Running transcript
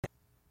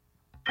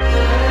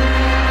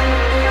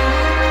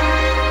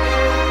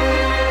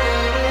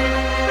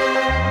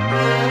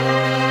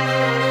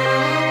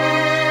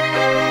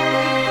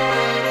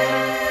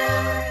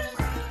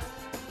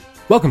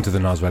Welcome to the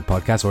Naz Red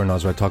Podcast, where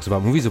Naz Red talks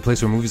about movies, a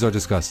place where movies are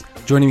discussed.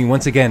 Joining me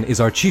once again is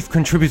our chief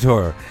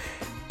contributor,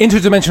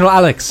 Interdimensional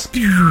Alex.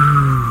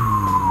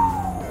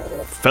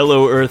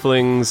 Fellow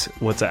Earthlings,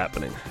 what's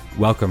happening?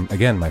 Welcome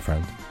again, my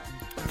friend.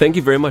 Thank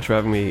you very much for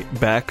having me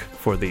back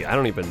for I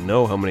don't even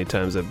know how many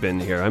times I've been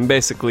here. I'm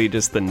basically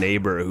just the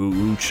neighbor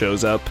who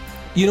shows up.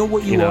 You know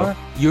what you are?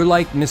 You're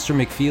like Mr.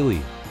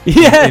 McFeely.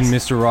 Yes! In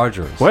Mr.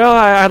 Rogers. Well,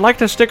 I'd like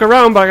to stick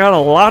around, but I got a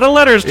lot of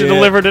letters to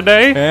deliver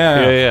today.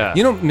 Yeah.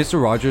 You know, Mr.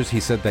 Rogers,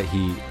 he said that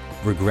he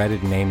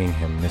regretted naming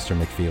him Mr.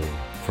 McFeely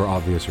for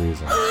obvious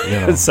reasons. You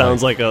know, it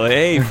sounds like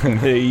hey,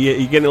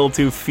 you getting a little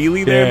too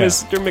feely there,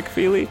 Mr.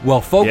 McFeely? Well,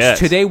 folks,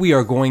 today we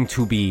are going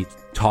to be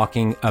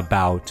talking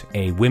about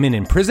a women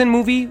in prison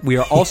movie. We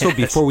are also,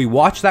 before we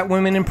watch that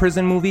women in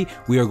prison movie,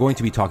 we are going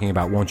to be talking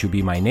about Won't You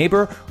Be My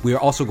Neighbor. We are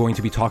also going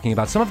to be talking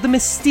about some of the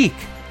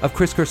mystique of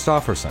Kris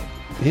Kristofferson.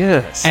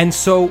 Yes. And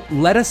so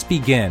let us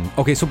begin.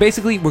 Okay, so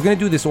basically we're going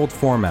to do this old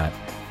format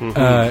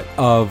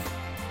of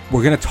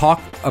we're going to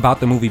talk about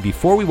the movie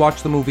before we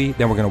watch the movie,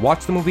 then we're going to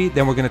watch the movie,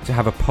 then we're going to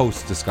have a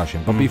post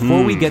discussion. But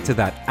before we get to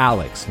that,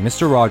 Alex,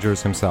 Mr.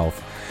 Rogers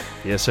himself.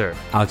 Yes, sir.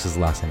 Alex's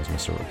last name is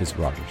Mr.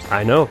 Rogers.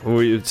 I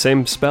know.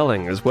 Same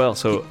spelling as well.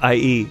 So,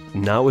 i.e.,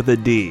 not with a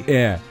D.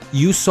 Yeah.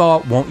 You saw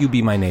Won't You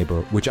Be My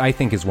Neighbor, which I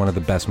think is one of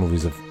the best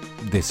movies of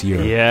this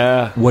year.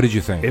 Yeah. What did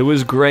you think? It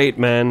was great,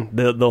 man.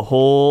 The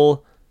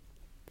whole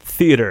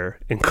theater,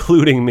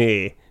 including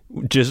me,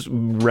 just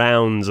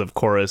rounds of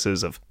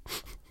choruses of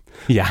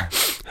because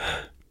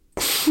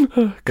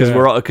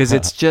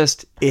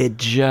it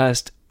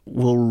just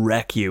will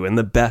wreck you in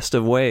the best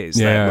of ways,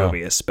 that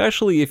movie,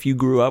 especially if you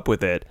grew up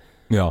with it,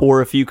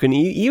 or if you can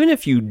even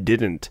if you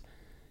didn't.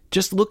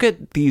 Just look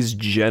at these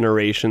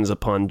generations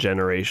upon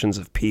generations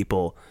of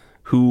people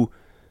who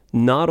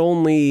not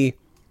only,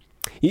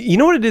 you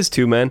know what it is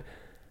too, man.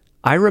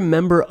 I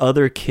remember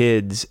other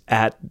kids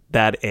at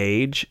that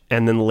age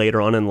and then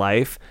later on in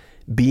life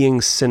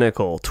being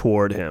cynical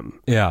toward him.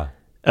 Yeah.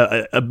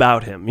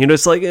 About him. You know,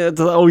 it's like,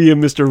 oh yeah,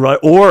 Mr. Right.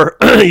 Or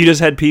you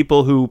just had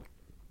people who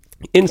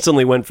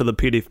instantly went for the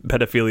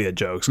pedophilia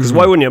jokes. Because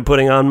why wouldn't you?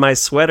 Putting on my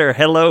sweater,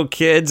 hello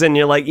kids. And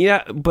you're like,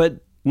 yeah,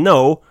 but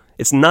no,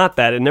 it's not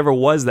that. It never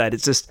was that.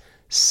 It's just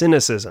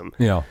cynicism.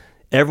 Yeah.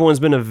 Everyone's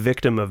been a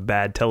victim of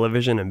bad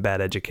television and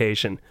bad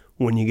education.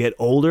 When you get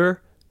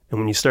older, and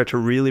when you start to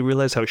really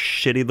realize how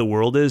shitty the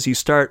world is, you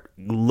start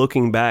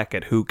looking back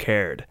at who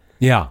cared.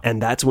 Yeah.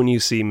 And that's when you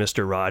see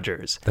Mr.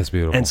 Rogers. That's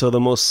beautiful. And so the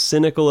most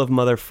cynical of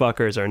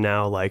motherfuckers are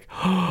now like,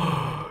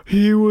 oh,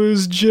 he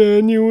was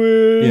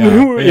genuine.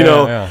 You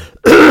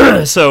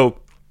know? So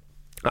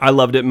I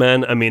loved it,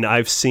 man. I mean,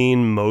 I've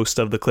seen most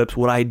of the clips.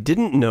 What I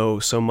didn't know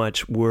so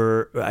much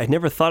I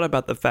never thought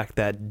about the fact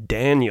that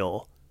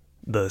Daniel,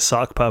 the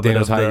sock puppet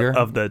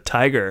of the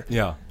tiger,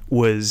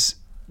 was...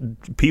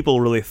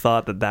 People really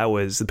thought that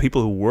was the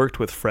people who worked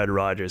with Fred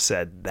Rogers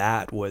said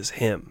that was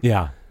him.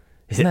 Yeah.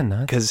 Isn't that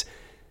nuts? Because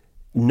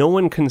no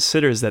one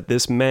considers that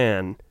this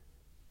man,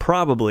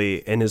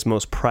 probably in his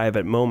most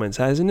private moments,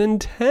 has an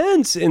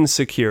intense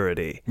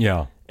insecurity.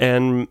 Yeah.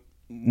 And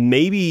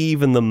maybe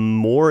even the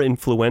more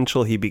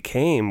influential he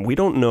became, we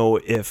don't know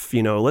if,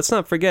 let's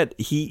not forget,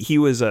 he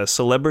was a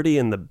celebrity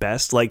in the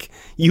best. Like,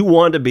 you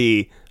want to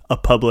be a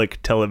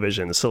public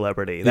television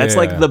celebrity. That's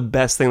the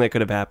best thing that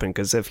could have happened.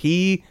 Because if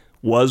he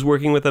was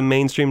working with a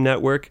mainstream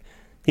network,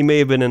 he may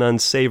have been an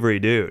unsavory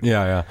dude.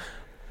 Yeah.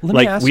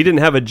 We didn't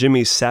have a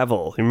Jimmy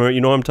Savile. You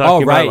know what I'm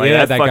talking about? Like,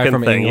 that fucking guy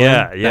from thing.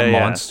 England. That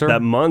monster.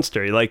 That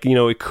monster. Like,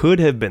 it could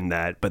have been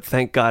that, but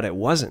thank God it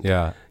wasn't.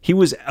 Yeah. He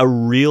was a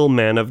real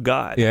man of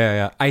God.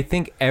 Yeah. I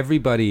think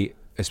everybody,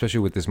 especially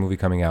with this movie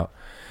coming out,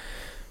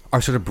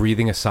 are sort of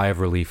breathing a sigh of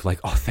relief,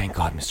 like, oh, thank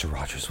God Mr.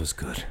 Rogers was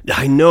good.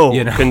 I know.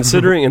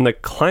 Considering in the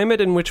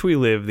climate in which we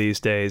live these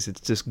days,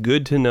 it's just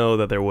good to know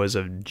that there was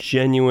a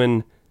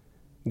genuine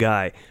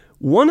guy.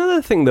 One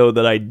other thing, though,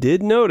 that I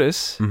did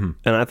notice, and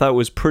I thought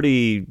was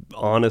pretty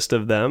honest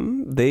of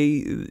them,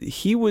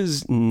 he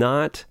was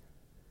not...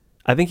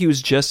 I think he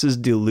was just as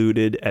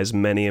deluded as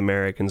many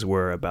Americans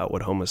were about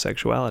what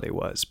homosexuality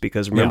was.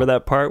 Because remember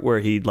that part where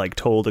he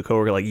told a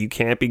coworker, you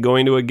can't be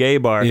going to a gay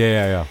bar.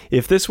 Yeah.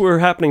 If this were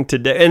happening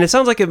today... And it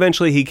sounds like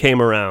eventually he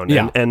came around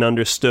and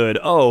understood,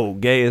 oh,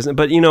 gay isn't...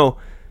 But,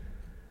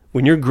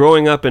 when you're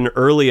growing up in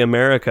early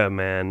America,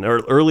 man,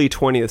 or early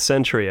 20th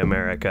century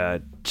America,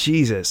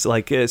 Jesus,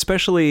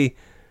 especially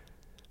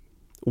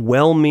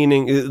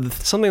well-meaning,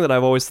 something that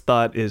I've always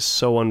thought is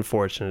so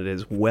unfortunate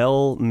is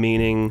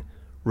well-meaning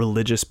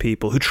religious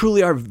people who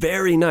truly are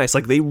very nice.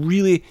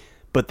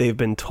 But they've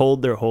been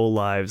told their whole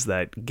lives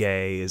that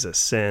gay is a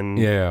sin.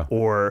 Yeah.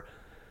 Or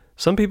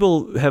some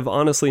people have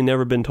honestly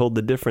never been told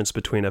the difference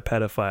between a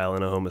pedophile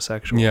and a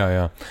homosexual.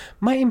 Yeah.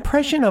 My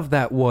impression of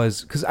that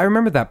was, because I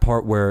remember that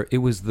part where it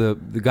was the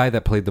guy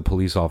that played the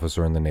police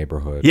officer in the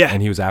neighborhood. Yeah.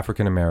 And he was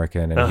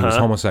African-American and he was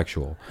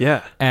homosexual.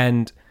 Yeah.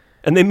 And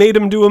they made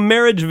him do a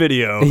marriage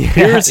video.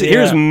 Here's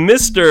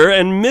Mr.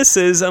 and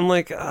Mrs. I'm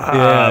like,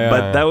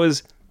 but that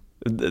was...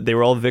 They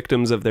were all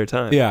victims of their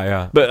time.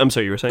 Yeah. But I'm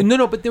sorry, you were saying?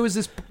 No, but there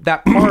was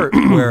that part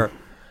where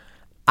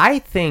I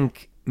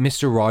think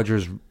Mr.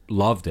 Rogers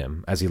loved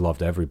him as he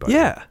loved everybody.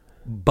 Yeah.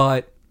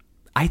 But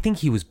I think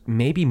he was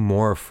maybe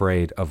more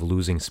afraid of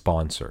losing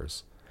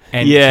sponsors.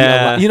 And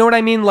you know what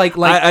I mean? Like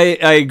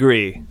I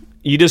agree.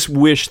 You just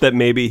wish that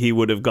maybe he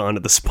would have gone to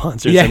the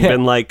sponsors and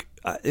been like,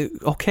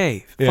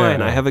 okay,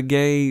 fine, I have a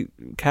gay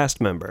cast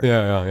member.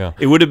 Yeah.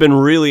 It would have been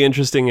really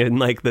interesting in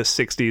like the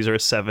 60s or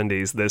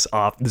 70s,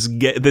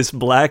 this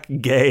black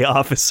gay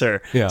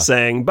officer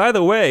saying, by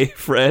the way,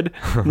 Fred,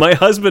 my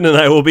husband and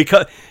I will be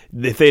cut.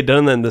 If they'd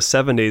done that in the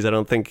 70s, I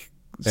don't think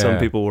some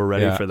people were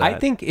ready for that. I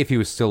think if he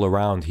was still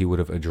around, he would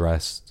have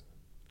addressed,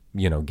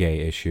 gay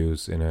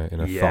issues in a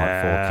thoughtful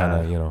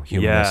kind of,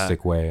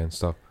 humanistic way and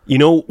stuff. You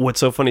know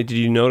what's so funny? Did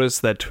you notice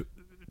that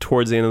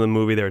towards the end of the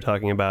movie, they were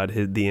talking about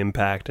the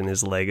impact and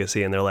his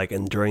legacy, and they're like,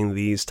 and during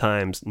these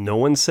times, no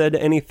one said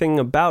anything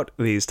about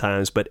these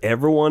times, but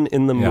everyone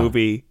in the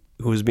movie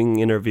who was being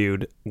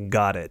interviewed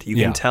got it. You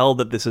can tell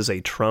that this is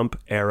a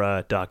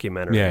Trump-era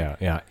documentary.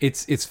 Yeah.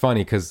 It's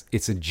funny because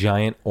it's a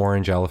giant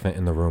orange elephant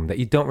in the room that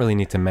you don't really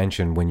need to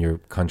mention when you're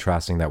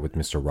contrasting that with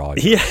Mr.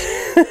 Rogers.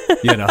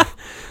 Yeah.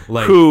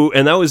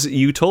 And that was,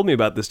 you told me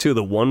about this too,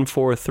 the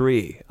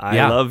 143,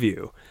 I love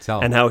you.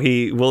 And how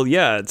he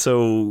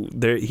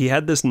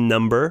had this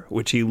number,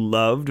 which he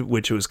loved,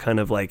 which was kind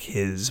of like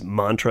his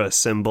mantra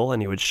symbol,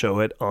 and he would show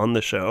it on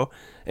the show.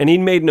 And he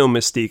made no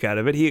mystique out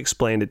of it. He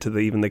explained it to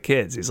even the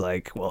kids. He's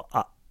like, well,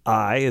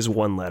 I is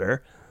 1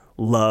 letter,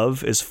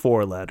 love is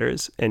 4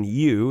 letters, and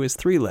you is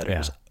 3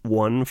 letters.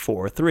 1,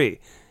 4, 3.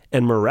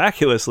 And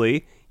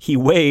miraculously, he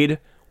weighed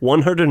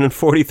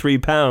 143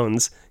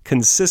 pounds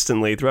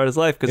consistently throughout his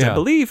life, because I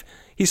believe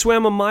he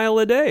swam a mile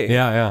a day.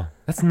 Yeah.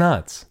 That's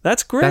nuts.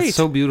 That's great. That's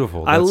so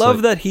beautiful. I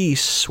love that he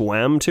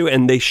swam too,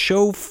 and they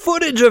show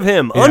footage of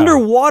him,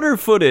 underwater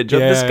footage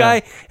of this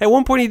guy. At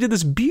one point, he did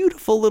this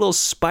beautiful little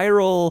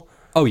spiral.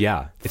 Oh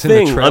yeah, it's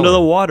thing in the trailer. Under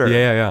the water.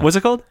 Yeah. What's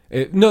it called?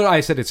 No,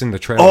 I said it's in the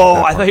trailer.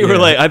 Oh, I thought you were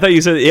like, I thought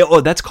you said,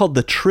 that's called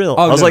the trill.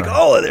 I was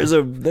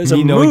there's a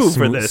move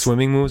for this.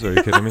 Swimming moves? Are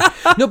you kidding me?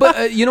 No,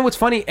 but you know what's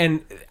funny?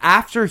 And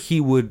after he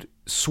would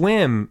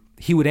swim,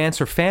 he would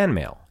answer fan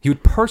mail. He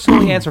would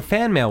personally answer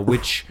fan mail,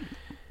 which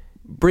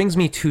brings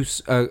me to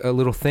a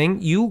little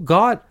thing. You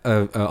got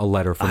a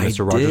letter from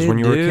Mr. Rogers when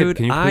you were a kid.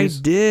 Can you please?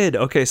 I did.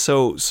 Okay,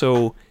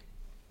 so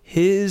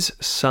his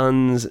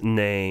son's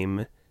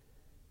name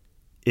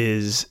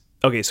is...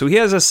 Okay, so he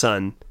has a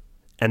son,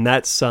 and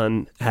that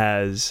son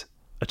has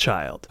a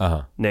child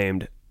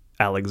named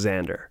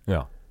Alexander.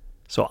 Yeah.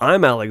 So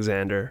I'm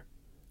Alexander,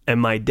 and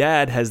my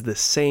dad has the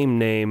same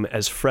name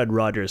as Fred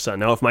Rogers' son.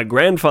 Now, if my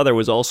grandfather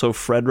was also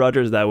Fred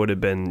Rogers, that would have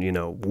been,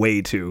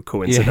 way too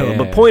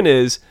coincidental. The point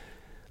is,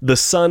 the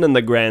son and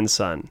the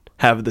grandson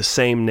have the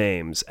same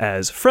names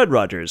as Fred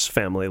Rogers'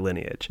 family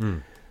lineage.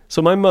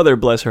 So my mother,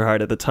 bless her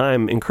heart, at the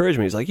time encouraged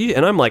me. He's like,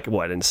 and I'm like,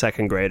 what, in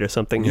 2nd grade or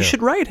something? You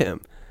should write him.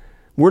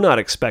 We're not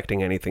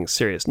expecting anything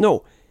serious.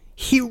 No,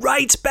 he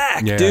writes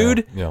back,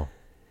 dude. Yeah.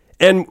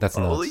 And that's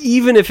nuts.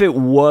 Even if it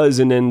was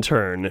an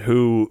intern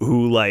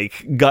who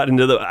like got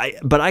into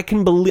but I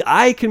can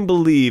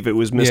believe it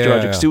was Mr.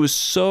 Rogers, because it was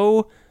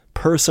so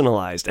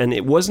personalized, and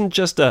it wasn't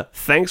just a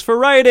thanks for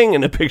writing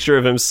and a picture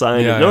of him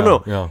signed.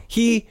 No.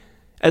 He,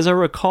 as I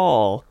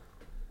recall,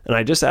 and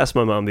I just asked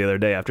my mom the other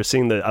day after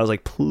seeing that, I was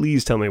like,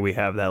 please tell me we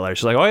have that letter.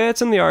 She's like, oh yeah,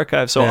 it's in the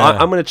archive. So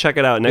I'm going to check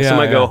it out. Next time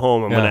I go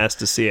home, I'm going to ask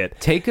to see it.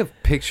 Take a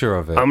picture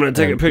of it. I'm going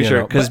to take a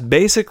picture, because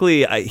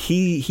basically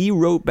he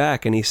wrote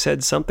back and he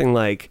said something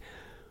like,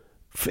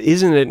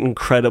 isn't it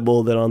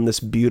incredible that on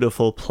this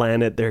beautiful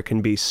planet there can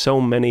be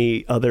so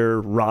many other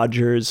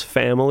Rogers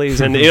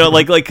families? And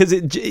because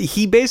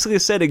he basically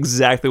said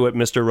exactly what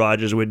Mr.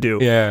 Rogers would do.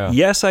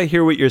 Yes, I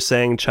hear what you're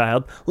saying,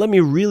 child. Let me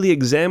really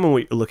examine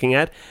what you're looking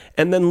at,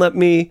 and then let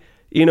me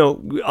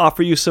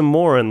offer you some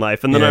more in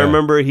life. And then I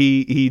remember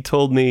he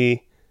told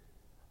me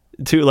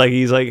too, like,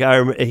 he's like,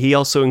 he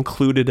also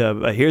included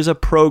here's a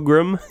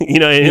program,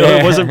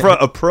 it wasn't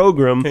a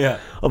program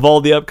of all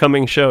the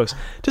upcoming shows.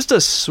 Just a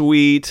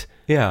sweet,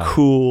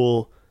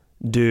 cool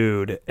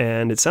dude.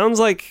 And it sounds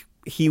like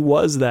he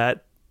was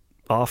that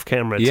off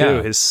camera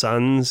too. His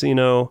sons,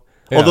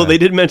 although they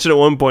did mention at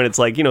one point, it's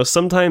like,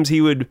 sometimes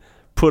he would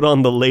put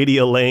on the Lady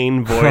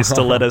Elaine voice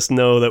to let us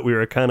know that we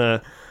were kind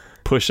of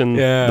pushing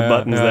the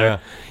buttons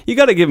there. You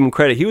got to give him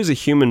credit. He was a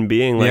human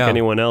being like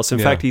anyone else. In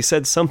fact, he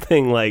said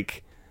something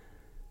like,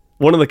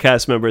 one of the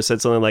cast members said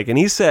something like, and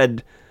he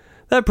said,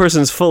 that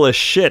person's full of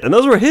shit. And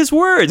those were his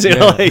words, something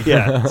like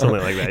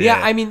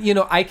that. I mean,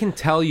 I can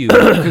tell you,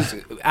 because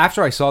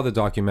after I saw the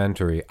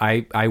documentary,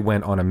 I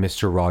went on a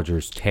Mr.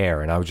 Rogers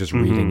tear, and I was just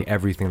reading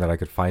everything that I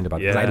could find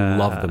about it, because I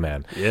love the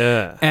man.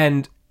 Yeah.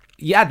 And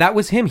that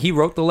was him. He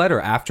wrote the letter.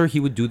 After he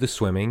would do the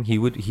swimming, he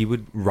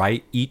would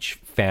write each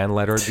fan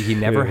letter. He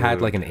never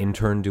had like an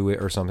intern do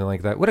it or something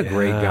like that. What a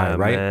great guy,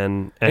 right?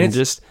 Man. And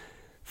just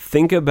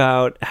think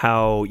about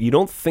how you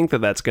don't think that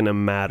that's going to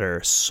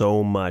matter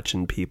so much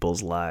in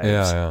people's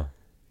lives.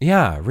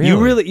 Yeah, really.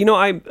 You really,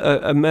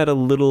 I met a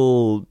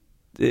little...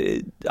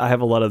 I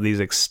have a lot of these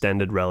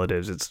extended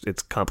relatives.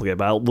 It's complicated,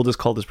 but we'll just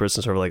call this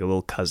person sort of like a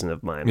little cousin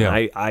of mine.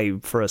 I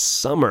for a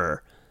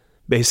summer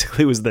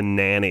basically was the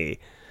nanny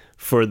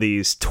for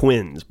these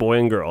twins, boy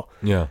and girl.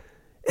 Yeah.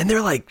 And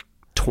they're like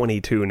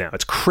 22 now.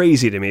 It's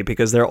crazy to me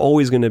because they're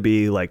always going to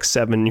be like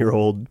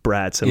 7-year-old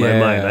brats in my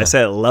mind. I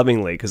say it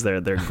lovingly because they're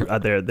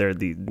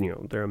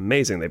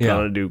amazing. They put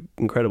on to do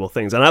incredible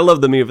things, and I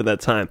love them even at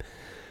that time.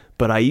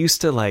 But I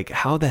used to like,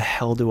 how the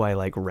hell do I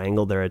like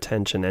wrangle their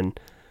attention? And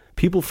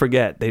people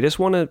forget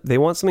they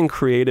want something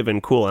creative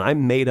and cool. And I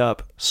made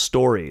up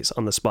stories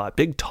on the spot,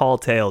 big tall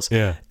tales,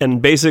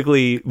 and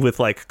basically with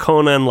like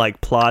Conan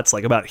like plots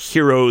like about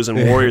heroes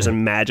and warriors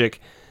and magic,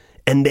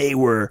 and they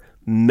were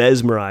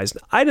mesmerized.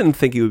 I didn't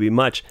think he would be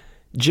much.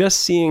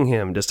 Just seeing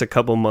him just a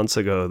couple months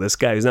ago, this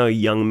guy is now a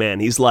young man.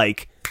 He's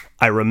like,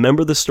 I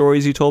remember the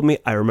stories you told me.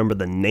 I remember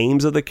the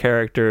names of the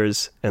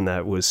characters, and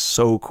that was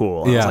so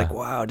cool. I was like,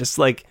 wow, just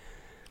like,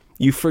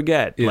 you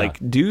forget. Like,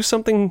 do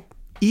something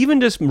even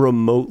just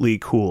remotely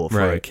cool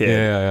for a kid.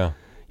 Yeah.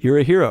 You're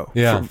a hero.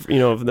 Yeah.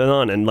 From then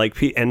on. And like,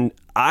 and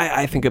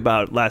I think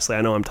about, lastly,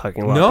 I know I'm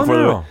talking a lot.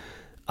 No.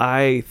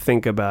 I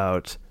think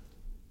about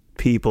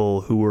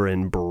people who were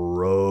in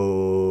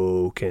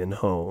broken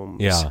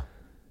homes.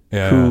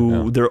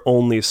 Who their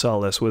only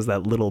solace was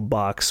that little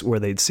box where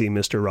they'd see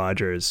Mr.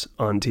 Rogers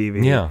on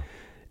TV. Yeah.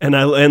 And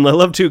I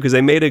love too, because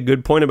they made a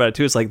good point about it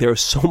too. It's like there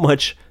was so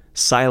much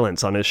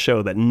silence on his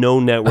show that no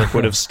network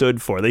would have stood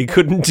for. They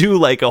couldn't do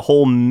like a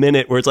whole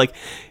minute where it's like,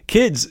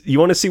 kids, you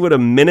want to see what a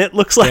minute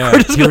looks like? Yeah.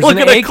 Here's an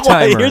egg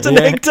timer. Here's an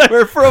egg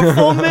timer for a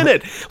full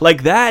minute.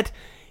 Like that,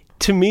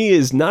 to me,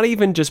 is not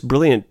even just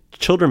brilliant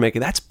children making.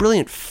 That's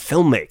brilliant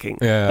filmmaking.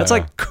 That's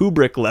like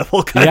Kubrick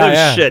level kind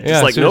of shit.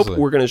 Just like, seriously. Nope,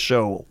 we're going to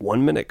show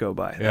 1 minute go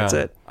by. That's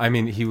it. I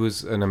mean, he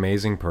was an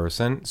amazing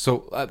person.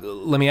 So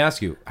let me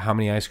ask you, how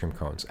many ice cream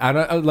cones?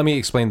 Let me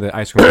explain the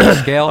ice cream cone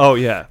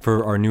scale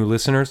for our new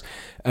listeners.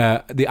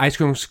 The ice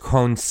cream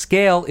cone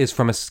scale is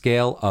from a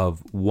scale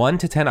of 1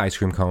 to 10 ice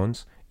cream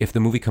cones. If the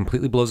movie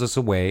completely blows us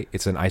away,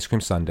 it's an ice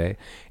cream sundae.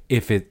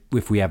 If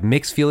we have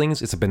mixed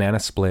feelings, it's a banana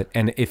split.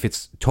 And if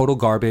it's total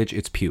garbage,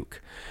 it's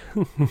puke.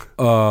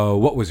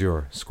 What was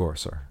your score,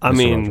 sir? I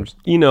mean,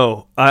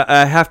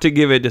 I have to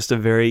give it just a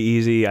very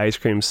easy ice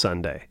cream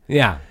sundae.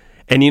 Yeah.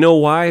 And you know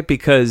why?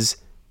 Because,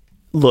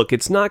 look,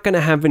 it's not going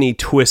to have any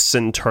twists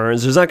and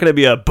turns. There's not going to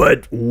be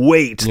but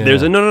wait. Yeah.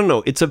 There's a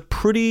no. It's a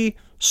pretty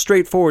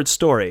straightforward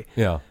story.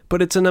 Yeah.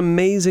 But it's an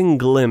amazing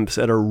glimpse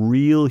at a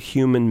real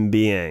human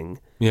being.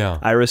 Yeah.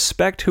 I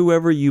respect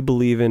whoever you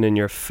believe in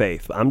your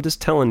faith. I'm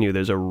just telling you,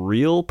 there's a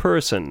real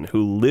person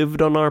who lived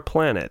on our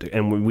planet,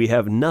 and we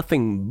have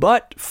nothing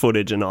but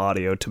footage and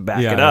audio to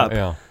back it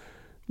up,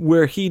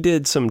 where he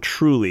did some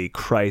truly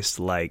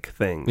Christ-like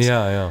things.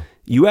 Yeah.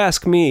 You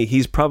ask me,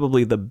 he's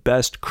probably the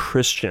best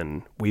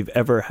Christian we've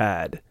ever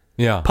had.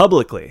 Yeah.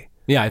 Publicly.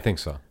 Yeah, I think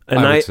so.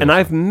 And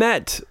I've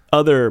met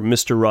other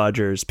Mr.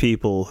 Rogers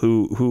people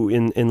who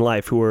in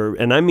life who are,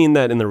 and I mean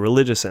that in the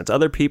religious sense,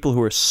 other people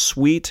who are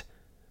sweet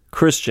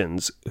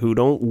Christians who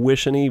don't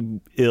wish any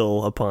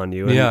ill upon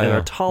you and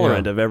are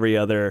tolerant of every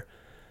other.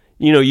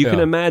 You can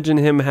imagine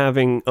him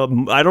having.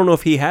 I don't know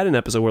if he had an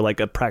episode where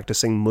like a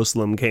practicing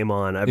Muslim came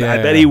on. I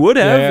bet he would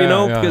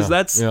have. Because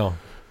that's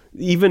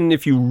even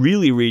if you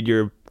really read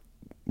your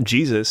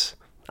Jesus.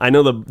 I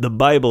know the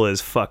Bible is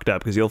fucked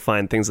up because you'll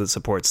find things that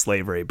support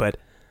slavery, but.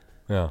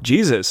 Yeah.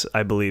 Jesus,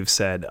 I believe,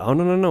 said, "Oh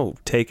no,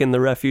 taking the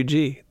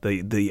refugee,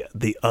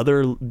 the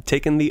other,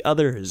 taking the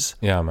others."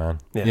 Yeah, man.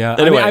 Yeah.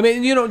 Anyway, I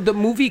mean, the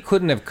movie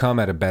couldn't have come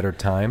at a better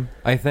time.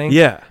 I think.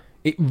 Yeah.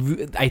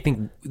 I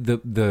think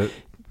the.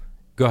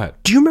 Go ahead.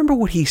 Do you remember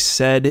what he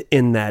said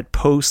in that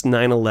post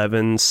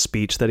 9/11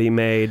 speech that he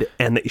made?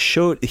 And they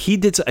showed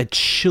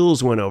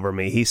chills went over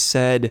me. He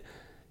said,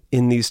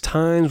 "In these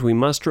times, we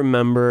must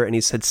remember," and he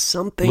said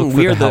something. Look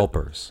for the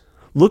helpers.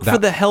 Look for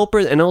the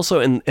helpers, and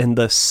also in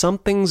the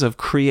somethings of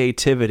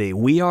creativity.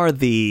 We are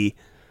the.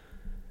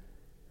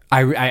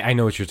 I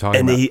know what you're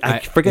talking about. I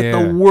forget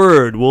the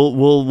word.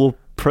 We'll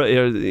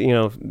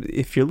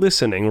if you're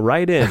listening,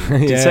 write in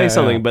to say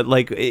something. But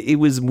like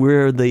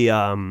we're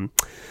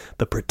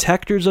the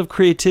protectors of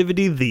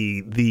creativity,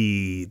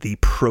 the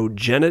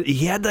progenitor.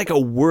 He had like a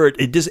word.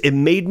 It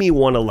made me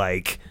want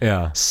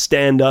to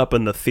stand up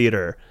in the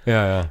theater.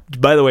 Yeah.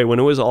 By the way, when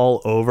it was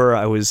all over,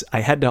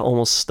 I had to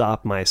almost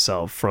stop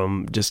myself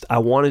from I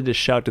wanted to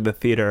shout to the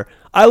theater,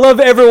 "I love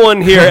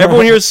everyone here.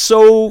 Everyone here is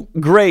so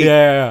great."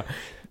 Yeah.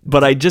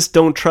 But I just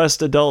don't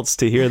trust adults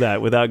to hear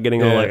that without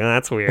getting all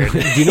that's weird. Do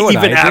you know what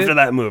Even after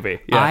that movie.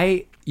 Yeah.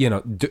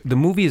 The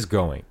movie is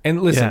going.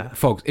 And listen,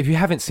 folks, if you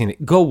haven't seen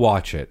it, go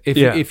watch it.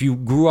 If you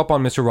grew up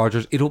on Mr.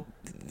 Rogers, it'll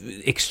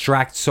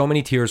extract so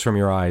many tears from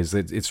your eyes.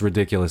 It's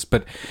ridiculous.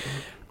 But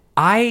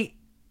I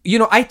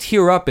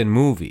tear up in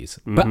movies,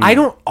 but I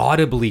don't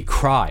audibly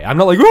cry. I'm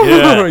not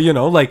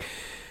like,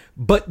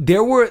 but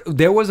there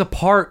was a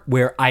part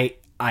where I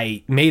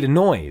made a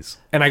noise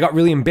and I got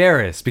really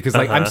embarrassed because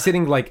I'm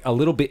sitting like a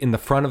little bit in the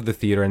front of the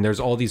theater and there's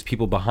all these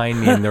people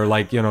behind me and they're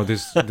like,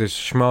 this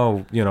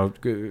schmo,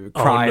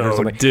 cried or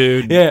something.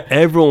 Dude,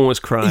 everyone was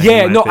crying.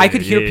 Yeah, no, I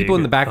could hear people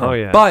in the background. Oh,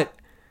 yeah. But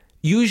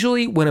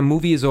usually when a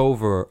movie is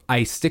over,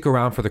 I stick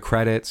around for the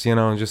credits, stick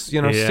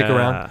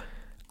around.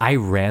 I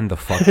ran the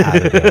fuck out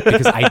of there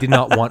because I did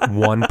not want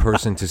one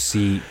person to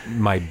see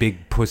my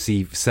big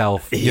pussy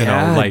self,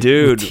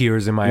 with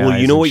tears in my eyes. Well,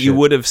 you know what you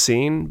would have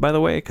seen, by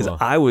the way? Because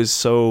I was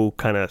so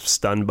kind of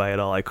stunned by it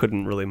all. I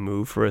couldn't really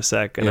move for a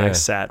sec, and I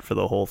sat for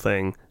the whole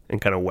thing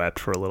and kind of wept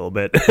for a little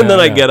bit. And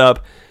then I get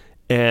up,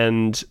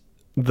 and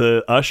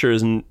the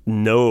ushers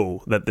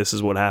know that this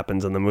is what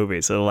happens in the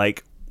movie. So,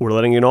 like, we're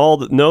letting you all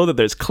know that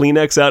there's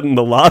Kleenex out in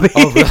the lobby.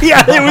 Oh, really?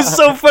 Yeah, it was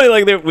so funny.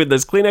 Like, with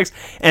this Kleenex,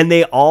 and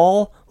they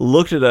all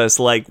looked at us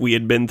like we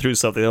had been through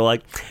something. They're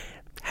like,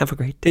 "Have a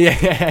great day.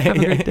 Have a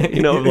great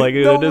day." Like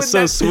it was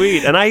so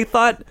sweet. And I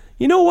thought,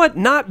 you know what?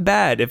 Not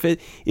bad.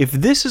 If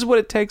this is what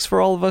it takes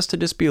for all of us to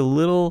just be a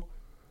little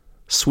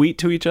sweet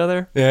to each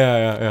other.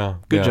 Yeah.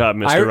 Good job,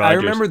 Mr. Rogers. I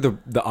remember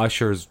the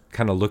ushers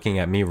kind of looking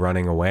at me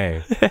running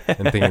away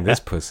and thinking, this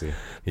pussy.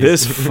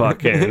 This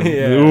fucking...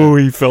 Ooh,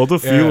 he felt a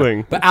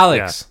feeling. But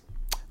Alex,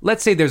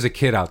 let's say there's a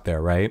kid out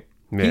there, right?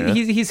 Yeah.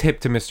 He's hip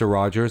to Mr.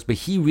 Rogers, but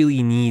he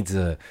really needs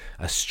a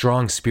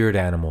strong spirit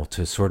animal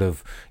to sort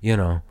of,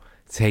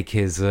 take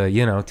his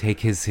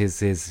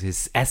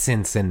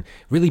essence and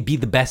really be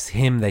the best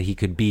him that he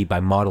could be by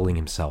modeling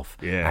himself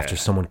after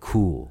someone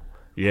cool.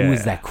 Yeah. Who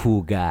is that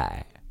cool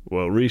guy?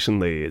 Well,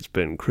 recently it's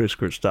been Kris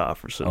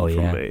Kristofferson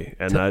for me.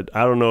 And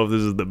I don't know if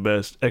this is the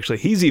best. Actually,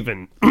 he's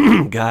even...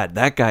 God,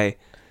 that guy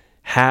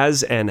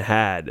has and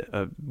had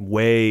a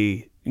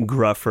way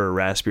gruffer,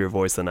 raspier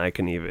voice than I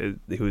can even...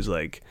 He was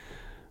like,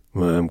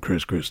 well, I'm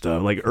Kris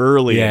Kristofferson. Like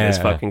early in his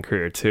fucking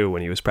career, too,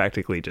 when he was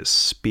practically just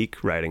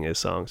speak writing his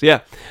songs. Yeah.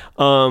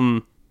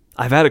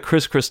 I've had a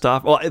Kris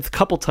Kristofferson... Well, a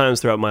couple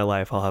times throughout my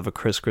life, I'll have a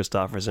Kris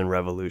Kristofferson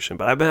revolution.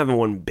 But I've been having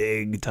one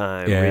big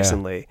time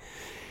recently.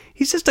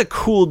 He's just a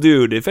cool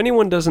dude. If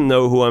anyone doesn't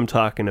know who I'm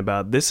talking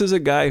about, this is a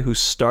guy who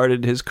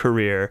started his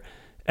career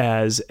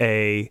as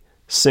a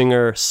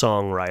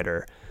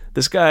singer-songwriter.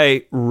 This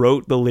guy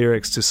wrote the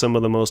lyrics to some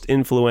of the most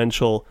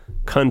influential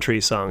country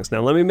songs.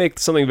 Now, let me make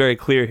something very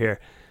clear here.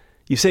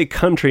 You say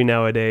country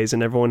nowadays,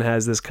 and everyone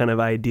has this kind of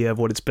idea of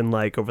what it's been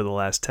like over the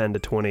last 10 to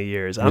 20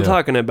 years. I'm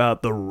talking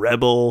about the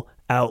rebel,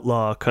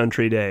 outlaw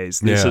country days.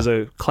 This is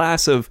a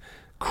class of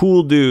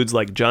cool dudes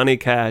like Johnny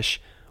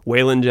Cash,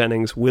 Waylon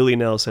Jennings, Willie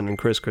Nelson, and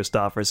Kris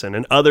Kristofferson,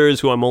 and others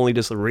who I'm only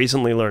just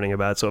recently learning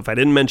about. So if I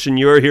didn't mention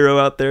your hero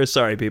out there,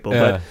 sorry, people.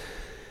 Yeah. But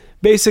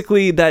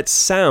basically, that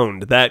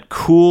sound, that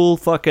cool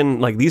fucking...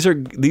 Like, these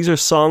are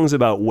songs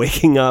about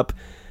waking up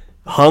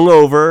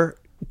hungover,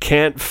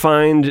 can't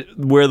find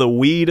where the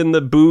weed and the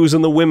booze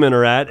and the women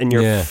are at, and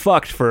you're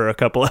fucked for a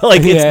couple...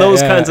 Like, it's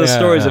those kinds of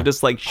stories of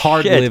just, like,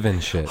 hard living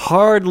shit.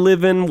 Hard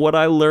living, what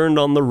I learned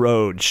on the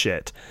road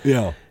shit.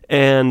 Yeah.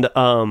 And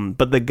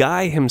but the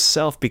guy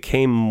himself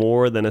became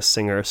more than a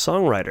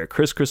singer-songwriter.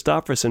 Kris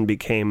Kristofferson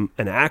became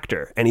an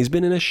actor, and he's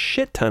been in a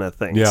shit ton of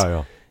things.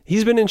 Yeah.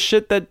 He's been in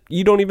shit that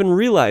you don't even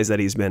realize that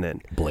he's been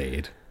in.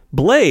 Blade.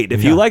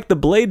 If you like the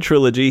Blade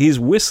trilogy, he's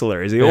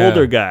Whistler. He's the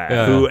older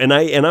guy who, and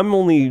I'm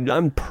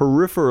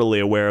peripherally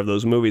aware of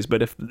those movies.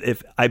 But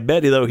if I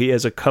bet though he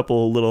has a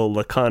couple little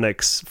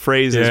laconic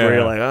phrases where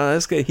you're like, oh,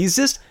 this guy, he's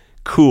just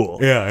cool.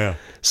 Yeah.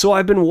 So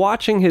I've been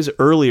watching his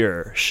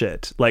earlier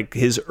shit, like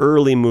his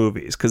early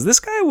movies, because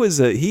this guy was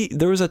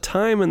there was a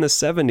time in the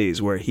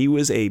 70s where he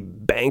was a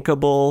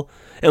bankable,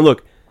 and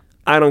look,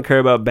 I don't care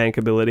about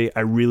bankability, I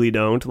really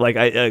don't. Like,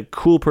 a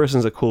cool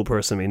person's a cool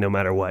person to me, no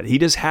matter what. He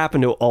just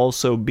happened to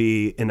also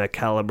be in a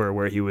caliber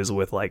where he was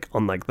with, like,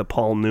 on like the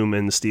Paul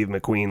Newman, Steve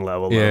McQueen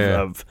level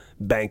of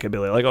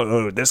bankability. Like,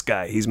 oh, this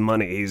guy, he's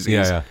money, he's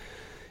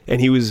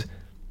and he was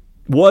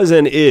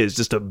and is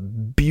just a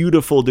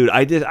beautiful dude.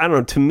 I don't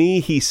know, to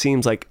me he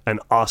seems like an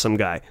awesome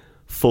guy,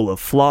 full of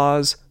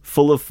flaws,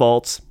 full of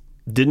faults,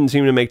 didn't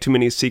seem to make too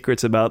many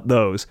secrets about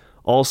those.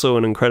 Also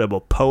an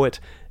incredible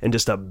poet and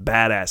just a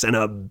badass, and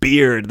a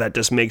beard that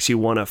just makes you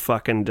want to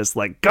fucking just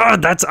like,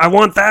 God, I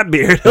want that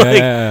beard.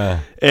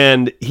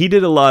 And he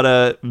did a lot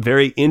of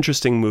very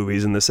interesting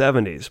movies in the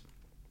 70s.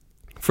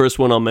 First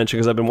one I'll mention,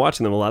 because I've been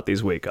watching them a lot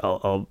this week,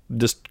 I'll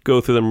just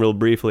go through them real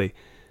briefly.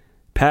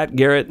 Pat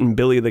Garrett and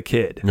Billy the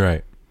Kid.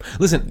 Right.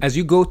 Listen, as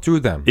you go through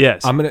them,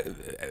 I'm going to,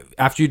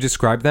 after you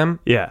describe them,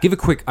 give a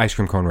quick ice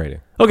cream cone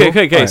rating. Okay,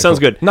 right, sounds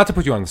good. Not to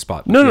put you on the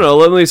spot. No,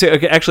 let me say,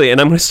 okay, actually,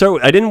 and I'm going to start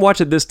with, I didn't watch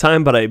it this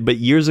time, but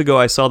years ago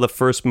I saw the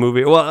first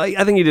movie. Well,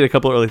 I think he did a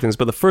couple of early things,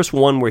 but the first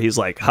one where he's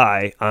like,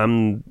 hi,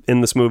 I'm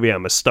in this movie,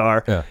 I'm a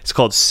star. Yeah. It's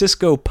called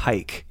Cisco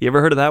Pike. You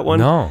ever heard of that one?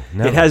 No,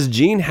 never. It has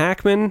Gene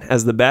Hackman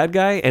as the bad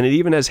guy, and it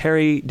even has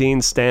Harry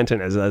Dean Stanton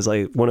as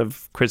like one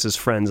of Chris's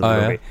friends in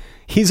the movie.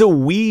 He's a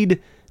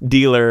weed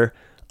dealer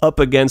up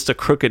against a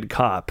crooked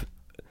cop.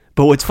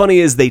 But what's funny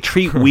is they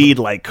treat weed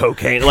like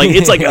cocaine. Like,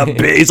 it's like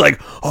it's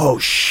like, oh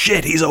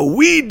shit, he's a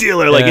weed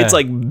dealer. Like, it's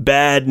like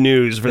bad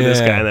news for this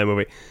guy in that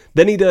movie.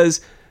 Then he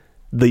does,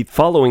 the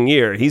following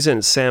year, he's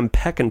in Sam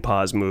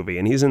Peckinpah's movie,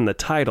 and he's in the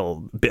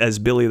title as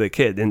Billy the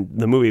Kid in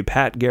the movie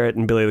Pat Garrett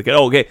and Billy the Kid.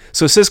 Oh, okay,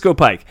 so Cisco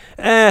Pike,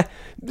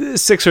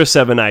 6 or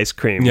 7 ice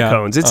cream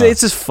cones. It's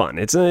just fun.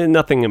 It's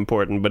nothing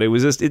important, but it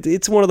was just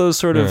it's one of those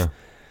sort of.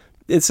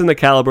 it's in the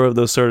caliber of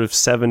those sort of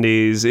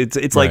 70s.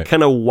 It's like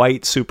kind of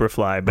white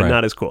Superfly, but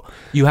not as cool.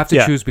 You have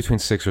to choose between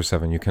 6 or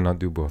 7. You cannot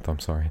do both. I'm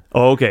sorry.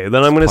 Oh, okay.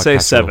 Then I'm going to say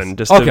 7,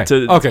 just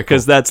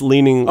because that's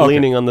leaning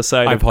on the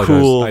side of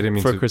cool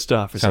for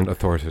Kristofferson. Sound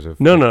authoritative.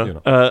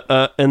 No.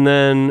 And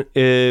then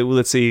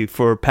let's see,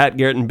 for Pat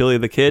Garrett and Billy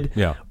the Kid.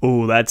 Yeah.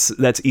 Oh, that's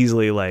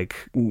easily like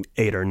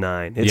 8 or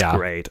 9. It's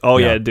great. Oh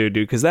yeah, dude,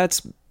 because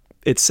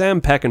it's Sam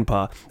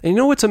Peckinpah. And you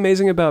know what's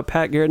amazing about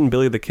Pat Garrett and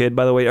Billy the Kid,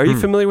 by the way? Are you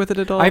familiar with it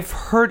at all? I've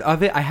heard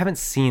of it. I haven't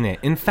seen it.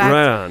 In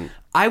fact,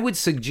 I would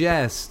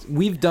suggest,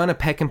 we've done a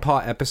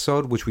Peckinpah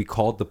episode, which we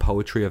called The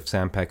Poetry of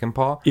Sam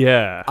Peckinpah.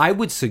 Yeah. I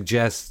would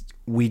suggest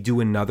we do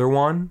another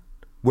one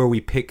where we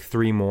pick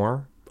 3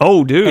 more.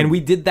 Oh, dude. And we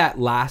did that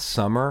last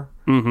summer.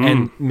 Mm-hmm.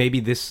 And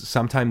maybe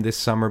sometime this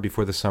summer,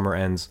 before the summer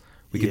ends,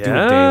 we could do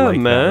a day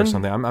like that or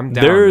something. I'm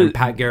down. And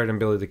Pat Garrett and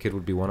Billy the Kid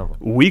would be one of them.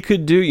 We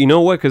could do, you know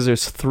what? Because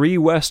there's 3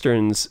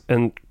 Westerns,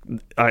 and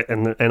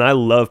I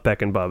love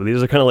Peckinpah, but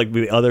these are kind of like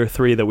the other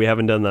 3 that we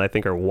haven't done that I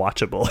think are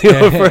watchable.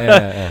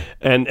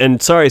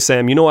 And sorry,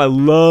 Sam, you know I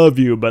love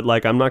you, but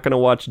like I'm not going to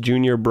watch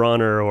Junior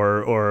Bronner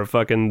or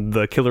fucking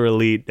The Killer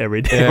Elite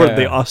every day or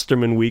The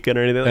Osterman Weekend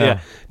or anything.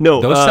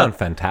 No, those sound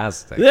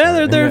fantastic.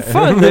 Yeah, they're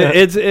fun.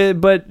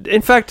 But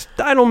in fact,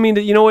 I don't mean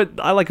to. You know what?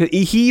 I like it.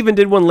 He even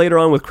did one later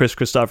on with Kris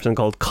Kristofferson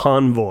called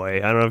Convoy.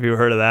 I don't know if you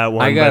heard of that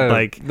one.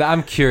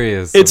 I'm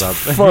curious. It's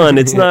fun.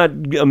 It's not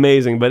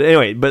amazing, but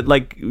anyway. But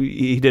like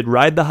he did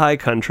Ride the High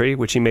Country,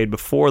 which he made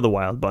before The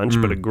Wild Bunch,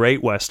 but a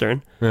great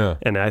Western. Yeah.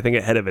 And I think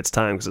ahead of its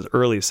time because it's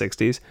early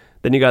 60s.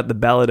 Then you got The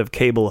Ballad of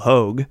Cable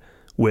Hogue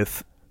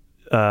with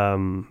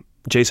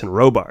Jason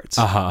Robards.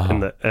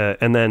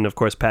 And then, of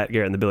course, Pat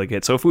Garrett and the Billy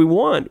Kid. So if we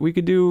want, we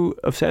could do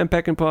a Sam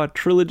Peckinpah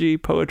trilogy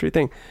poetry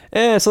thing.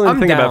 Something to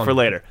think about for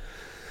later.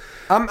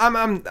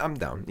 I'm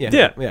down.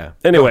 Yeah.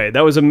 Anyway,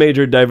 that was a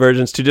major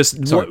divergence to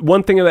just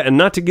one thing about, and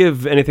not to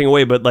give anything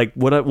away, but like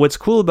what's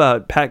cool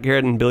about Pat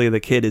Garrett and Billy the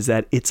Kid is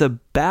that it's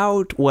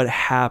about what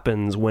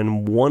happens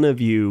when one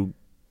of you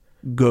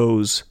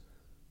goes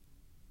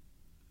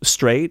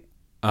straight.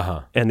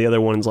 And the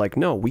other one's like,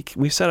 no,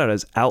 we set out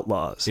as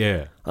outlaws.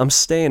 Yeah. I'm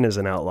staying as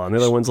an outlaw. And the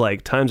other one's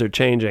like, times are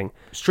changing.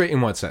 Straight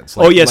in what sense?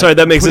 Sorry,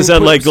 that makes it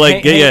sound like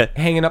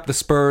hanging up the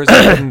spurs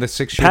and the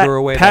 6-shooter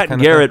away. Pat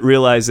Garrett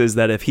realizes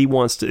that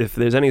if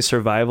there's any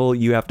survival,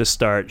 you have to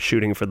start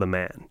shooting for the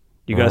man.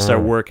 You got to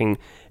start working.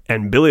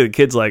 And Billy the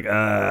Kid's like,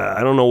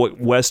 I don't know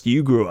what West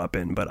you grew up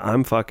in, but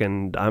I'm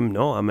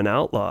an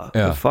outlaw.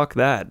 Yeah. Fuck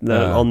that.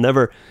 I'll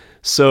never.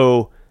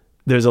 So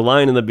there's a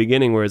line in the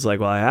beginning where it's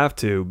like, well, I have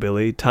to,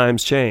 Billy.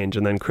 Times change.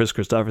 And then Kris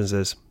Kristofferson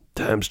says,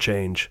 times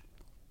change.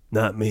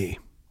 Not me.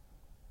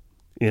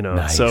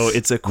 Nice. So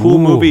it's a cool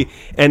movie.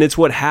 And it's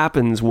what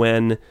happens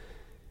when,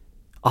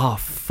 oh,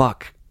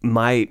 fuck.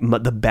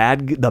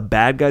 The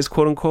bad guys,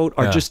 quote unquote,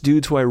 are just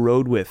dudes who I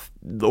rode with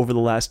over the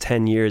last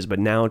 10 years, but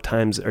now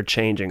times are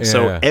changing. Yeah.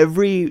 So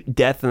every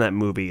death in that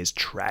movie is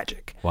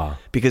tragic. Wow.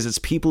 Because it's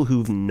people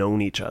who've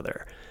known each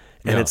other.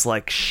 And it's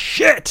like,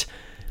 shit.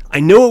 I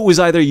know it was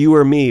either you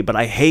or me, but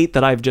I hate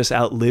that I've just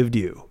outlived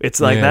you. It's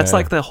like that's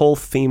like the whole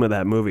theme of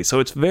that movie. So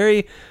it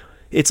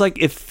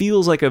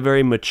feels like a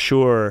very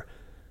mature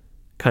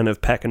kind of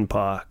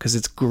Peckinpah because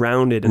it's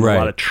grounded in a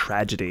lot of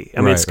tragedy.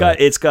 I mean,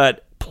 it's got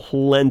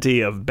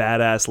plenty of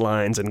badass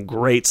lines and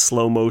great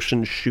slow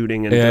motion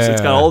shooting, and it's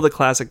got all the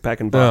classic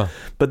Peckinpah.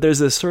 But there's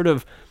this sort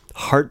of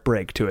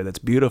heartbreak to it that's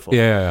beautiful.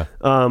 So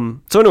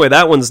anyway,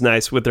 that one's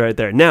nice with right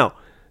there. Now,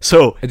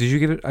 did you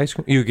give it ice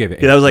cream? You gave it.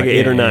 Yeah, that was like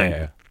 8 or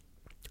 9.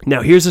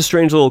 Now, here's a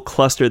strange little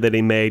cluster that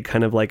he made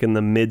kind of like in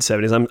the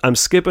mid-70s. I'm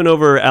skipping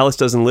over Alice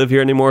Doesn't Live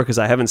Here Anymore because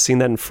I haven't seen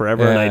that in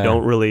forever and I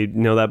don't really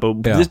know that.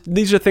 But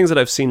these are things that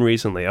I've seen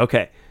recently.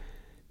 Okay.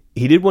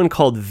 He did one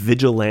called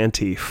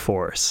Vigilante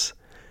Force,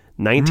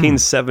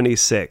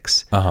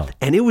 1976.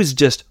 And it was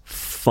just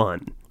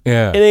fun.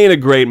 Yeah. It ain't a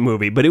great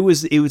movie, but it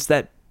was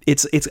that...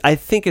 It's I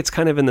think it's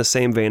kind of in the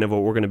same vein of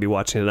what we're going to be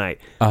watching tonight.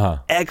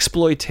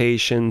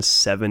 Exploitation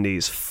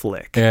 70s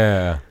flick.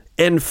 Yeah.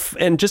 And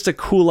just a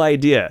cool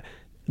idea.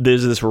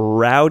 There's this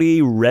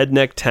rowdy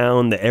redneck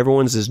town that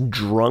everyone's just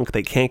drunk.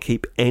 They can't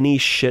keep any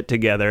shit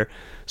together.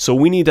 So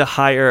we need to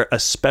hire a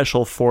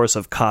special force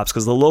of cops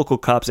because the local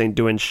cops ain't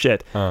doing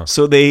shit.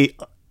 So they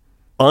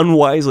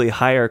unwisely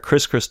hire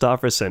Kris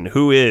Kristofferson,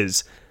 who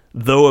is,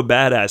 though a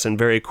badass and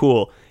very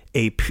cool,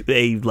 a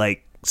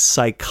like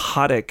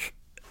psychotic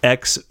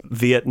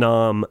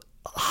ex-Vietnam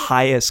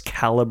highest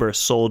caliber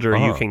soldier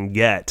you can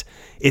get.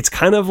 It's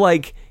kind of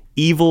like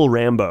evil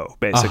Rambo,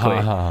 basically,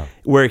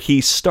 where he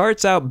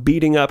starts out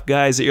beating up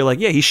guys that you're like,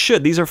 yeah, he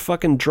should. These are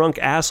fucking drunk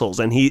assholes.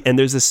 And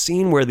there's a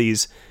scene where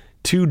these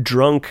 2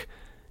 drunk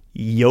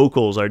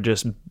yokels are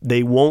just,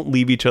 they won't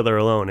leave each other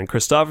alone. And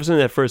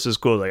Kristofferson at first is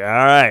cool, like, all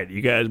right,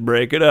 you guys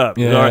break it up.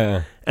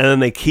 And then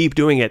they keep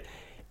doing it.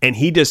 And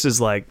he just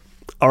is like,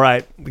 all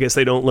right, I guess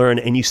they don't learn.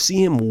 And you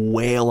see him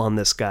wail on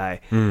this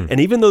guy. And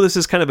even though this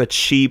is kind of a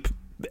cheap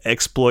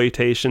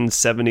exploitation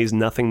 70s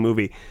nothing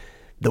movie,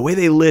 the way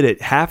they lit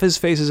it, half his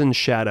face is in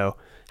shadow,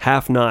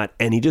 half not,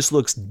 and he just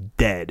looks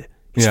dead.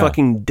 He's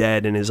fucking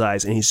dead in his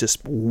eyes, and he's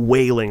just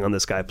wailing on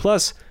this guy.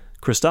 Plus,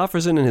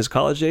 Kristofferson in his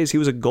college days, he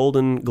was a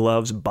Golden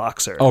Gloves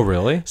boxer. Oh,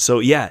 really? So,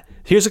 yeah.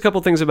 Here's a couple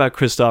things about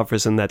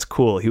Kristofferson that's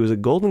cool. He was a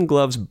Golden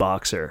Gloves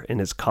boxer in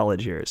his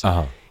college years.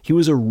 Uh-huh. He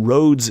was a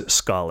Rhodes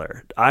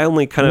Scholar. I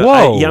only kind of...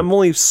 I'm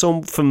only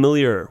so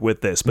familiar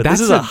with this, but this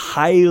is a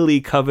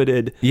highly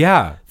coveted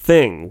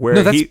thing.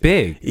 Where that's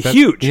big.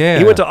 Huge. Yeah.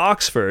 He went to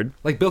Oxford.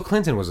 Like Bill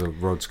Clinton was a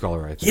Rhodes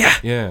Scholar, I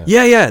think.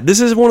 Yeah. This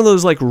is one of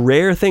those like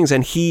rare things,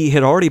 and he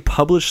had already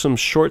published some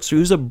short stories.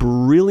 He was a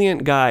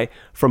brilliant guy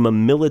from a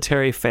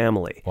military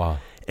family. Wow.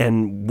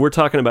 And we're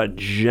talking about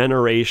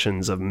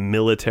generations of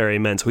military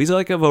men. So he's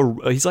like of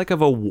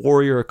a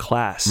warrior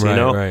class, you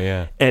know? Right,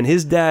 yeah. And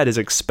his dad is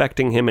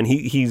expecting him, and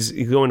he's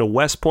going to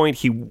West Point.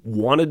 He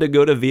wanted to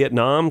go to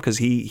Vietnam because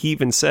he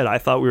even said, I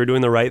thought we were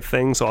doing the right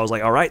thing. So I was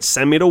like, all right,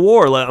 send me to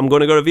war. I'm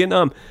going to go to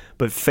Vietnam.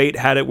 But fate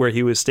had it where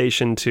he was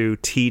stationed to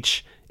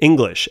teach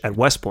English at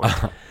West Point.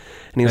 And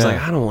he was like,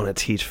 I don't want to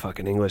teach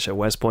fucking English at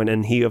West Point.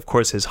 And he, of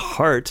course, his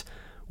heart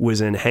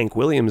was in Hank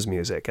Williams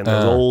music and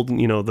those old,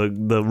 you know,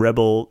 the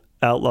rebel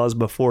outlaws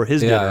before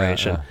his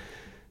generation.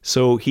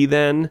 So he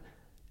then,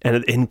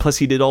 and plus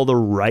he did all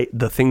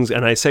the things,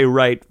 and I say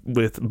right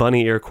with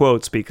bunny ear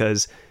quotes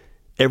because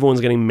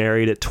everyone's getting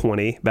married at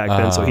 20 back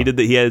then. So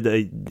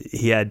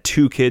he had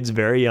 2 kids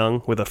very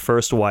young with a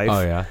first wife.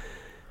 Oh yeah.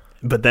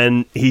 But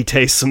then he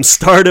tastes some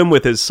stardom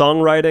with his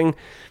songwriting.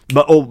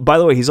 But by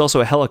the way, he's also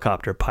a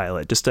helicopter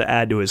pilot, just to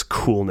add to his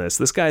coolness.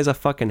 This guy's a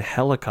fucking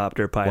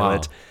helicopter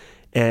pilot. Wow.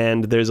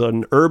 And there's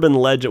an urban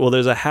legend,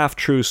 there's a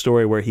half-true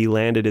story where he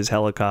landed his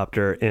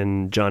helicopter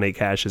in Johnny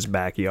Cash's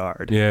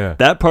backyard. Yeah.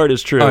 That part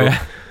is true. Oh,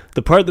 yeah.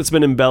 The part that's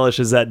been embellished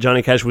is that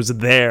Johnny Cash was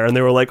there, and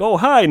they were like, oh,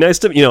 hi, nice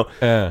to... You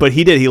know, but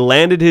he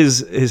landed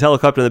his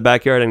helicopter in the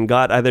backyard and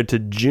got either to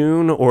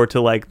June or to,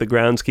 like, the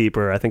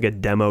groundskeeper, I think, a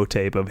demo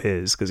tape of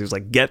his, because he was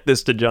like, get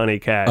this to Johnny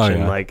Cash.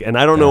 And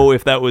I don't know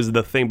if that was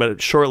the thing, but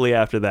shortly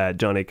after that,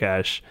 Johnny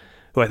Cash,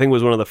 who I think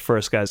was one of the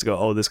first guys to go,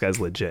 oh, this guy's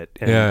legit.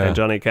 And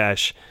Johnny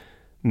Cash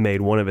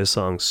made one of his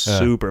songs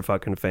super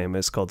fucking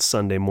famous called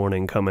Sunday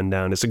Morning Coming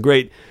Down. It's a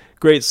great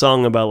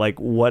song about like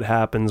what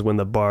happens when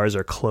the bars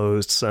are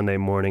closed Sunday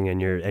morning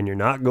and you're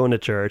not going to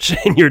church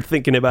and you're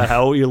thinking about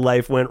how your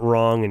life went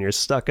wrong and you're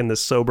stuck in this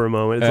sober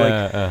moment.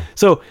 It's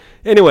so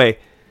anyway,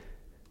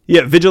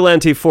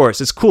 Vigilante Force.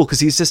 It's cool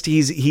because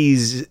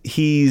he's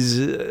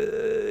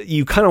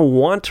you kind of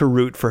want to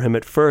root for him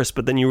at first,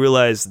 but then you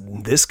realize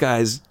this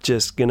guy's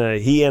just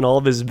he and all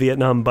of his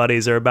Vietnam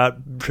buddies are about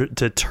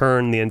to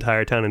turn the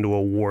entire town into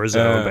a war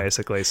zone,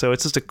 basically. So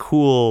it's just a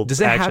cool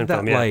Does it action have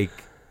that film, like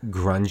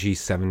grungy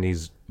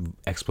 70s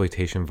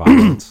exploitation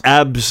violence?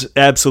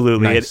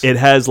 Absolutely. Nice. It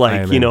has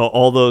like, you know,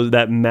 all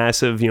that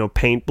massive, you know,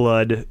 paint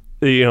blood,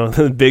 you know,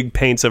 the big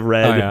paints of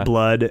red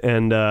blood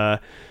and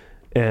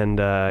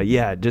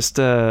just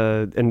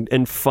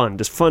fun,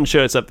 just fun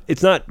show.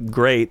 It's not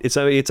great.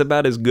 It's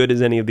about as good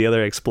as any of the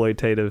other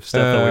exploitative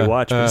stuff that we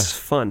watch, but it's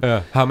fun.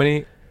 How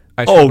many?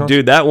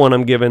 Dude, that one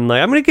I'm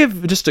gonna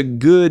give just a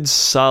good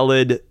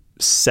solid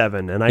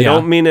 7, and I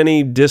don't mean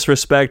any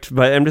disrespect,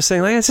 but I'm just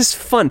saying like it's just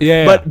fun.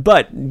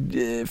 But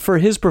for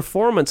his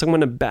performance, I'm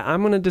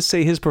gonna just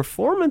say his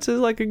performance is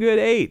like a good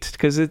 8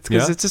 because it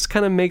just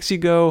kind of makes you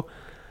go,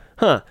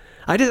 huh?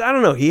 I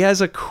don't know. He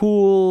has a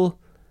cool.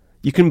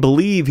 You can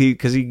believe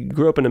because he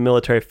grew up in a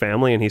military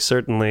family, and he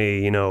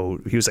certainly, you know,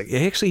 he was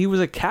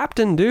a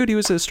captain, dude. He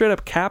was a straight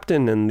up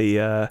captain in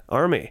the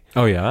army.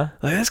 Oh yeah,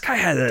 like, this guy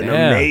had an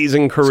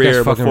amazing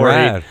career before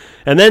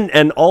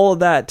and all of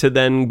that to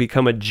then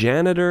become a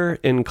janitor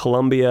in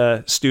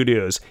Columbia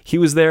Studios. He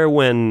was there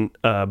when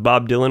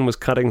Bob Dylan was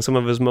cutting some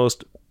of his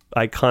most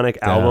iconic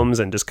albums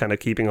and just kind of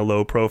keeping a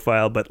low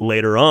profile, but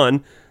later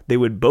on they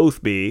would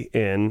both be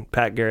in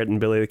Pat Garrett and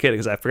Billy the Kid,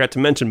 because I forgot to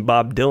mention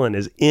Bob Dylan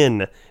is in.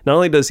 Not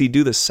only does he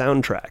do the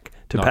soundtrack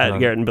to Pat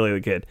Garrett and Billy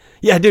the Kid.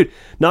 Yeah, dude,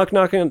 knocking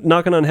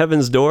on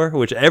Heaven's Door,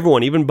 which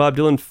everyone, even Bob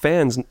Dylan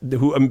fans,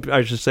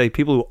 I should say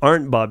people who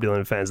aren't Bob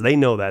Dylan fans, they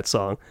know that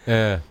song.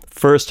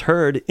 First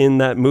heard in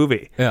that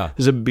movie.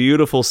 There's a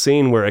beautiful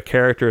scene where a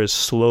character is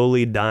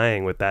slowly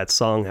dying with that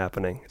song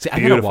happening. It's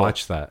beautiful. I gotta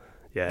watch that.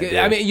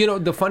 Yeah, I mean, you know,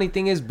 the funny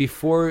thing is,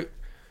 before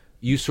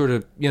you sort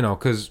of, you know,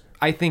 because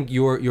I think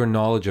your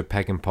knowledge of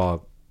Peck and Paw,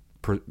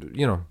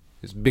 you know,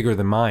 is bigger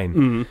than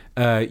mine.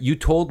 You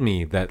told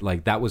me that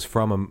like that was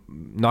from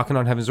Knocking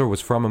on Heaven's Door was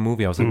from a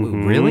movie. I was like,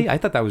 really? I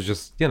thought that was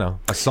just, you know,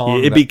 a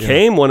song. It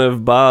became one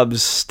of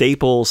Bob's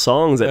staple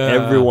songs that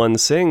everyone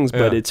sings,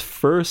 but its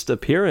first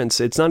appearance,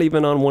 it's not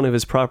even on one of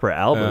his proper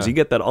albums. You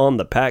get that on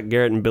the Pat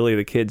Garrett and Billy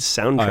the Kid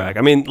soundtrack.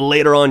 I mean,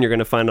 later on you're going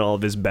to find all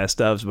of his best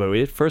ofs, but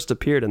it first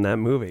appeared in that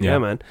movie. Yeah,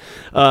 man.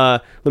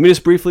 Let me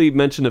just briefly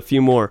mention a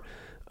few more.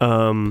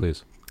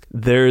 Please.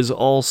 There's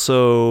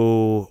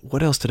also,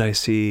 what else did I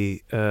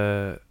see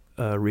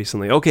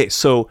recently? Okay,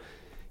 so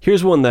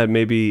here's one that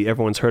maybe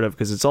everyone's heard of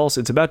because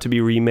it's about to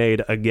be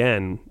remade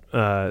again.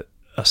 A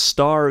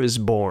Star Is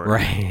Born.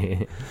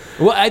 Right.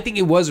 Well, I think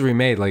it was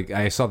remade. Like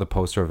I saw the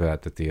poster of it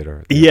at the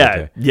theater.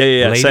 Yeah.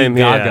 Lady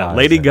Gaga.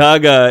 Lady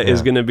Gaga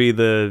is going to be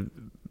the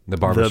The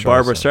Barbra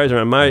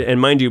Streisand.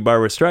 And mind you,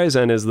 Barbra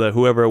Streisand is the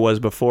whoever it was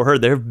before her.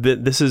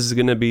 This is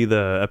going to be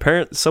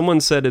someone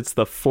said it's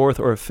the 4th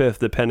or 5th,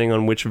 depending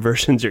on which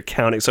versions you're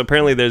counting. So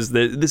apparently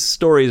this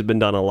story has been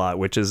done a lot,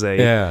 which is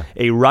a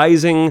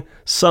rising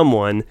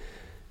someone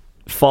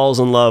falls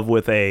in love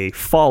with a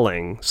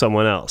falling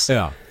someone else.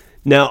 Yeah.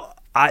 Now,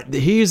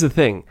 here's the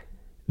thing.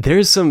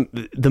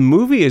 The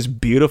movie is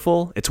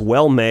beautiful. It's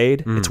well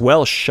made. It's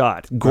well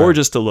shot.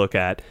 Gorgeous to look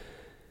at.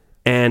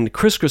 And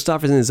Kris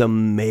Kristofferson is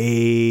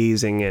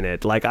amazing in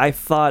it. Like, I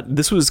thought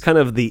this was kind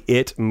of the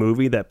it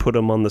movie that put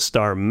him on the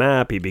star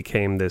map. He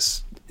became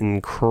this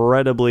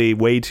incredibly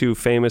way too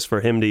famous for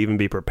him to even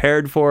be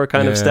prepared for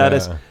kind of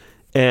status.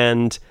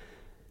 And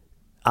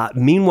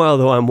meanwhile,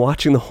 though, I'm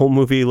watching the whole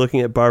movie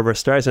looking at Barbra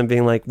Streisand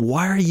being like,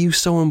 why are you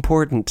so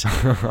important?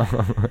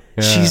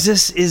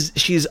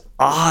 She's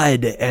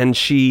odd. And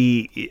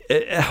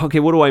okay,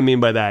 what do I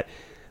mean by that?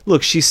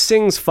 Look, she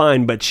sings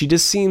fine, but she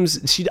just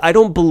seems... I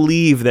don't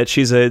believe that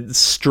she's a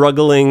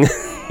struggling,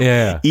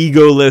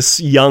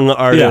 egoless young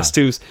artist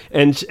who's...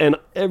 And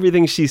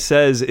everything she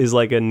says is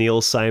like a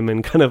Neil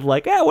Simon kind of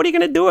like, what are you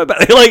going to do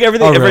about it? Like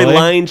everything, every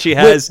line she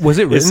has... Was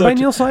it written by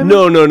Neil Simon?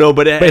 No,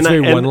 but... It's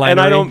very one-liner.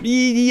 And I don't...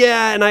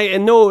 Yeah, and I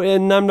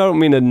don't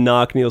mean to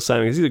knock Neil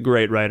Simon, because he's a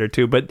great writer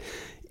too, but,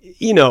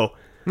 you know...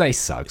 No, he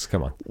sucks.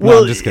 Come on.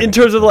 Well, in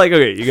terms of like,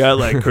 okay, you got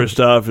like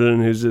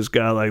Kristofferson, who's just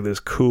got like this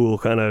cool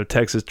kind of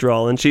Texas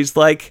drawl, and she's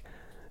like,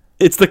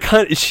 it's the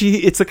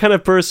kind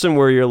of person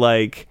where you're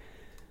like,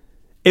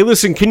 hey,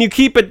 listen, can you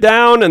keep it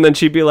down? And then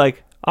she'd be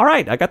like, all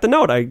right, I got the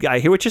note. I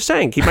hear what you're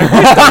saying. Keep my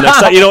voice down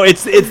next time. You know,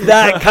 it's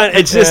that kind.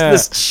 It's just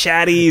this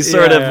chatty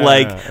sort of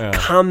like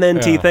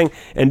commenty thing.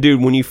 And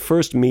dude, when you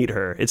first meet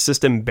her, it's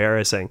just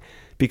embarrassing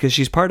because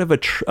she's part of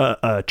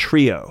a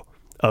trio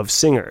of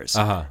singers,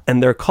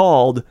 and they're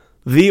called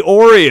the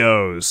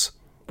Oreos.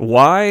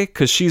 Why?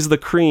 Because she's the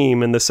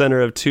cream in the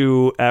center of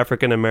 2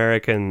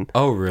 African-American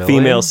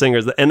female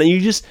singers. And then you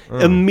just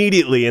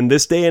immediately, in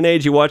this day and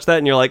age, you watch that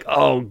and you're like,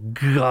 oh,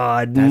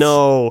 God,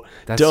 don't.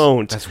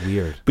 That's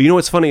weird. But you know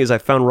what's funny is I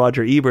found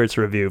Roger Ebert's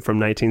review from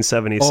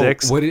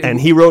 1976, and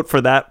he wrote for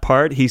that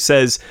part, he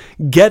says,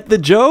 get the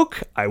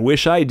joke? I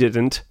wish I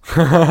didn't.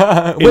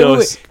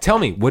 Wait. Tell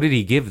me, what did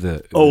he give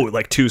the... Oh,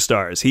 like 2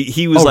 stars.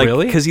 He was like...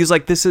 Really? Because he was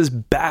like, this is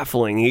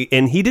baffling.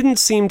 And he didn't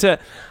seem to...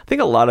 I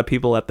think a lot of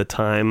people at the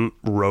time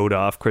wrote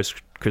off Kris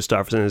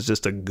Kristofferson as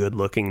just a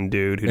good-looking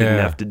dude who didn't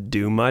have to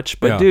do much.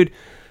 But dude,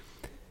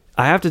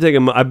 I have to take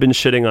him. I've been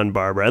shitting on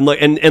Barbra,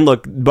 and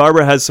look,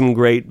 Barbra has some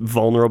great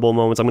vulnerable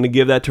moments. I'm going to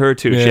give that to her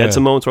too. She had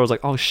some moments where I was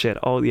like, oh shit,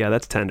 oh yeah,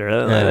 that's tender.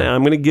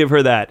 I'm going to give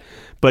her that.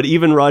 But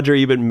even Roger,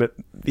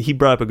 he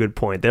brought up a good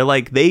point. They're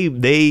like they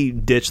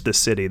ditch the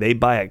city. They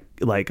buy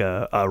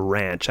a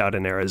ranch out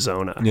in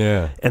Arizona.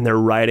 Yeah, and they're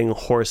riding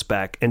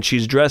horseback, and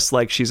she's dressed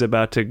like she's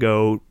about to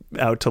go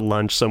out to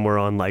lunch somewhere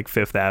on like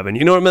Fifth Avenue.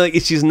 You know what I mean?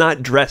 Like she's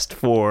not dressed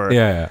for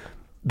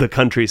the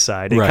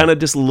countryside. It kind of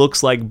just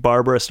looks like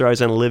Barbra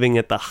Streisand living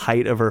at the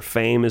height of her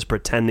fame is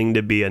pretending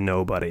to be a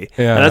nobody.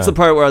 Yeah. And that's the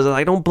part where I was like,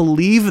 I don't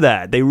believe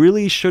that. They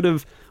really should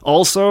have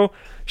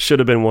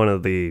been one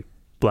of the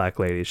black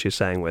ladies she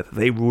sang with. If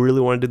they really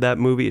wanted to do that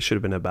movie, it should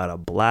have been about a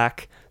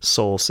black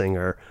soul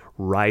singer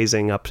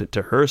rising up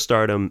to her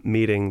stardom,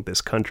 meeting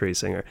this country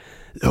singer.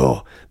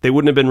 Oh, they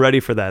wouldn't have been ready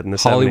for that in the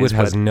 70s. Hollywood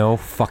has no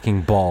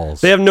fucking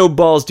balls. They have no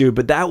balls, dude,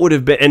 but that would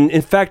have been... And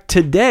in fact,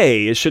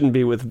 today, it shouldn't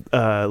be with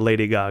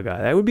Lady Gaga.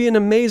 That would be an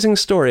amazing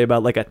story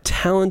about like a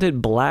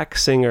talented black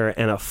singer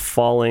and a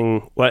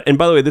falling... And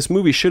by the way, this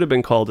movie should have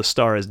been called A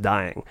Star Is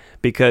Dying,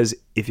 because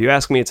if you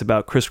ask me, it's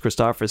about Kris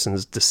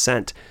Kristofferson's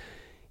descent.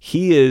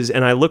 He is,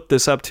 and I looked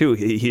this up too,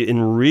 he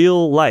in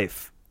real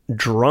life,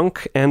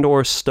 drunk and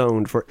or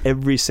stoned for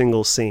every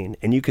single scene,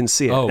 and you can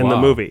see it in the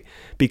movie,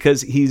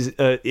 because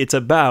it's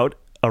about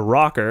a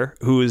rocker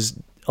who is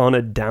on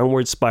a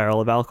downward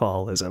spiral of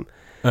alcoholism.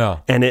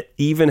 And it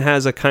even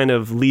has a kind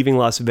of Leaving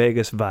Las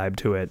Vegas vibe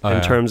to it,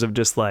 in terms of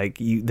just like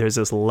there's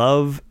this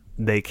love,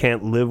 they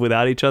can't live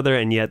without each other,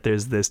 and yet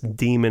there's this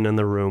demon in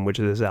the room, which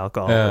is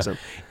alcoholism.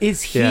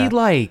 Is he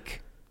like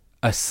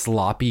a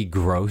sloppy,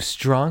 gross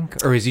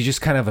drunk, or is he just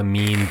kind of a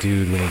mean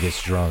dude when he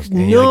gets drunk and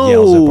he like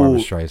yells at Barbra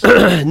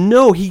Streisand?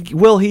 No,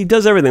 he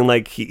does everything.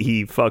 Like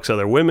he fucks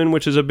other women,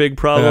 which is a big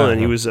problem, and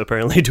he was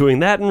apparently doing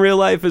that in real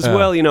life as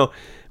well, you know.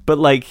 But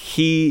like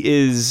he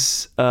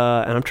is,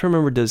 and I'm trying to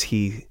remember, does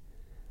he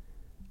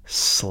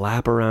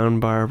slap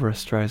around Barbra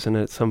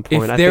Streisand at some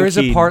point? If there is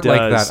a part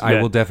like that,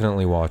 I will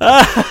definitely watch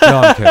it. No,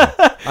 I'm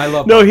kidding. I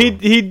love No,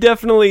 he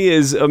definitely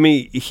is. I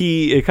mean,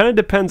 it kind of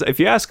depends. If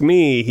you ask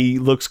me, he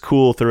looks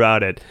cool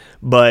throughout it,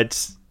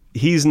 but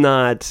he's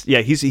not.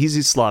 Yeah,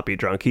 he's sloppy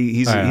drunk.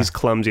 He's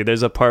clumsy.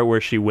 There's a part where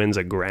she wins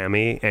a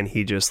Grammy, and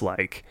he just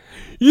like,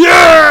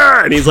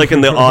 yeah, and he's like in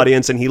the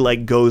audience, and he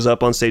like goes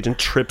up on stage and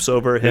trips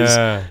over his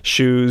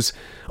shoes.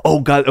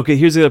 Oh God. Okay,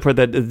 here's the other part.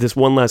 That this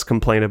one last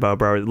complaint about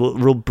Barbra,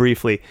 real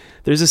briefly.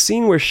 There's a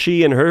scene where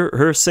she and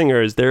her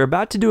singers, they're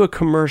about to do a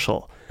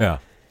commercial. Yeah,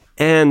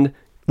 and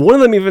one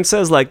of them even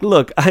says, like,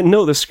 look, I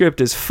know the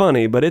script is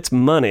funny, but it's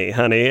money,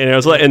 honey. And I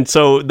was like, and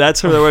so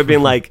that's her way of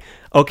being like,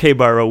 okay,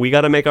 Barbara, we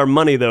got to make our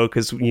money though,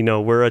 because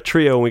we're a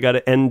trio, and we got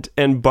to.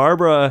 And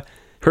Barbara,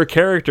 her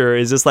character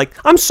is just like,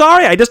 I'm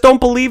sorry, I just don't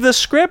believe the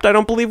script. I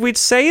don't believe we'd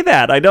say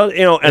that. I don't,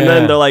 And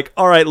then they're like,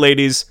 all right,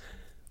 ladies,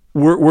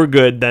 we're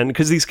good then,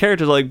 because these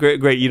characters are like,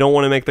 great. You don't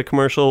want to make the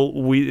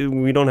commercial.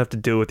 We don't have to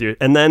deal with you.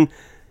 And then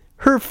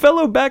her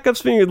fellow backup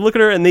singer look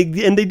at her, and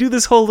they do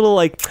this whole little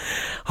like,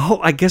 oh,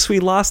 I guess we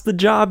lost the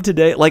job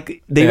today.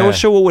 Like, they don't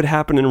show what would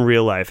happen in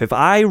real life if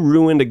I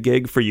ruined a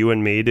gig for you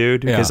and me,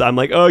 dude. Because I'm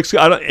like, oh,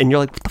 excuse, and you're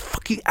like, what the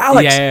fuck, you,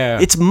 Alex?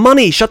 It's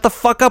money. Shut the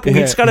fuck up. We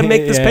just got to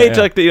make this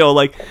paycheck.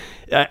 Like,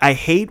 I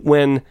hate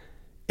when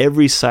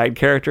every side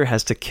character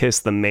has to kiss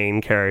the main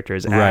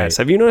character's ass.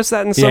 Have you noticed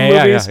that in some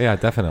movies? Yeah,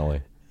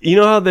 definitely. You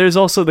know how there's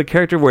also the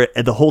character where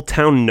the whole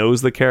town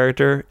knows the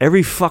character?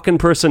 Every fucking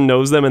person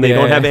knows them, and they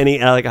don't have any,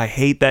 like, I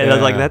hate that. Yeah.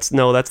 Like,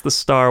 that's the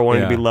star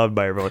wanting to be loved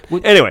by everyone.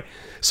 Anyway,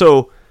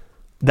 so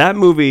that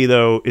movie,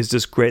 though, is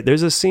just great.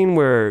 There's a scene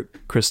where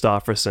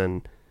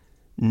Kristofferson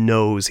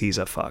knows he's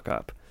a fuck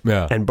up.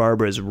 Yeah. And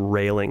Barbara's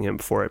railing him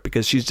for it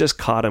because she's just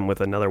caught him with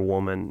another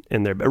woman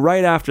in their bed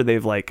right after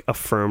they've, like,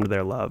 affirmed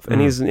their love. And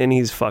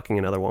he's fucking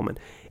another woman.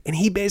 And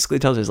he basically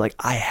tells her, he's like,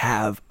 I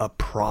have a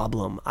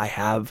problem.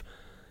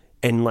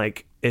 And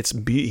like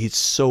he's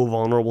so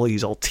vulnerable,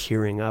 he's all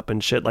tearing up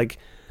and shit. Like,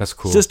 that's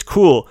cool. It's just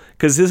cool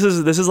because this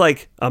is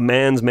like a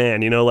man's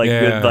man,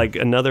 with like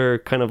another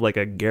kind of like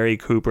a Gary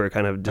Cooper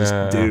kind of just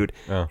dude,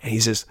 and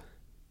he's just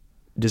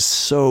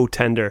so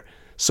tender,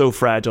 so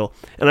fragile.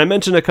 And I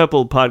mentioned a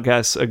couple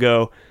podcasts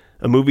ago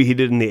a movie he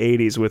did in the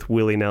 80s with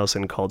Willie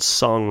Nelson called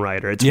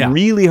Songwriter. It's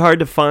really hard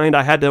to find.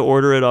 I had to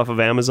order it off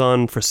of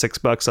Amazon for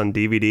 $6 on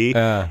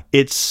DVD.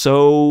 It's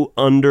so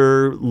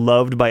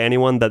under-loved by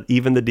anyone that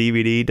even the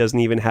DVD doesn't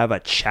even have a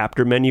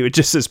chapter menu. It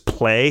just says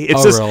play.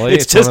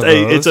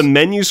 It's a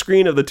menu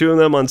screen of the two of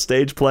them on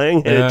stage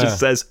playing, and it just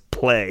says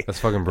play.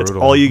 That's fucking brutal.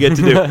 That's all you get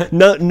to do.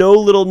 No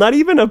little, not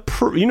even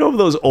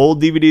those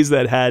old DVDs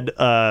that had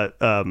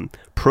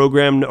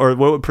program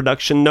or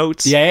production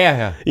notes. You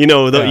had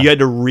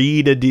to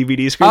read a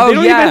DVD screen.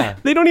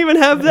 They don't even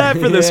have that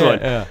for this one.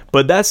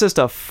 But that's just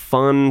a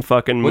fun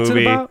fucking movie. What's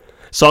it about?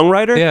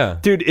 Songwriter? Yeah.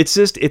 Dude, it's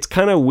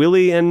kind of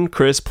Willie and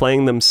Kris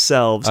playing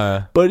themselves.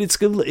 But it's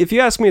good. If you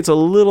ask me, it's a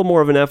little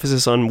more of an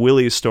emphasis on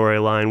Willie's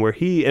storyline where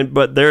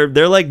but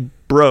they're like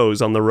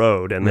bros on the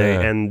road,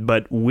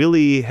 but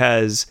Willie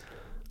has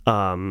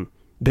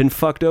been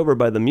fucked over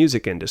by the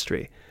music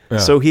industry. Yeah.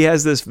 So he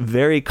has this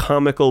very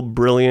comical,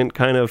 brilliant,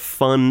 kind of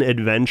fun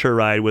adventure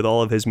ride with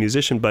all of his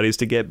musician buddies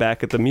to get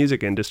back at the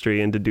music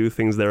industry and to do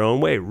things their own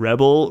way.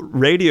 Rebel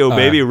radio,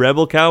 baby.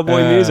 Rebel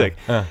cowboy music.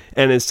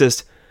 And it's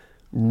just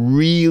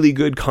really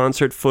good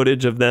concert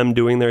footage of them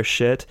doing their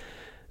shit.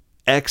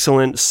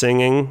 Excellent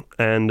singing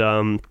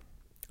and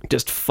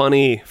just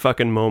funny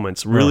fucking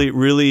moments. Really,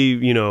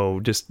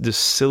 just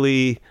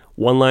silly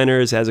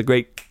one-liners. Has a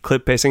great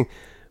clip pacing.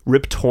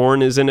 Rip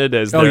Torn is in it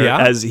as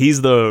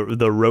he's the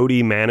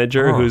roadie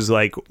manager who's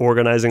like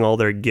organizing all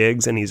their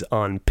gigs, and he's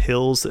on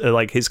pills.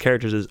 Like his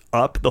character is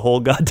up the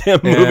whole goddamn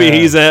movie. Yeah.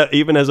 He's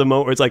even has a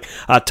moment where it's like,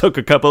 I took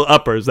a couple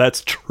uppers.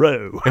 That's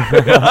true.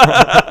 Good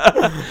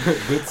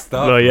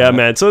stuff. Oh yeah,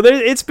 man. So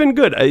it's been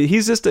good.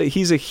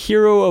 He's a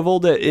hero of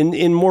old.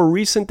 In more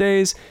recent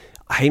days,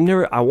 I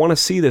want to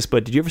see this,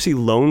 but did you ever see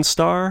Lone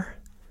Star?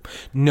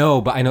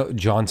 No, but I know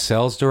John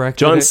Sayles directed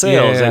John it.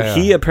 Sayles, and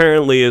he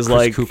apparently is Kris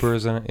like Cooper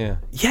is in it. Yeah,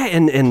 yeah,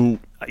 and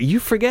you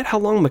forget how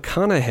long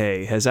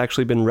McConaughey has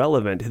actually been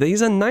relevant.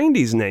 He's a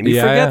 '90s name. You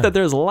forget that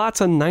there's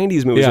lots of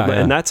 '90s movies,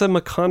 and that's a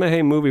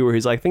McConaughey movie where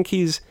I think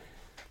he's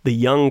the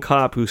young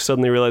cop who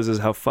suddenly realizes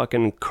how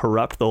fucking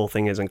corrupt the whole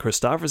thing is, and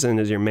Kristofferson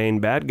is your main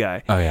bad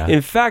guy. Oh yeah.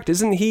 In fact,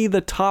 isn't he the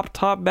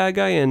top bad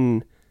guy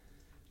in?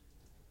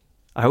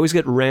 I always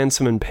get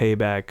Ransom and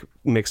Payback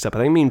mixed up.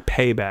 I mean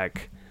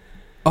Payback.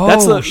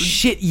 Oh,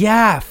 shit,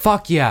 yeah,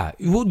 fuck yeah.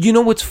 Well, you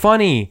know what's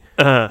funny?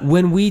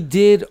 When we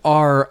did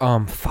our,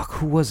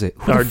 who was it?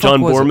 Our John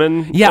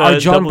Boorman? Yeah, our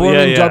John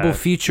Boorman double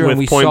feature. With and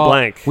we Point saw,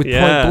 Blank. With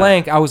Point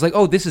Blank, I was like,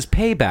 oh, this is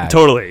Payback.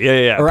 Totally,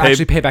 yeah. Or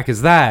actually, Payback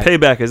is that.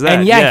 Payback is that,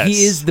 and yes.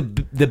 He is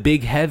the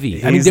big heavy.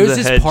 There's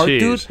this part,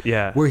 dude,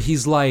 where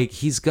he's like,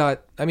 he's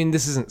got,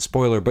 this isn't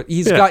spoiler, but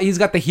he's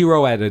got the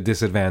hero at a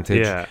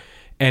disadvantage. Yeah.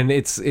 And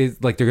it's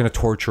like they're going to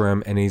torture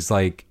him, and he's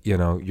like,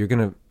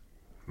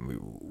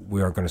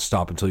 we aren't going to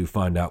stop until you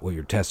find out what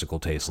your testicle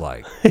tastes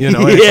like. That's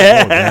pretty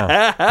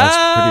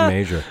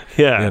major.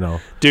 Yeah,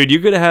 dude, you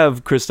could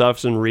have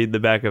Kristofferson read the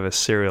back of a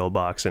cereal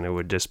box, and it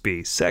would just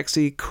be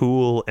sexy,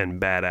 cool, and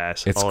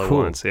badass all at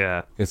once.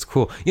 Yeah, it's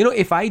cool.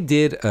 If I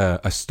did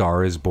a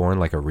Star Is Born,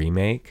 like a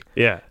remake,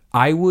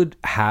 I would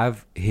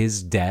have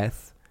his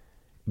death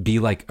be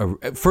like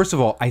first of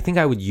all, I think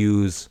I would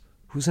use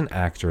who's an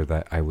actor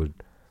that I would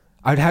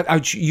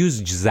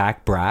use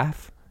Zac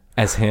Braff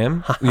as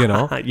him,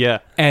 Yeah.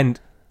 And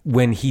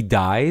when he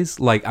dies,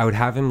 like I would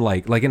have him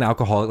like an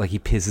alcoholic, like he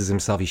pisses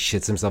himself, he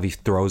shits himself, he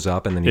throws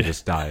up, and then he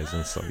just dies.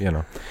 And so,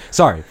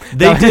 sorry.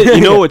 They did.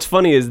 You know what's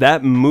funny is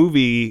that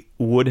movie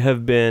would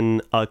have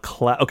been a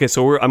okay,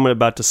 so I'm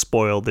about to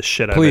spoil the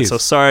shit out of it. So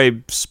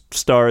sorry,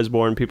 Star is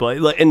Born people,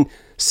 and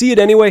see it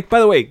anyway. By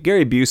the way,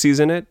 Gary Busey's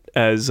in it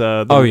as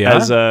as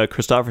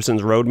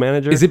Kristofferson's road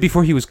manager. Is it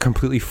before he was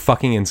completely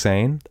fucking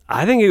insane?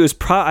 I think he was.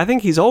 I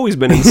think he's always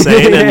been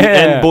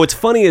insane. But what's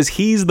funny is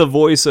he's the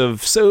voice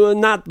of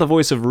not the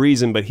voice of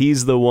reason, but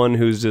he's the one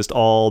who's just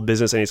all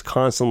business, and he's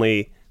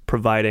constantly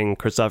providing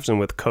Kristofferson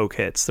with coke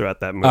hits throughout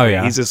that movie. Oh,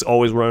 yeah. He's just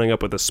always running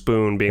up with a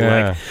spoon, being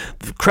like,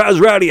 "The crowd's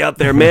rowdy out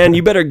there, man.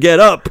 You better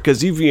get up,"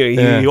 because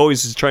he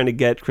always is trying to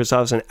get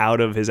Kristofferson out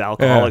of his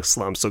alcoholic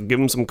slump. So give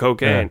him some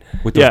cocaine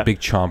with those big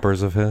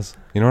chompers of his.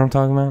 You know what I'm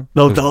talking about?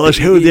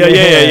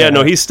 Yeah.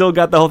 No, he's still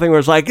got the whole thing where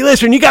it's like,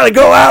 listen, you got to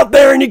go out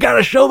there and you got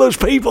to show those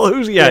people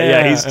who's.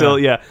 He's still.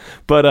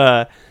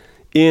 But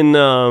in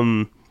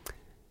the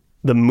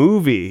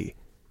movie,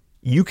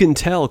 you can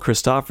tell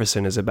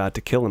Kristofferson is about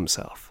to kill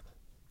himself.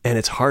 And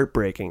it's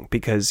heartbreaking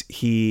because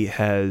he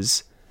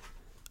has,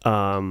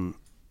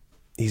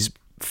 he's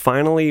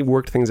finally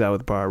worked things out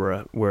with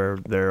Barbara where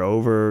they're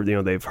over.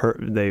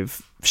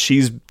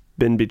 She's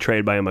been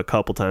betrayed by him a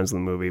couple times in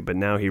the movie, but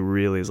now he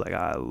really is like,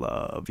 I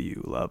love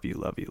you, love you,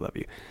 love you, love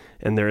you.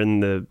 And they're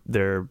in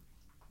their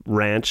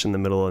ranch in the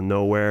middle of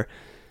nowhere.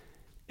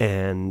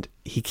 And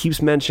he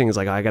keeps mentioning, it's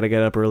like, I got to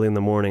get up early in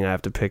the morning. I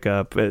have to pick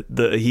up.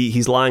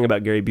 He's lying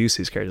about Gary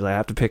Busey's character. I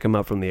have to pick him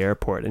up from the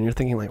airport. And you're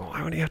thinking, like,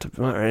 why would he have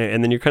to?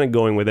 And then you're kind of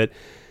going with it.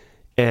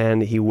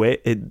 And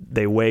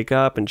they wake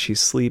up, and she's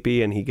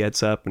sleepy, and he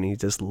gets up, and he's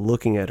just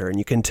looking at her. And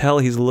you can tell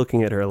he's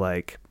looking at her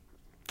like,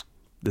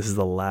 this is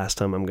the last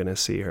time I'm going to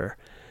see her.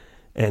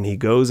 And he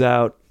goes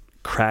out,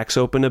 cracks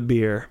open a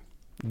beer,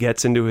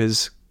 gets into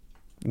his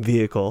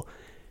vehicle,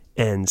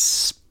 and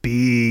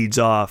speeds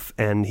off,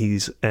 and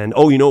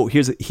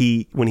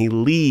when he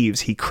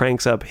leaves, he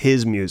cranks up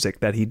his music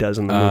that he does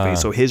in the movie,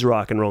 so his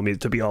rock and roll music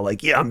to be all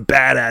like, yeah, I'm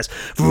badass.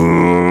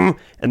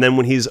 And then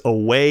when he's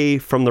away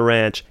from the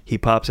ranch, he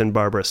pops in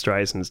Barbara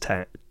Streisand's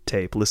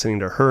tape, listening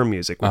to her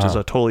music, which is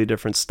a totally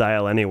different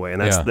style anyway,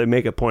 and they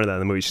make a point of that in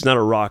the movie. She's not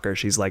a rocker,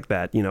 she's like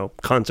that,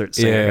 concert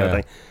singer kind of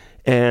thing.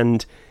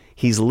 And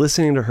he's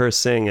listening to her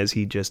sing as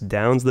he just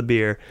downs the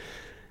beer.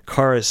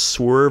 Car is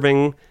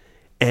swerving.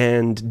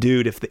 And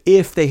dude,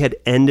 if they had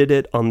ended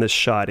it on this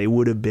shot, it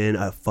would have been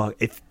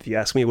if you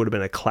ask me, it would have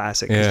been a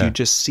classic, because you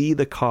just see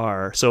the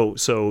car. So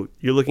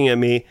you're looking at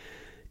me,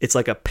 it's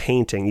like a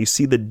painting. You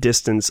see the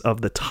distance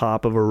of the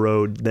top of a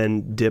road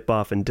then dip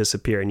off and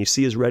disappear, and you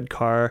see his red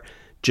car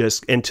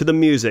and to the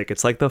music,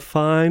 it's like the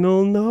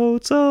final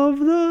notes of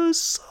the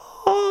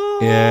song.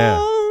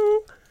 Yeah.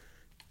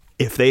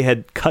 If they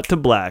had cut to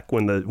black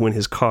when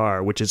his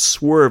car, which is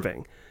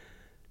swerving,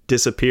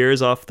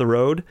 disappears off the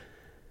road,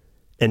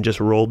 and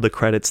just rolled the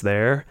credits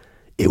there,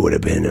 it would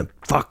have been a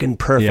fucking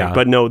perfect. Yeah.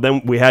 But no,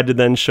 then we had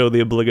to show the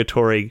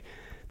obligatory.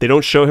 They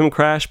don't show him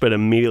crash, but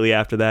immediately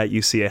after that,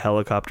 you see a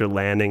helicopter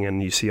landing,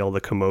 and you see all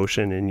the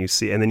commotion, and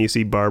then you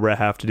see Barbara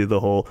have to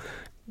do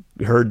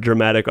her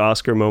dramatic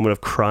Oscar moment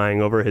of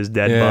crying over his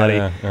dead body,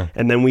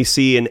 and then we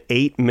see an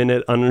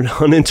 8-minute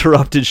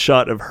uninterrupted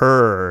shot of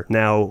her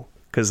now.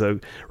 Because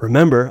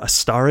remember, A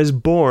Star is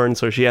Born,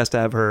 so she has to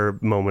have her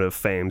moment of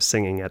fame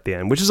singing at the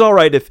end, which is all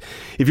right. If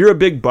you're a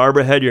big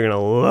Barbara head, you're gonna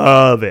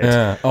love it.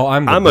 Yeah. Oh,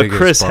 I'm a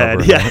Kris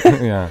head.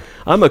 Yeah.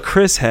 I'm a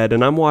Kris head,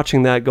 and I'm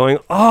watching that going,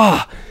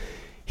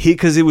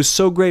 because it was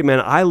so great, man.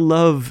 I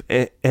love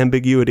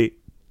ambiguity.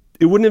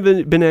 It wouldn't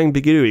have been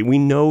ambiguity. We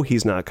know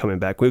he's not coming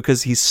back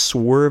because he's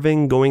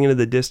swerving, going into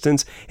the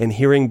distance, and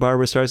hearing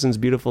Barbara Streisand's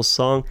beautiful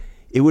song.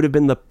 It would have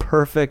been the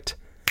perfect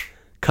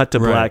cut to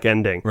black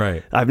ending.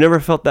 Right. I've never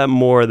felt that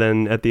more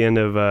than at the end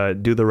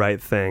of Do the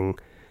Right Thing.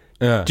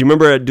 Yeah. Do you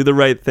remember Do the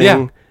Right Thing?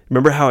 Yeah.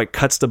 Remember how it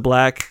cuts to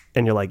black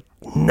and you're like,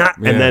 not,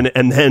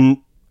 and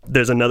then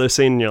there's another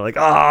scene and you're like,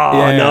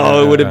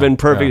 it would have been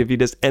perfect if you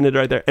just ended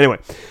right there. Anyway.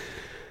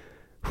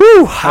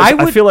 Whew.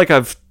 I feel like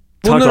I've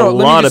talked a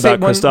lot about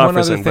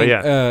Kristofferson,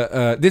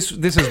 but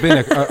this has been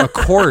a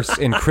course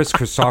in Kris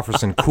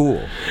Kristofferson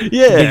cool.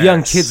 Yeah, the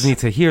young kids need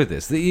to hear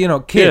this.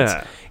 Kids,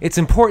 it's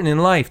important in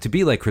life to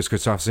be like Kris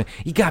Kristofferson.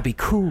 You gotta be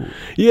cool.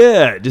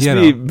 Yeah, just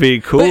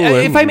be cool.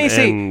 But, if I may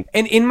say,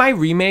 and in my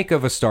remake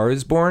of A Star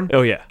Is Born,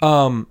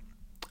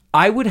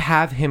 I would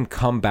have him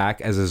come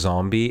back as a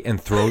zombie and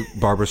throw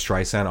Barbara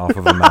Streisand off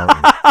of a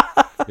mountain.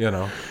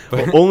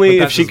 Only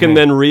if she can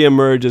then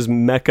reemerge as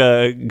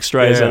Mecha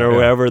Streisand or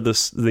whatever the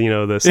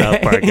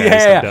South Park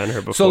guys have done her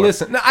before. So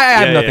listen, I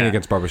have nothing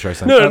against Barbara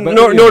Streisand.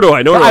 Nor do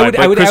I.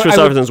 But Kris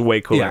Kristofferson's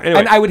way cooler. Anyway,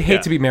 and I would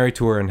hate to be married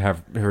to her and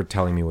have her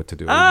telling me what to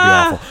do. It would be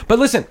awful. But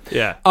listen,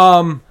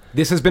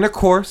 this has been a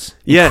course.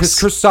 Yes.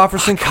 Kris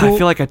Kristofferson cool. I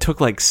feel like I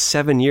took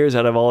 7 years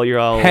out of all your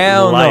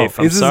life.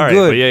 No. I'm sorry.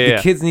 This is good.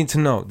 The kids need to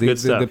know.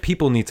 The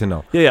people need to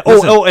know. Yeah.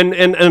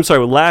 And I'm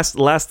sorry. Last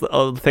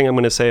thing I'm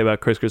going to say about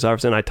Kris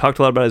Kristofferson. I talked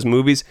a lot about his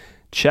movies.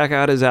 check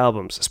out his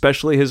albums,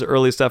 especially his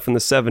early stuff in the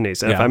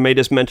 70s. And if I may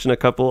just mention a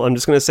couple, I'm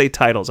just going to say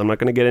titles. I'm not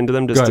going to get into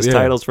them, just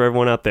titles for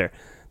everyone out there.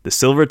 The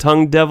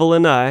Silver-Tongued Devil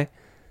and I,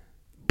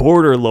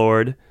 Border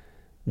Lord,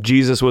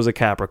 Jesus Was a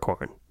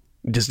Capricorn.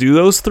 Just do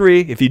those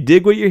 3. If you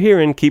dig what you're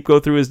hearing, keep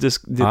going through his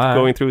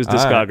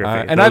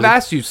discography. And I've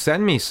asked you,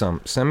 send me some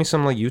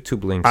like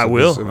YouTube links. I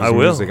will.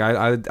 Music.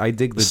 I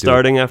dig the dude.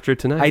 Starting after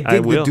tonight. I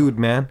dig the dude,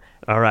 man.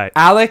 All right.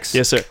 Alex?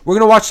 Yes, sir. We're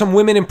going to watch some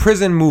women in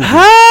prison movies.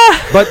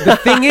 But the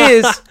thing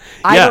is,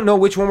 I don't know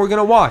which one we're going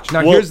to watch.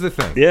 Now, here's the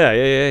thing.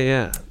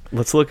 Yeah.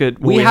 Let's look at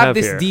what we have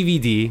this here.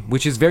 DVD,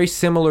 which is very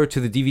similar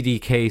to the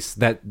DVD case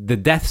that the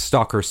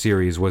Deathstalker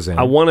series was in.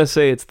 I want to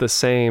say it's the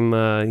same,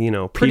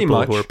 Pretty people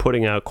much. Who are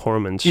putting out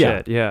Corman's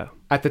shit. Yeah.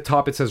 At the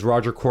top, it says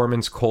Roger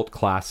Corman's Cult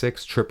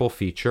Classics triple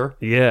feature.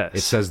 Yes.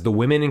 It says the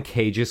Women in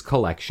Cages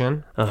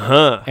collection.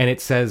 And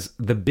it says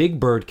the Big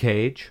Bird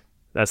Cage.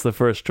 That's the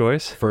first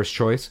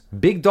choice.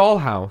 Big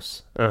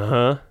Dollhouse.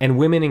 And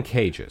Women in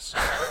Cages.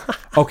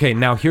 Okay,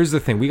 now here's the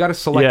thing. We got to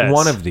select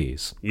one of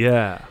these.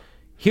 Yeah.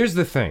 Here's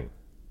the thing.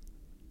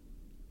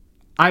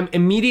 I'm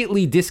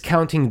immediately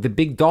discounting the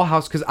Big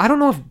Dollhouse because I don't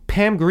know if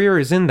Pam Grier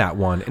is in that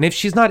one. And if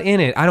she's not in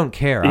it, I don't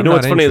care. You know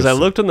what's funny is I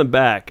looked on the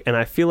back, and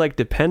I feel like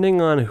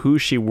depending on who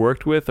she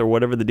worked with or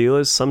whatever the deal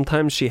is,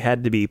 sometimes she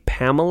had to be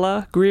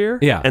Pamela Grier.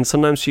 Yeah. And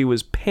sometimes she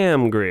was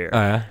Pam Grier.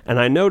 And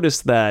I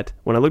noticed that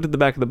when I looked at the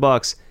back of the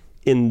box,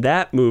 in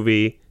that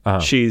movie,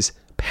 she's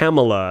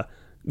Pamela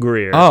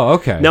Grier. Oh,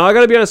 okay. Now, I got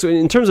to be honest,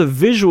 in terms of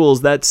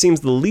visuals, that seems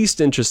the least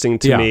interesting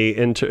to me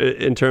in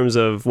terms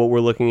of what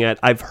we're looking at.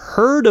 I've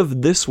heard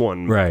of this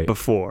one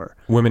before.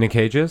 Women in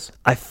Cages?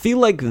 I feel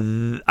like,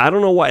 I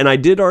don't know why, and I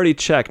did already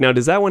check. Now,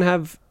 does that one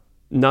have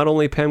not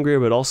only Pam Grier,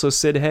 but also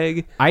Sid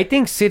Haig? I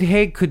think Sid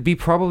Haig could be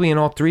probably in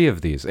all 3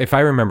 of these, if I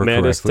remember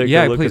correctly.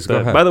 Please, go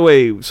ahead. By the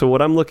way, so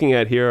what I'm looking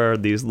at here are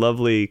these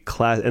lovely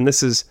and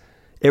this is,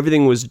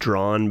 everything was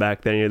drawn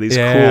back then. These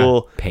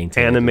cool,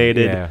 painted,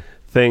 animated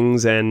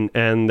things, and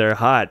they're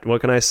hot.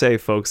 What can I say,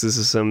 folks?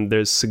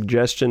 There's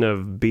suggestion of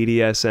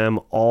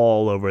BDSM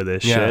all over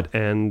this shit,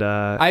 and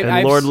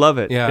Lord love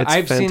it. Yeah,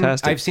 it's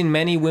fantastic. I've seen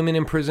many women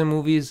in prison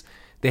movies.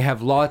 They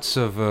have lots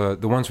of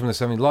the ones from the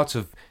 70s, lots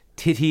of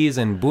titties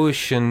and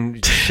bush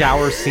and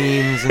shower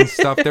scenes and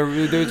stuff. They're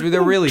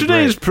really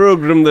Today's great.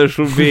 program, there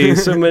shall be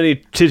so many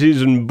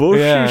titties and bush.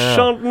 You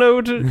shan't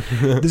know.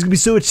 There's gonna be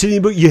so much titty,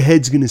 but your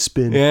head's gonna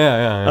spin.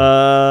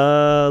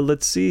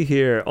 Let's see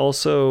here.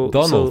 Also,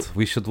 Donald,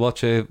 we should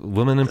watch a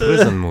women in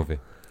prison movie.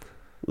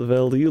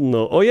 Well, you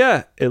know. Oh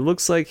yeah, it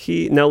looks like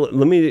he. Now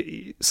let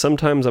me.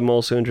 Sometimes I'm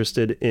also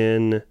interested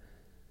in.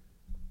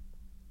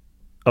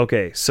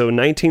 Okay, so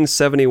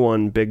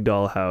 1971 Big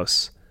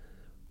Dollhouse.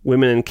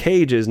 Women in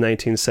Cages,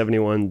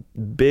 1971.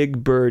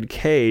 Big Bird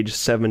Cage,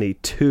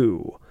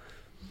 72.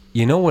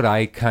 You know what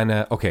I kind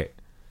of... Okay.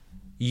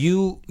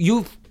 You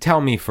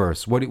tell me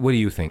first. What do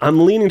you think?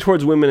 I'm leaning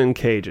towards Women in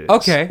Cages.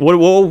 Okay.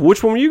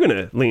 Which one were you going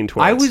to lean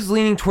towards? I was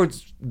leaning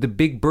towards the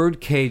Big Bird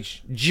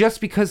Cage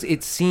just because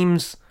it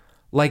seems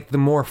like the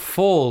more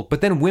full,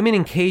 but then Women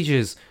in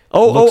Cages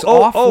looks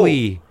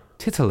awfully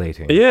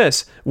titillating.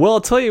 Yes. Well,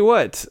 I'll tell you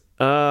what.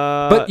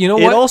 But you know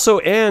what? It also,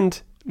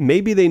 and...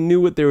 maybe they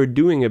knew what they were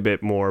doing a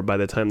bit more by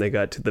the time they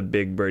got to the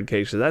Big Bird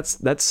Cage. So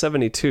that's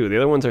 72. The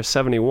other ones are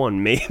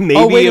 71.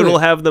 Maybe it'll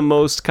have the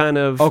most kind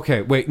of...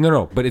 Okay, wait,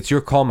 no. But it's your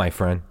call, my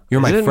friend.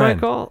 You're my friend. Is it my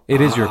call?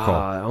 It is your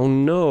call. Oh,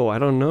 no. I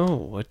don't know.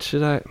 What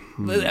should I...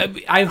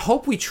 I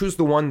hope we choose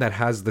the one that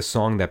has the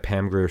song that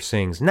Pam Grier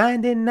sings.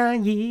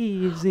 99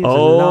 years is a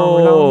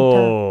long,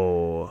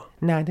 long time.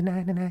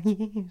 99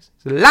 years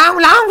is a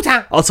long, long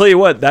time. I'll tell you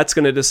what. That's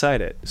going to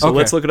decide it. So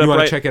let's look it up. You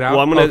want to check it out?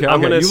 Well, I'm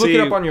gonna you see... look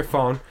it up on your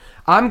phone.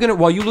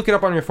 While you look it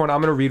up on your phone,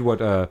 I'm gonna read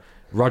what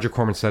Roger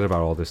Corman said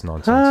about all this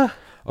nonsense.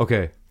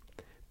 Okay.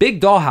 Big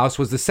Dollhouse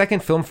was the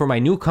second film for my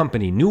new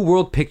company, New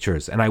World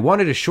Pictures, and I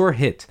wanted a sure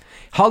hit.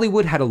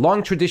 Hollywood had a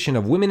long tradition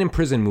of women in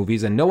prison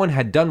movies, and no one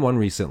had done one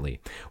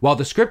recently. While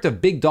the script of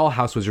Big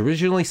Dollhouse was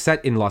originally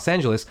set in Los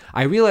Angeles,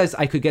 I realized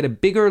I could get a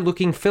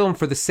bigger-looking film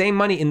for the same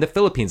money in the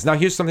Philippines. Now,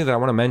 here's something that I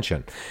want to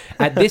mention.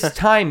 At this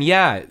time,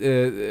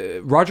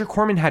 Roger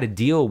Corman had a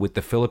deal with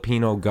the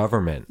Filipino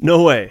government.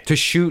 No way. To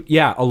shoot,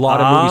 a lot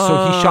of movies.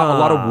 So he shot a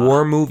lot of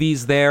war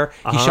movies there.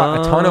 He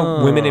shot a ton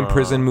of women in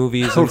prison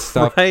movies and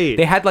stuff. Right.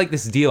 They had like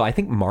this deal. I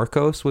think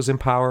Marcos was in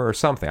power or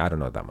something. I don't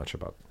know that much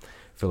about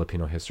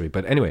Filipino history.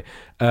 But anyway,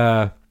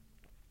 blah,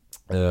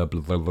 blah,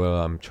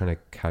 blah. I'm trying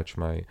to catch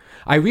my...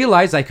 I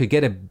realized I could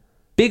get a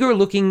bigger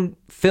looking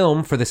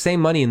film for the same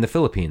money in the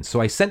Philippines.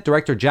 So I sent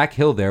director Jack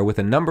Hill there with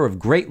a number of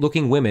great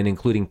looking women,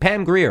 including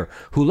Pam Grier,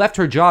 who left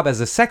her job as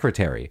a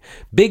secretary.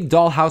 Big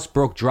Dollhouse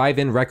broke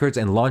drive-in records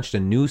and launched a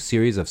new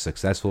series of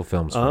successful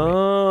films for me.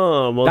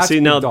 Oh, well, That's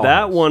see, now Big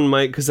that Dollhouse. one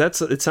might, because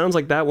it sounds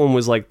like that one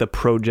was like the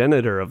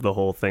progenitor of the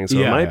whole thing.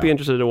 So I might be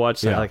interested to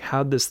watch that. Like,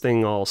 how'd this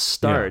thing all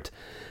start?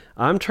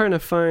 I'm trying to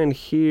find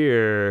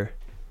here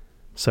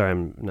Sorry,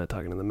 I'm not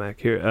talking to the Mac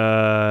here.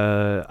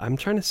 I'm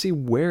trying to see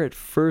where it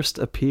first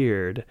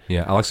appeared.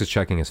 Yeah, Alex is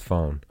checking his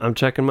phone. I'm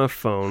checking my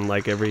phone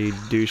like every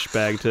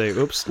douchebag today.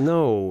 Oops,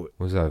 no.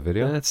 Was that a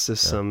video? That's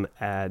just some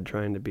ad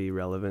trying to be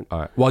relevant. All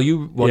right. While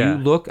you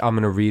look, I'm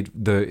going to read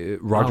the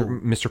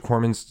Mr.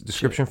 Corman's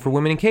description for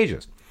Women in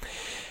Cages.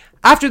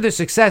 After the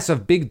success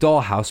of Big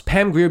Dollhouse,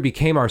 Pam Grier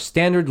became our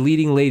standard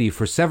leading lady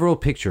for several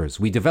pictures.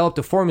 We developed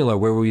a formula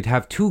where we'd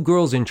have two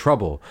girls in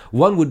trouble.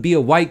 One would be a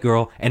white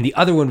girl, and the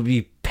other one would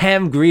be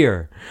Pam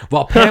Grier.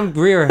 While Pam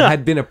Grier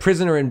had been a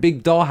prisoner in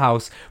Big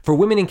Dollhouse, for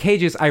Women in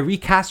Cages, I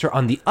recast her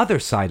on the other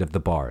side of the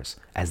bars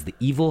as the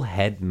evil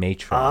head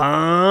matron.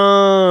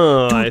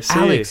 Oh, Dude, I see.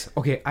 Alex,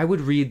 okay, I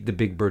would read The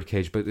Big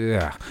Birdcage, but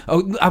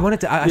Oh, I wanted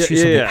to ask you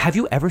something. Yeah. Have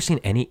you ever seen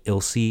any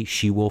Ilse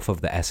She-Wolf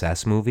of the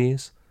SS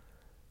movies?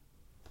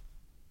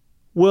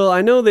 Well,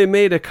 I know they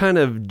made a kind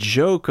of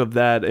joke of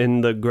that in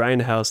the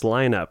Grindhouse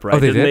lineup, right? Oh,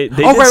 they did?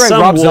 They right.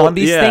 Rob wolf,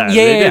 Zombie's thing? Yeah,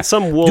 they did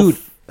some wolf. Dude,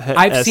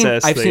 I've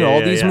SS seen thing.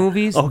 all these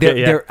movies.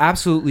 Okay, they're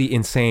absolutely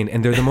insane,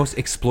 and they're the most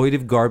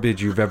exploitive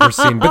garbage you've ever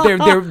seen. But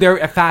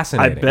they're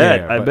fascinating.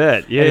 I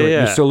bet. Yeah, anyway, yeah.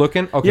 You're still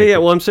looking? Okay. Yeah.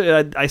 Well,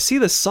 I see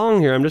the song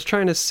here. I'm just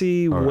trying to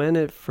see when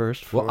it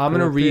first. Well, I'm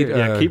gonna read.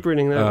 Keep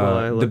reading that while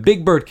I look. The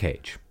Big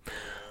Birdcage.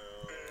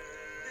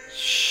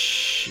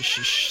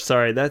 Shh.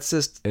 Sorry, that's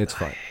just. It's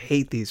fine. I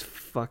hate these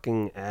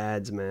fucking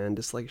ads, man.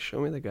 Just like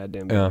show me the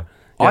goddamn. Yeah.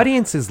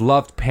 Audiences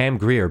loved Pam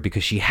Grier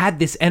because she had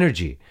this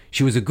energy.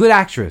 She was a good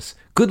actress,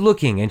 good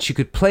looking, and she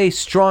could play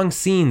strong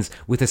scenes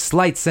with a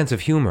slight sense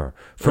of humor.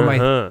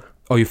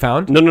 Oh, you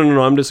found?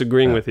 No. I'm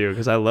disagreeing with you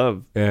because I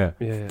love. Yeah.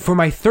 For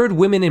my third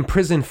Women in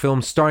Prison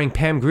film starring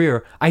Pam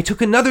Grier, I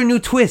took another new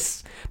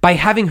twist by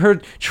having her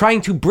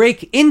trying to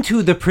break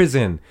into the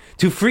prison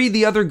to free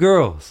the other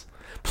girls.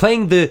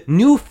 Playing the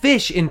new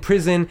fish in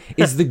prison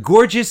is the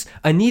gorgeous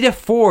Anita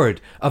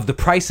Ford of The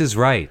Price is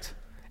Right.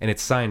 And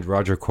it's signed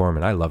Roger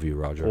Corman. I love you,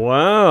 Roger.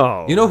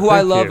 Wow. You know who I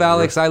love,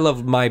 Alex? I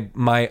love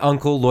my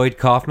uncle, Lloyd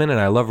Kaufman,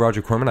 and I love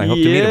Roger Corman. I hope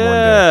to meet him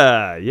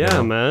one day.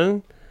 Yeah,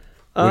 man.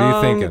 What are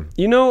you thinking?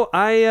 You know,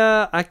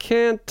 I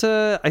can't,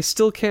 I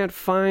still can't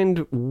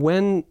find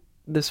when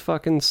this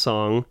fucking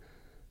song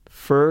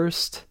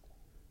first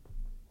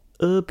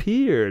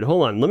appeared.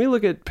 Hold on. Let me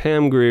look at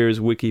Pam Grier's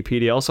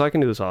Wikipedia. Also, I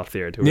can do this off the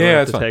air, too. We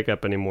don't have to take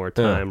up any more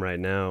time right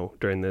now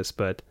during this,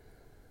 but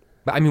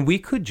I mean, we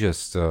could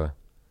just...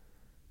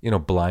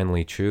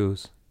 blindly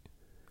choose.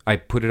 I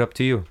put it up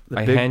to you.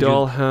 I hand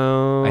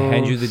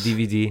you the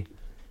DVD.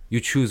 You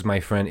choose, my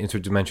friend,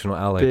 Interdimensional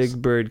Alex.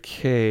 Big Bird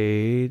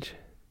Cage.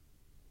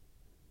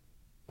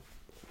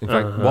 In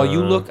fact, while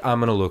you look,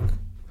 I'm going to look.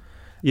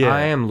 Yeah.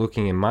 I am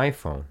looking in my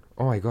phone.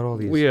 Oh, I got all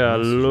these. We are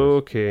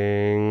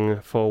looking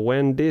for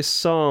when this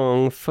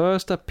song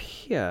first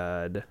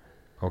appeared.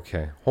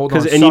 Okay. Hold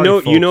on.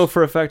 And you know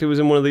for a fact it was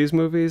in one of these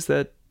movies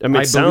that... I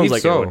mean, it sounds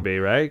like it would be,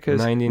 right?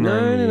 Because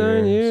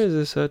 99 years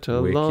is such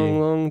a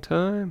long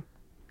time.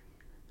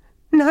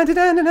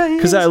 99 years.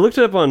 Because I looked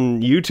it up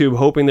on YouTube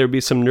hoping there'd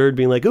be some nerd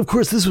being like, of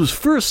course this was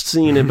first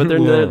seen it, but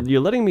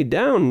you're letting me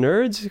down,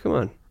 nerds.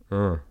 Come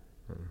on.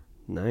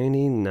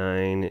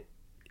 99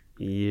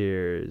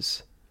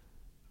 years.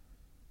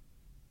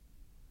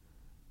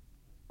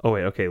 Oh,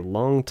 wait, okay.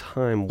 Long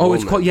Time Woman. Oh,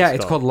 it's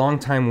called Long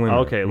Time Woman.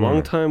 Okay,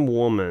 Long Time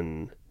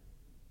Woman.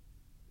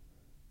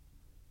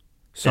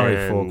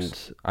 Sorry,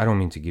 folks. I don't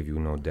mean to give you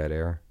no dead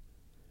air.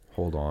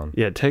 Hold on.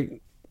 Yeah,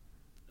 take...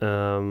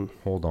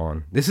 Hold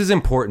on. This is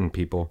important,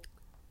 people.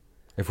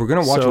 If we're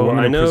going to watch a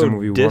Woman in Prison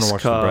movie, we want to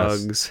watch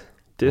the best.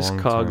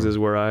 Discogs is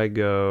where I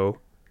go.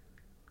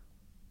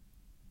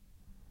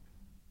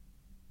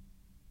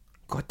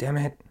 God damn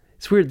it.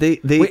 It's weird.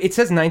 Wait, it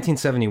says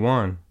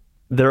 1971.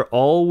 They're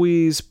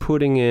always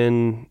putting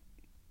in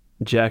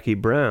Jackie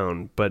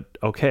Brown, but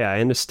okay, I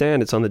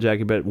understand it's on the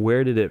Jackie, but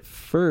where did it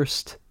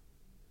first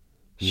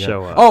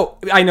show up? Oh,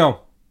 I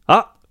know.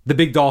 The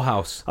Big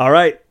Dollhouse. All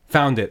right.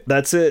 Found it.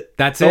 That's it.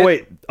 Oh,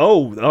 wait.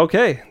 Oh,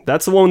 okay.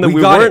 That's the one that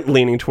we weren't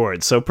leaning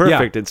towards. So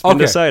perfect. Yeah. It's been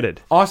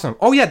decided. Awesome.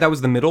 Oh, yeah, that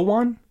was the middle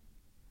one?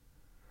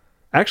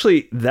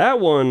 Actually, that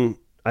one,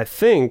 I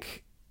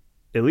think,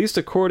 at least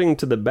according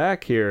to the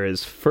back here,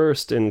 is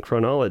first in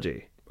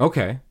chronology.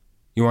 Okay.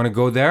 You want to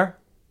go there?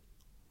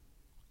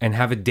 And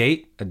have a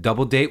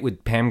double date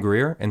with Pam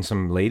Grier and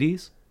some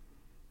ladies?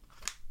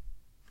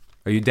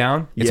 Are you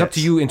down? It's up to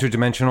you,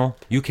 Interdimensional.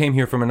 You came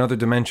here from another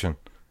dimension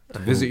to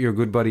visit your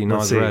good buddy,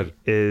 Naz Red.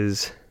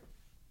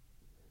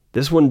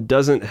 This one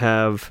doesn't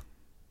have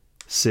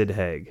Sid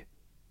Haig.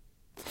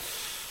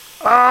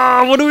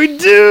 Ah, what do we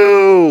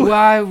do?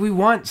 Well, we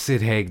want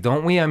Sid Haig,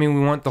 don't we? I mean,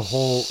 we want the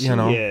whole,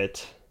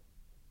 Shit.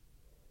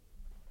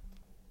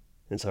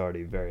 It's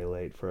already very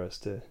late for us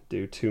to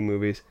do two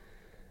movies.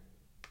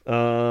 I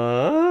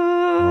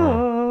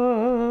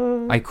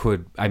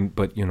could,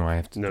 but I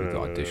have to do the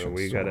auditions. No,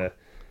 we gotta.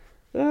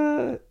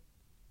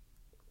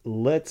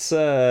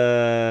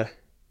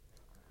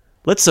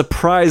 Let's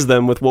surprise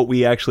them with what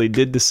we actually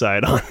did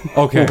decide on.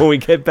 Okay. When we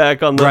get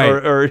back on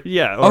the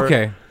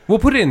okay. We'll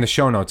put it in the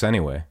show notes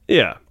anyway.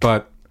 Yeah.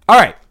 But all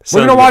right.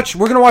 We're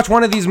gonna watch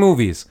one of these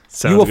movies.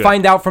 You will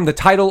find out from the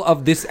title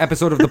of this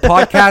episode of the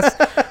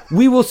podcast.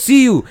 We will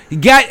see you.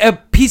 Get a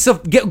piece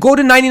of go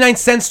to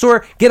 99-cent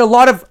store, get a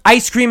lot of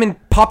ice cream and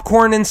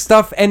popcorn and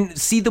stuff, and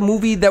see the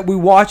movie that we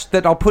watched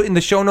that I'll put in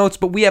the show notes,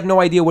 but we have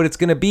no idea what it's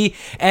gonna be.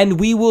 And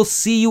we will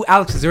see you.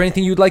 Alex, is there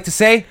anything you'd like to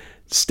say?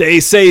 Stay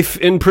safe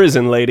in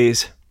prison,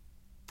 ladies.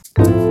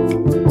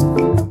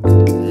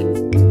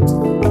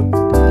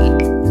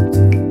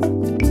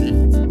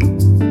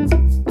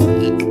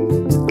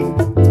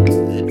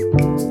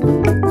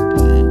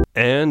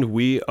 And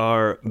we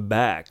are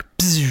back,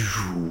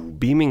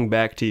 beaming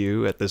back to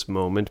you at this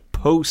moment,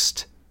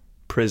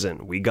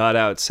 post-prison. We got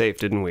out safe,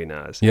 didn't we,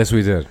 Naz? Yes,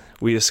 we did.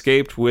 We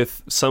escaped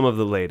with some of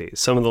the ladies.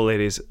 Some of the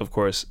ladies, of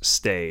course,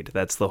 stayed.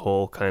 That's the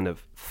whole kind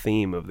of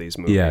theme of these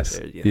movies. Yes.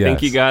 You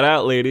think you got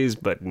out, ladies,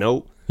 but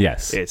nope.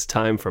 Yes. It's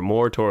time for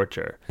more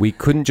torture. We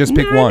couldn't just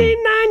pick one.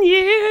 99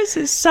 years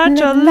is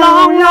such a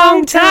long,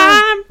 long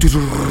time.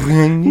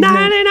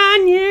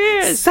 99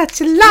 years.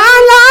 Such a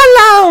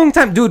long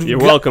time. Dude. You're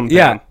welcome, Pam.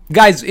 Yeah.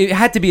 Guys, it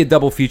had to be a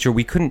double feature.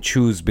 We couldn't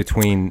choose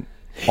between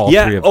all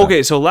three of them.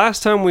 Okay, so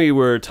last time we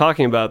were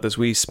talking about this,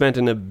 we spent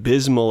an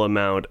abysmal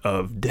amount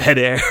of dead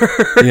air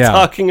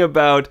talking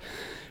about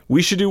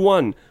we should do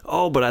one.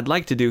 Oh, but I'd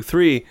like to do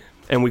three.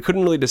 And we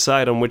couldn't really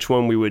decide on which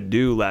one we would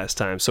do last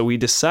time. So we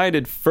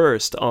decided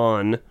first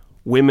on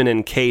Women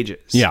in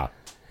Cages. Yeah.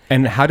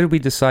 And how did we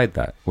decide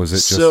that? Was it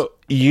just... So,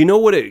 you know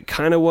what it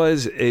kind of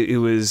was? It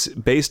was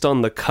based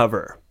on the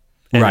cover.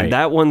 And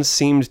that one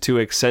seemed to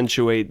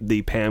accentuate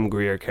the Pam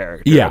Grier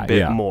character a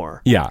bit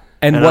more. Yeah.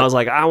 And I was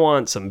like, I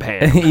want some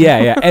Pam.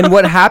 Yeah. And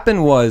what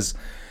happened was,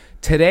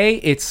 today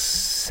it's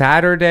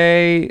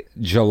Saturday,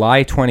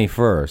 July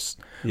 21st.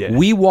 Yeah.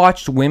 We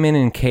watched Women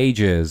in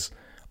Cages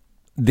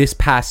this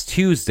past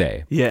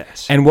Tuesday.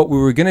 Yes. And what we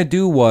were going to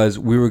do was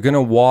we were going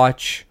to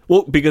watch...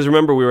 Well, because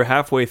remember, we were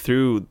halfway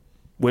through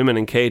Women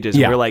in Cages.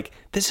 And we were like,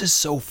 this is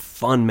so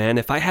fun, man.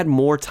 If I had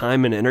more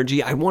time and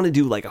energy, I want to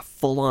do like a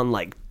full-on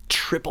like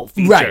triple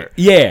feature. Right.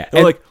 Yeah. And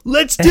we're like,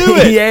 let's do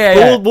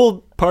it.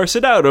 We'll parse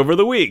it out over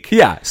the week.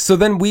 Yeah. So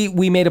then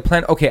we made a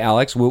plan. Okay,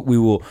 Alex, we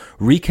will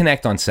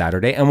reconnect on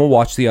Saturday and we'll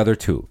watch the other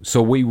two.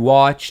 So we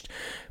watched...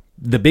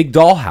 The Big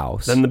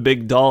Dollhouse. Then The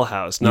Big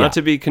Dollhouse. Not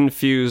to be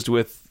confused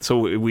with...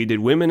 So we did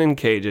Women in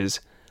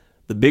Cages.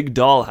 The Big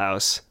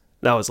Dollhouse.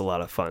 That was a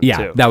lot of fun, too.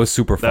 Yeah, that was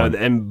super fun.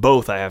 And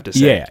both, I have to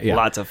say. Yeah.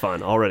 Lots of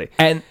fun already.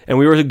 And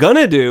we were going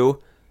to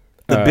do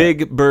The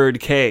Big Bird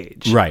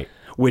Cage. Right.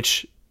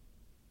 Which,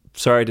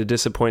 sorry to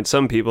disappoint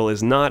some people,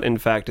 is not, in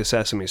fact, a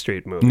Sesame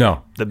Street movie.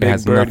 No. The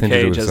Big Bird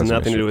Cage has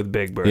nothing to do with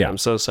Big Bird. Yeah. I'm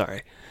so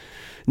sorry.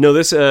 No,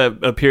 this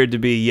appeared to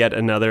be yet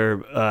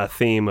another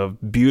theme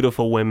of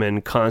beautiful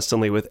women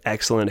constantly with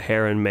excellent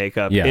hair and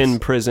makeup in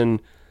prison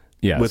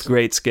with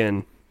great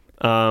skin.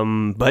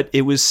 But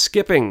it was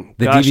skipping.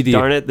 Gosh DVD.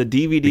 Darn it, the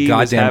DVD the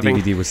goddamn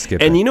DVD was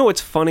skipping. And you know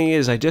what's funny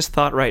is I just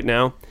thought right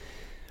now,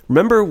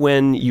 remember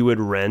when you would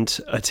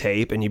rent a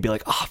tape and you'd be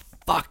like, oh,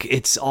 fuck,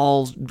 it's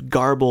all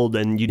garbled,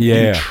 and you'd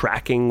do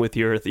tracking with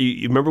your...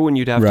 You remember when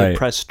you'd have to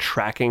press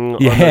tracking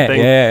on the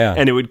thing?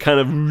 And it would kind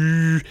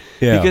of...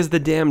 Because the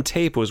damn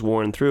tape was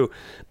worn through.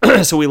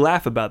 So we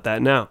laugh about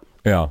that now.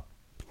 Yeah.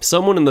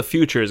 Someone in the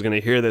future is going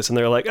to hear this, and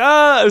they're like,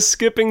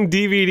 skipping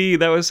DVD,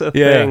 that was a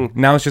thing.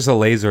 Now it's just a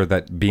laser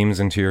that beams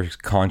into your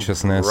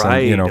consciousness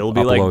and, it'll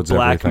be like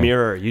Black everything.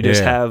 Mirror. You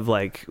just have,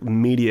 like,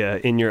 media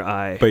in your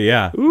eye. But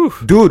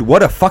Oof. Dude,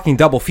 what a fucking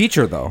double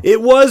feature, though.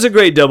 It was a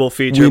great double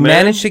feature, We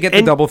managed to get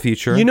the double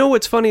feature. You know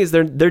what's funny is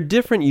they're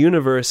different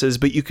universes,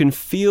 but you can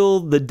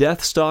feel the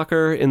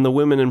Deathstalker in the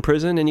Women in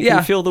Prison, and you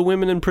can feel the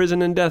Women in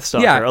Prison in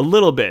Deathstalker a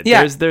little bit.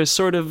 Yeah. There's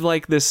sort of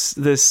like this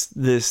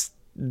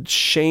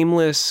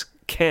shameless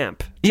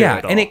camp.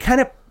 And it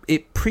kind of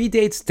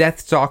predates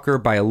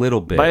Deathstalker by a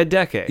little bit, by a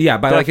decade. Yeah,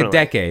 by Definitely. like a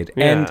decade,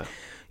 and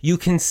you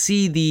can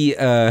see the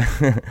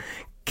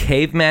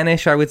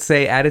cavemanish, I would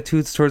say,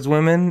 attitudes towards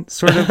women.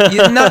 Sort of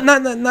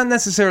not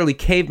necessarily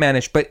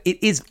cavemanish, but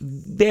it is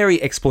very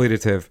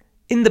exploitative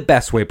in the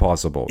best way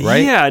possible,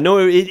 right? Yeah, no,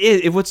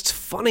 it what's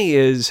funny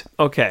is,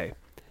 okay,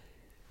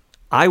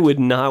 I would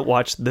not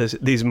watch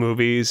these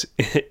movies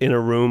in a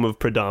room of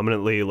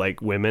predominantly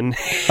like women.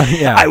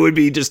 I would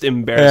be just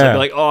embarrassed. I'd be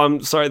like, "Oh,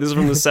 I'm sorry, this is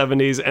from the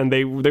 70s, and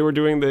they were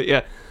doing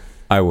the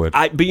I would.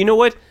 But you know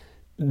what?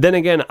 Then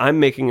again, I'm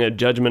making a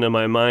judgment in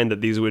my mind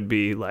that these would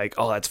be like,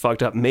 "Oh, that's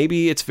fucked up."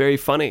 Maybe it's very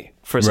funny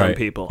for some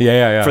people.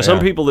 For some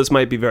people, this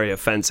might be very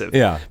offensive.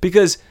 Yeah.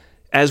 Because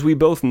as we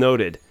both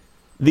noted,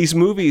 these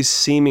movies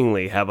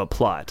seemingly have a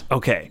plot.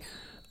 Okay.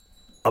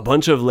 A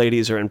bunch of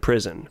ladies are in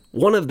prison.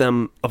 One of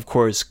them, of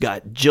course,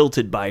 got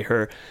jilted by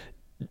her,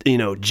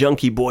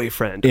 junkie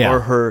boyfriend, or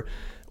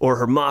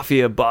her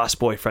mafia boss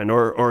boyfriend,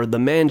 or the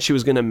man she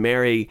was going to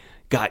marry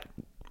got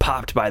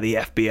popped by the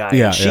FBI.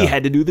 And she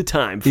had to do the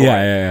time for it.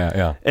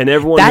 Yeah. And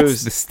everyone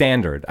That's the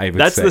standard, I would say.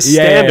 That's the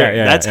standard.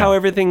 That's how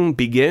everything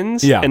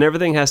begins. Yeah. And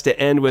everything has to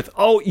end with,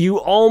 oh, you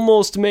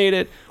almost made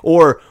it,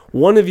 or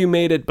one of you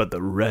made it, but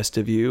the rest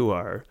of you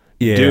are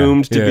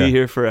doomed to be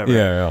here forever.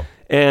 Yeah.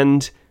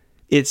 And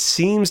it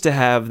seems to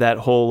have that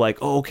whole like,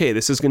 oh, okay,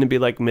 this is going to be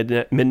like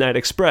Midnight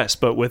Express,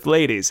 but with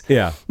ladies.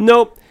 Yeah.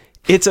 Nope.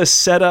 It's a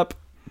setup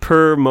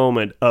per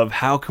moment of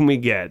how can we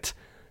get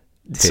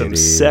some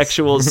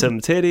sexual,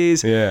 some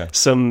titties,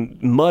 some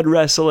mud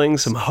wrestling,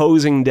 some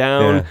hosing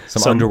down,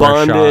 some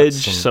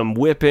bondage, some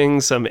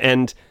whipping,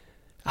 and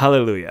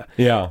hallelujah.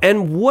 Yeah.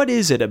 And what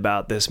is it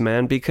about this,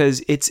 man?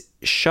 Because it's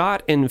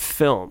shot in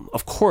film.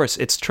 Of course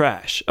it's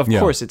trash. Of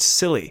course it's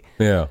silly.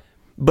 Yeah.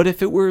 But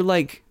if it were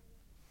like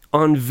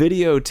on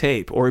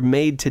videotape or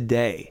made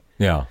today,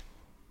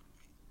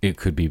 it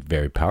could be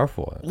very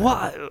powerful.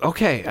 Well,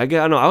 okay, I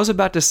know. I was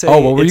about to say. Oh,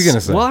 what were you going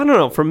to say? Well, I don't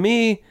know. For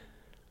me,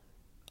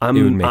 it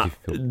would make you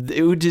feel.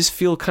 It would just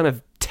feel kind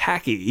of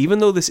tacky, even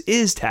though this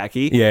is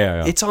tacky.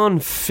 Yeah. It's on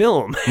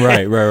film.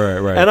 Right.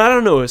 And I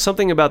don't know,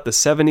 something about the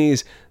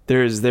 70s.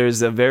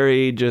 There's a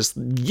very just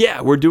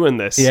we're doing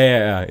this.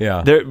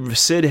 Yeah.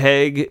 Sid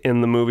Haig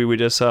in the movie we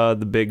just saw,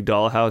 The Big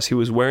Dollhouse, he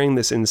was wearing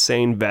this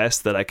insane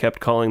vest that I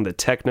kept calling the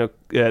psychedelic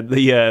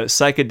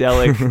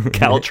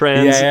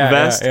Caltrans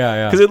vest.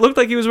 Because it looked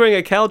like he was wearing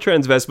a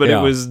Caltrans vest, but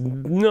it was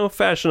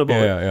fashionable.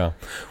 Yeah.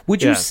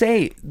 Would you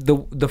say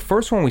the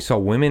first one we saw,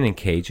 Women in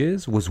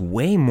Cages, was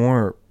way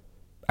more,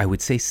 I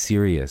would say,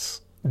 serious?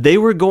 They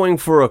were going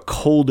for a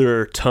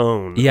colder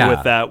tone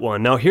with that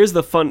one. Now, here's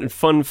the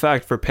fun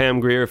fact for Pam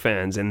Grier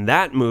fans. In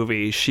that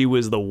movie, she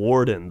was the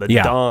warden, the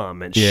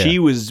dom, and she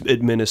was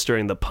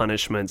administering the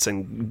punishments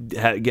and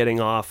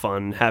getting off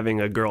on having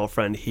a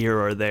girlfriend here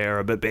or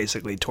there, but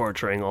basically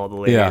torturing all the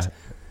ladies.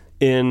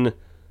 In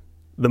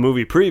the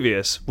movie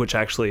previous, which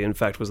actually, in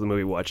fact, was the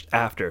movie we watched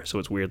after, so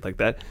it's weird like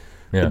that,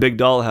 The Big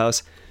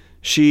Dollhouse,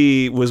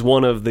 she was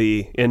one of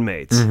the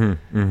inmates,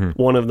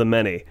 one of the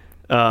many.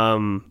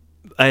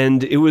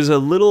 And it was a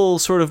little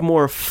sort of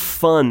more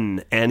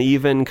fun and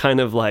even kind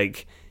of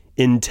like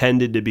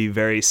intended to be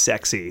very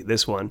sexy,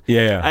 this one.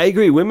 Yeah. I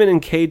agree, Women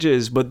in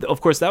Cages, but of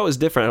course that was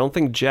different. I don't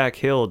think Jack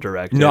Hill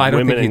directed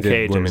Women in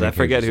Cages. I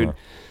forget who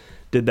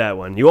did that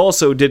one. You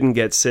also didn't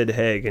get Sid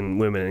Haig in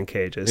Women in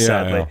Cages,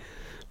 sadly. Yeah.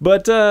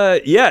 But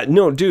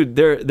dude,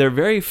 they're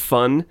very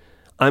fun.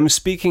 I'm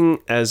speaking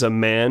as a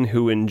man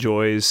who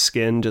enjoys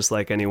skin just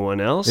like anyone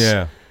else.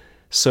 Yeah.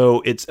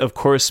 So it's, of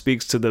course,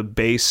 speaks to the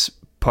base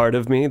part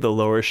of me, the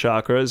lower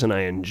chakras, and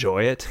I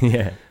enjoy it.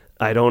 Yeah.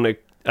 I don't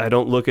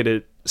look at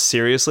it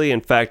seriously. In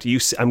fact,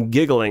 I'm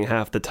giggling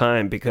half the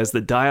time because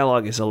the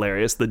dialogue is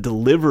hilarious. The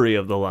delivery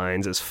of the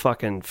lines is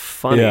fucking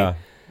funny. Yeah.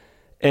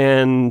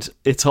 And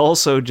it's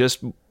also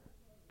just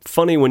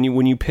funny when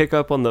you pick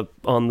up on the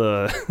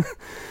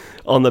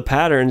on the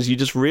patterns, you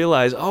just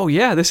realize, oh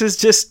yeah, this is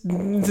just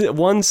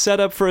one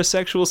setup for a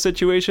sexual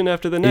situation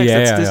after the next.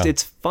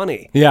 It's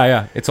funny.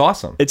 Yeah. It's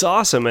awesome. It's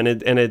awesome, and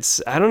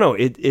it's I don't know.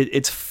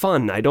 It's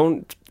fun.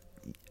 It's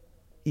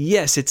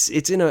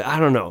in a, I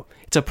don't know.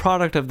 It's a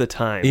product of the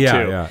time. too.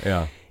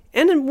 Yeah.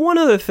 And then one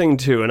other thing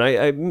too, and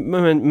I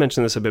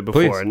mentioned this a bit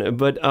before,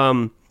 but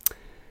and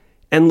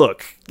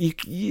look,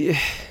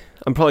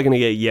 I'm probably going to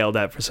get yelled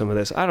at for some of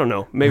this. I don't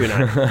know. Maybe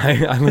not.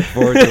 I look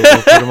forward to it.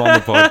 We'll put him on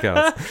the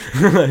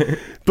podcast.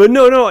 But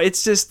no,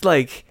 it's just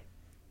like,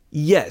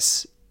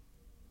 yes,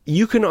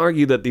 you can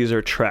argue that these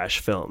are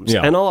trash films.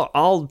 Yeah. And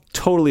I'll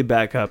totally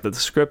back up that the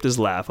script is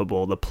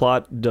laughable. The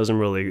plot doesn't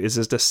really, it's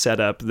just a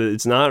setup.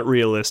 It's not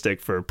realistic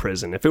for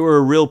prison. If it were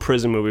a real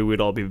prison movie, we'd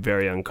all be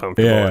very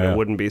uncomfortable and it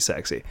wouldn't be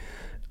sexy.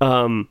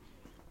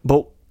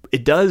 But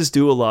it does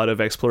do a lot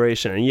of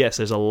exploration. And yes,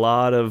 there's a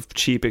lot of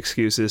cheap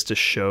excuses to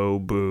show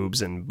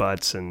boobs and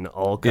butts and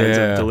all kinds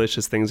of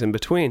delicious things in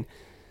between.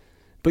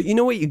 But you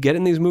know what you get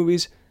in these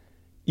movies?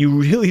 You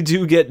really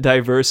do get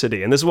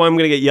diversity. And this is why I'm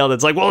going to get yelled at.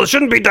 It's like, well, it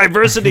shouldn't be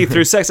diversity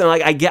through sex. And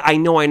like, I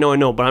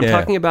know. But I'm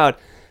talking about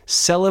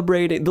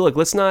celebrating. Look,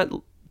 let's not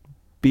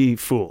be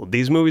fooled.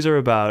 These movies are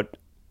about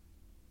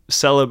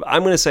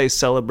I'm going to say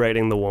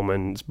celebrating the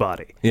woman's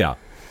body. Yeah.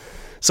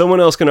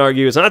 Someone else can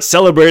argue it's not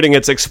celebrating,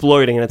 it's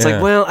exploiting. And it's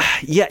like, well,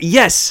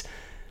 yes,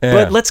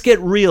 but let's get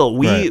real.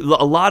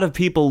 A lot of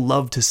people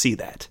love to see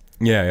that.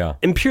 Yeah.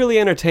 And purely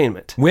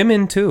entertainment.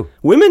 Women too.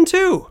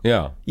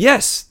 Yeah.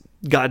 Yes.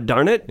 God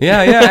darn it.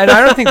 Yeah. And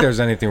I don't think there's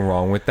anything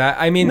wrong with that.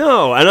 I mean,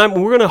 no. And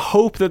we're going to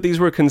hope that these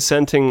were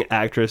consenting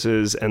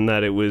actresses and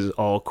that it was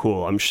all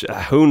cool.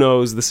 Who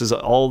knows? This is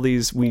all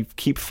these. We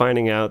keep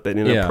finding out that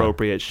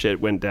inappropriate shit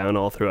went down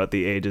all throughout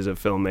the ages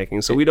of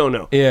filmmaking. So we don't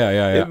know.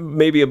 Yeah.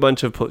 Maybe a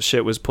bunch of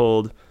shit was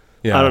pulled.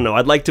 Yeah. I don't know.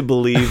 I'd like to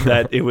believe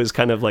that it was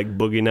kind of like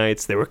Boogie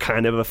Nights. They were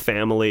kind of a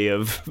family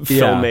of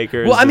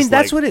filmmakers. Well, I mean,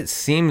 that's what it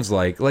seems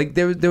like. Like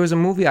there was a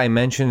movie I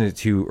mentioned it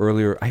to you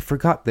earlier. I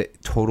forgot the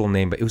total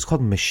name, but it was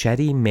called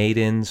Machete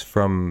Maidens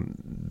from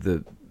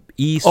the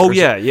East. Oh,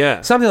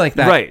 yeah. Something like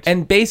that. Right.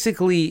 And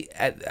basically,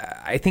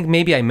 I think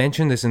maybe I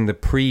mentioned this in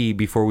the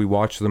before we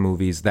watched the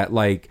movies, that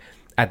like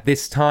at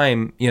this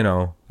time,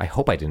 I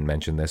hope I didn't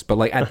mention this, but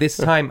like at this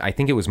time, I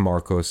think it was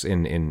Marcos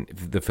in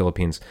the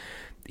Philippines.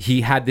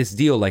 He had this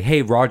deal like,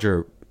 hey,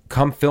 Roger,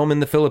 come film in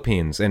the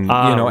Philippines. And,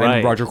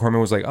 and Roger Corman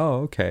was like,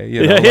 oh, okay.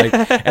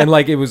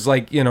 It was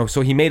like,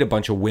 so he made a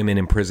bunch of women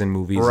in prison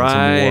movies and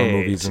some war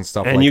movies and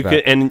stuff and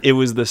that. And it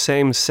was the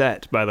same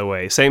set, by the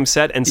way. Same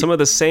set and some of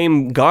the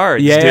same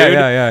guards, dude.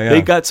 Yeah.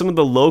 They got some of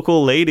the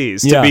local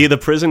ladies to be the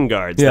prison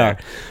guards there.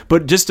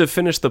 But just to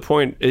finish the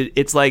point,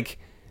 it's like,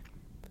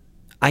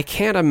 I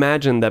can't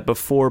imagine that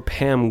before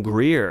Pam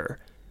Grier,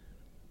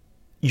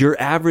 your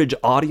average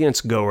audience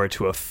goer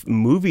to a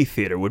movie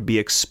theater would be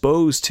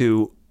exposed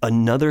to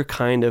another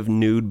kind of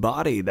nude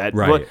body.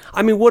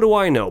 What do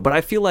I know? But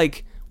I feel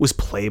like, was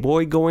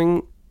Playboy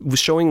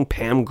showing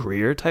Pam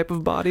Grier type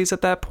of bodies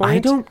at that point? I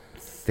don't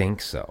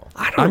think so.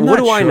 I don't know. What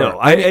do I know?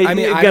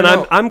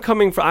 I'm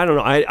coming from, I don't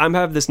know. I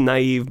have this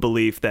naive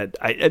belief that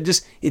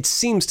it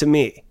seems to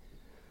me.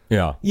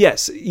 Yeah.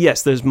 Yes,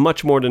 there's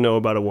much more to know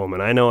about a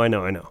woman. I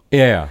know.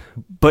 Yeah.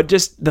 But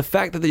just the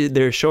fact that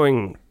they're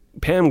showing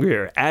Pam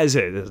Grier as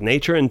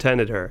nature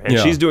intended her, and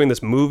she's doing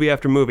this movie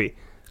after movie,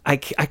 I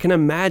can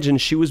imagine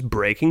she was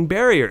breaking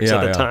barriers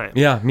at the time.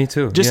 Yeah, me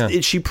too.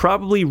 She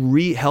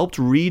probably helped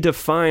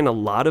redefine a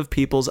lot of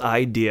people's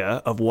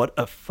idea of what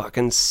a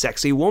fucking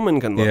sexy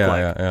woman can look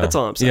like. That's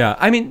all I'm saying. Yeah,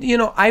 I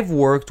mean, I've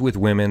worked with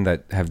women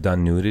that have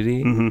done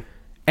nudity,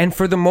 and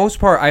for the most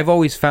part, I've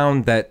always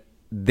found that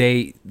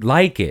they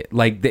like it.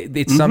 Like,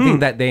 it's something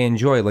that they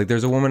enjoy. Like,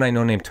 there's a woman I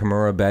know named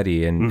Tamura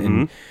Betty,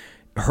 and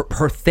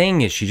her thing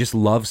is she just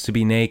loves to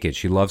be naked.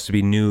 She loves to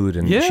be nude,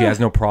 and she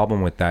has no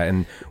problem with that.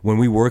 And when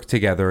we work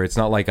together, it's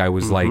not like I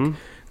was like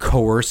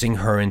coercing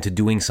her into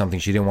doing something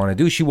she didn't want to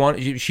do. She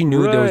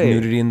knew there was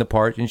nudity in the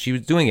part, and she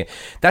was doing it.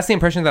 That's the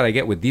impression that I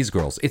get with these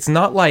girls. It's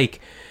not like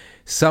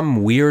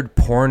some weird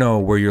porno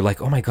where you're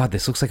like, oh my God,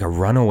 this looks like a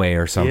runaway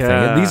or something.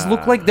 Yeah. These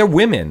look like they're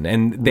women,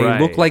 and they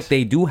look like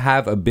they do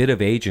have a bit of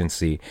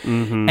agency.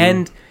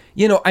 And,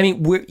 I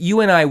mean,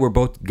 you and I were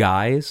both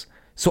guys,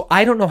 so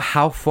I don't know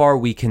how far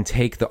we can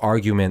take the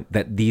argument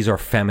that these are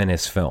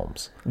feminist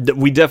films.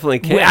 We definitely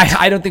can't.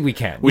 I don't think we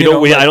can.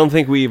 I don't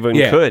think we even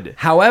could.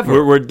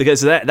 However,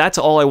 because that's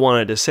all I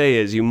wanted to say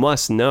is you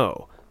must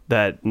know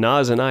that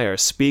Naz and I are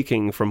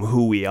speaking from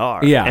who we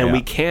are. And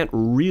we can't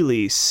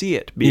really see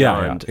it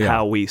beyond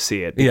how we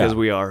see it because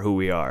we are who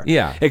we are.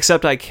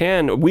 Except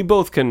we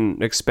both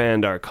can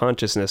expand our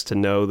consciousness to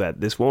know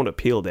that this won't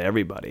appeal to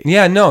everybody.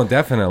 Yeah, no,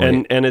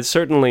 definitely. And it's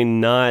certainly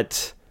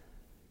not...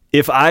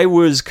 If I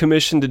was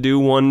commissioned to do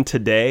one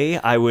today,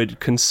 I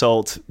would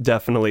consult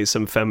definitely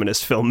some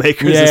feminist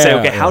filmmakers and say,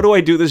 okay, how do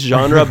I do this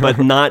genre but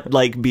not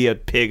like be a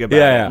pig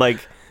about it? Like,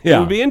 it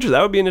would be interesting.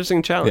 That would be an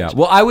interesting challenge. Yeah.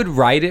 Well, I would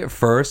write it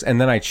first,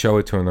 and then I'd show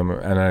it to them,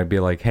 and I'd be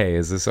like, hey,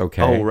 is this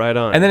okay? Oh, right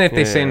on. And then if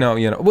they say no,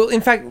 Well,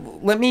 in fact,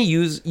 let me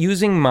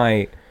using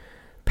my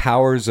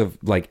powers of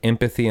like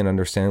empathy and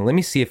understanding, let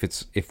me see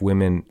if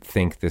women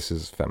think this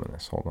is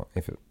feminist. Hold on.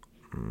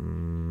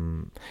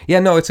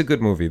 It's a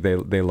good movie. They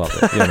love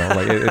it.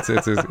 Like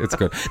it's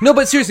good. No,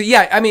 but seriously,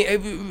 I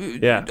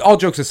mean, all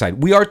jokes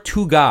aside, we are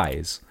two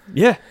guys.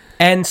 Yeah.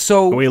 And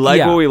so we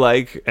like what we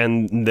like,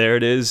 and there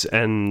it is.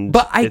 And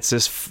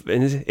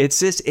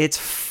it's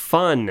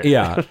fun.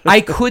 Yeah,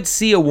 I could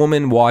see a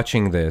woman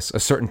watching this, a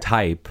certain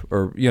type,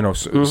 or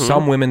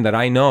some women that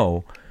I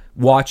know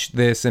watch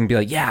this and be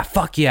like, yeah,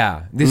 fuck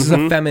yeah, this is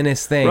a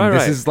feminist thing.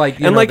 This is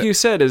like, like you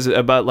said, is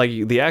about like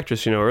the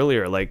actress,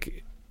 earlier,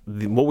 like.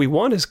 What we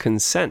want is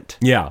consent.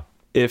 Yeah.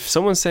 If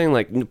someone's saying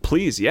like,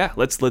 please,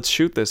 let's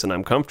shoot this and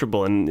I'm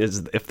comfortable, and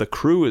if the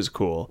crew is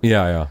cool.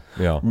 Yeah.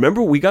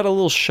 Remember, we got a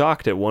little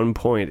shocked at one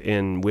point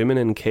in Women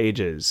in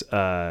Cages.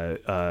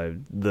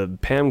 The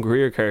Pam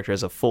Grier character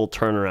has a full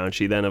turnaround.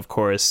 She then, of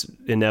course,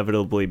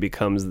 inevitably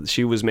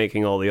she was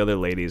making all the other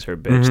ladies her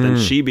bitch. Then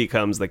she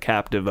becomes the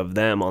captive of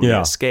them on the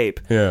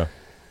escape. Yeah.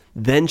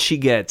 Then she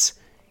gets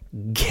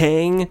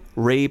gang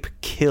rape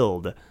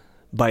killed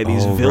by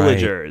these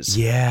villagers.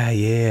 Right.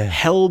 Yeah.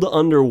 Held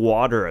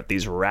underwater at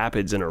these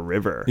rapids in a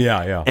river.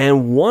 Yeah.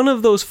 And one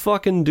of those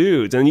fucking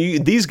dudes, and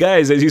these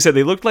guys, as you said,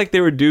 they looked like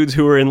they were dudes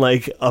who were in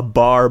like a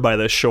bar by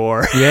the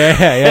shore. Yeah.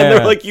 And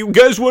they're like, you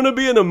guys want to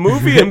be in a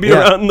movie and be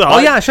around the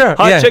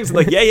hot chicks?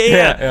 Like,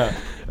 yeah.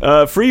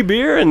 Free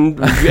beer and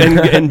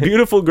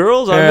beautiful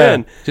girls, I'm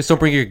in. Just don't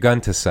bring your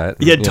gun to set.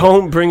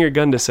 Don't bring your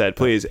gun to set,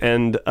 please.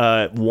 And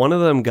one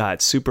of them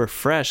got super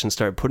fresh and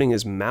started putting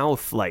his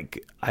mouth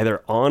like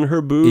either on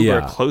her boob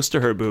or close to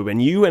her boob.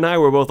 And you and I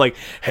were both like,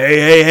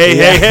 hey.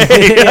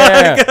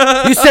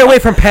 You stay away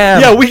from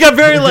Pam. Yeah, we got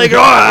very like,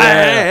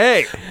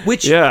 hey.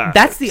 Which,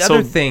 that's the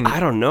other thing. I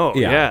don't know.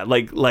 Yeah.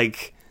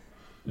 Like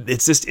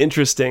it's just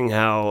interesting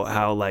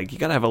how like you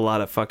got to have a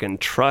lot of fucking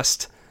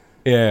trust.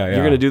 Yeah.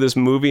 You're gonna do this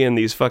movie, and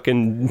these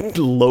fucking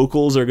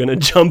locals are gonna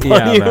jump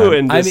on you,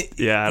 man.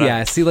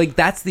 And See, like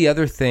that's the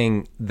other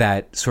thing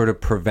that sort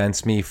of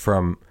prevents me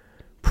from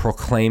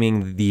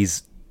proclaiming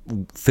these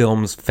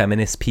films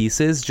feminist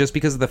pieces, just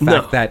because of the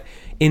fact that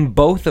in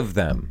both of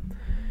them,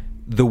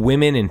 the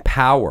women in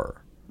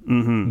power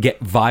get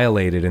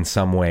violated in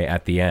some way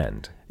at the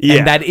end. Yeah,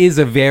 and that is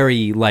a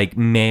very like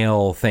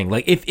male thing.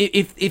 Like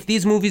if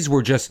these movies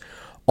were just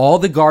all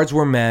the guards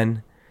were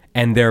men.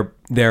 and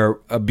they're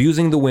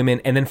abusing the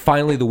women, and then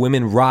finally the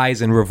women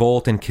rise and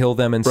revolt and kill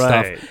them and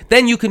stuff,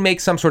 then you can make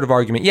some sort of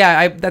argument.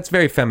 Yeah, that's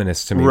very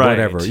feminist to me,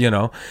 whatever, you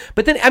know.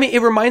 But then, I mean,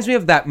 it reminds me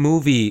of that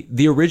movie,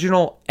 the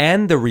original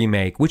and the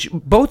remake,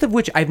 both of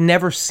which I've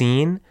never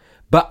seen.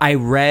 But I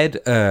read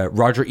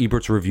Roger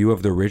Ebert's review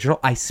of the original.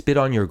 I Spit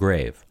on Your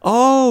Grave.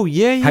 Oh,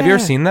 yeah. Have you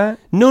ever seen that?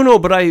 No,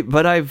 but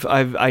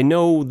I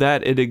know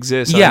that it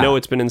exists. Yeah. I know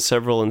it's been in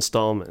several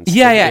installments.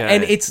 Yeah.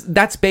 And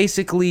that's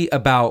basically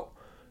about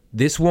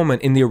this woman.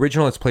 In the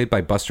original, it's played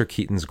by Buster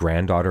Keaton's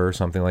granddaughter or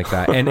something like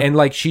that. And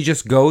like, she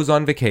just goes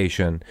on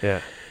vacation.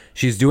 Yeah.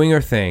 She's doing her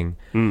thing.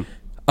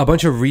 A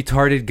bunch of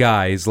retarded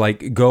guys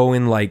like go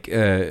and like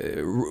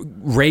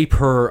rape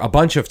her a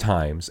bunch of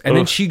times, and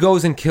then she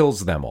goes and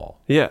kills them all.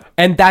 Yeah,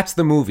 and that's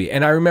the movie.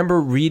 And I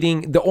remember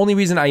reading. The only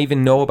reason I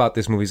even know about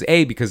this movie is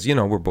because you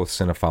know we're both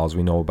cinephiles.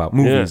 We know about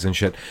movies and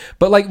shit.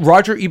 But like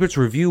Roger Ebert's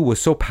review was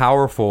so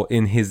powerful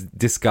in his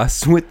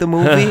disgust with the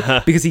movie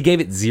because he gave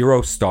it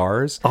 0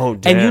 stars. Oh,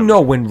 damn. And you know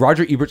when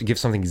Roger Ebert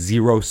gives something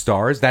 0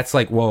 stars, that's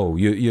like whoa,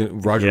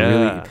 Roger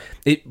really.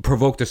 It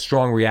provoked a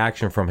strong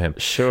reaction from him.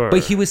 Sure.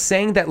 But he was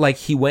saying that like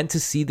he went to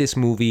see this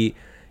movie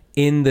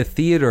in the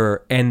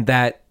theater and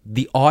that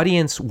the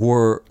audience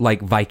were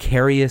like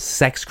vicarious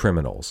sex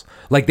criminals.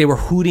 Like they were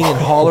hooting and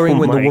hollering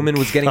when the woman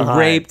was getting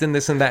raped and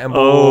this and that and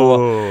blah, blah,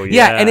 blah.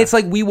 Yeah, and it's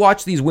like we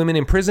watch these women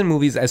in prison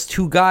movies as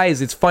two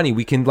guys. It's funny.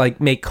 We can like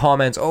make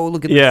comments. Oh,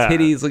 look at the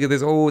titties. Look at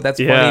this. Oh, that's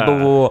funny. Blah,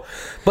 blah,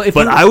 blah.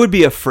 But I would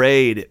be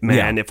afraid,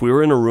 man, if we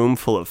were in a room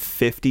full of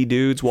 50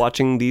 dudes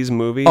watching these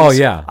movies. Oh,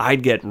 yeah.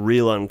 I'd get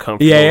real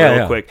uncomfortable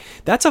real quick.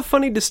 That's a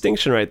funny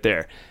distinction right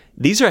there.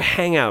 These are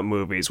hangout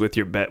movies with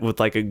with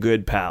like a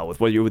good pal,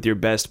 with your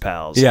best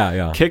pals.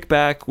 Yeah. Kick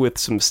back with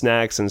some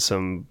snacks and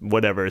some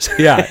whatevers.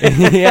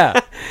 Yeah.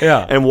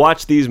 And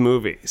watch these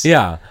movies.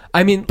 Yeah.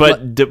 I mean,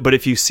 but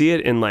if you see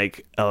it in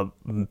like a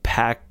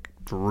packed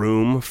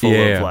room full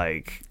of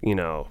like, you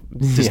know,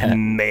 just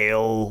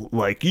male,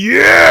 like,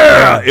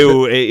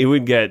 it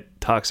would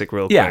get toxic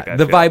real quick. Yeah,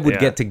 the vibe would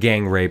get to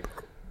gang rape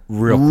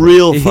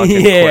real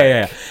fucking quick.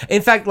 Yeah.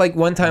 In fact, like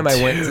one time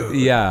I went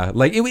to,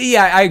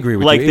 I agree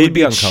with you. Like they'd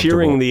be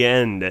cheering the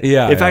end.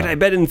 Yeah. In fact, I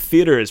bet in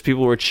theaters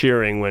people were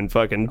cheering when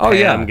fucking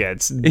Pam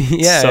gets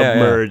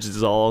submerged,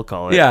 is all I'll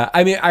call it. Yeah.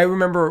 I mean, I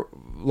remember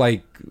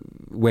like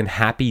when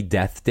Happy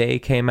Death Day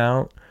came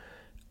out,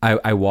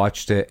 I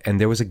watched it and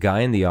there was a guy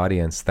in the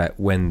audience that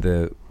when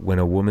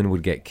a woman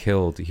would get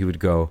killed, he would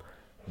go,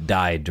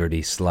 "Die,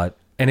 dirty slut."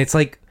 And it's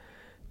like,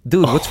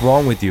 dude, what's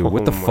wrong with you?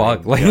 What the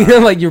fuck? Like,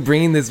 like you're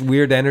bringing this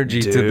weird energy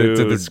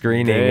to the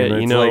screening.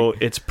 And you know,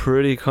 it's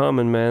pretty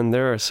common, man.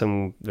 There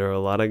are a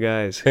lot of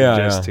guys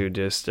who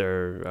just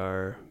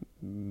are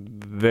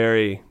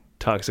very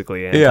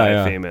toxically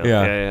anti-female.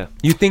 Yeah.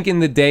 You think in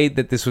the day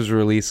that this was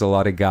released, a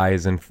lot of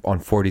guys on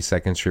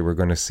 42nd Street were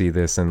going to see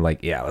this and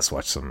like, let's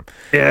watch some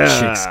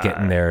chicks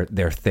getting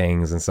their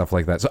things and stuff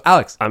like that. So,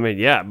 Alex, I mean,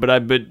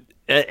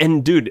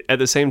 and dude, at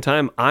the same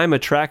time, I'm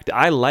attracted.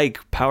 I like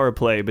power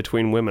play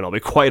between women. I'll be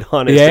quite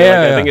honest.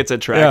 I think it's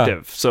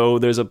attractive. Yeah. So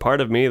there's a part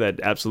of me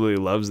that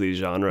absolutely loves these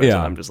genres. Yeah.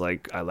 And I'm just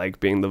like, I like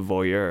being the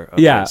voyeur of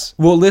this.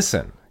 Well,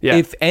 listen. Yeah.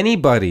 If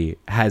anybody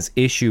has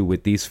issue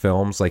with these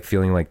films, like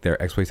feeling like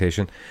they're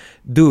exploitation,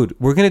 dude,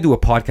 we're gonna do a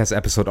podcast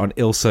episode on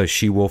Ilsa,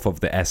 She-Wolf of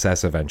the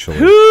SS eventually.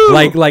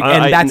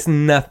 That's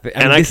nothing.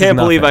 And I can't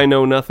believe I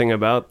know nothing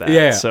about that.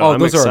 Yeah. So I'm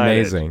those excited. Are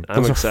amazing.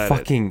 Those are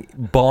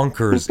fucking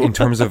bonkers in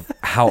terms of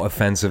how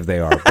offensive they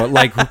are. But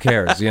like, who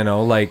cares? You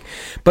know, like.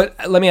 But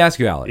let me ask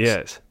you, Alex.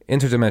 Yes.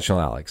 Interdimensional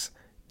Alex,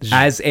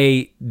 as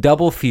a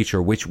double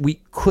feature, which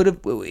we could have.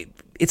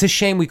 It's a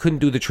shame we couldn't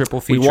do the triple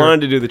feature. We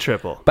wanted to do the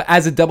triple. But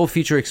as a double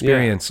feature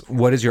experience,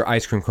 what is your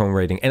ice cream cone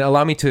rating? And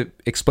allow me to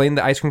explain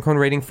the ice cream cone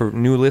rating for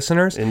new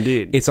listeners.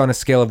 Indeed. It's on a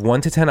scale of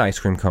 1 to 10 ice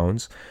cream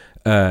cones.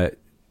 An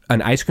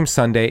ice cream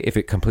sundae, if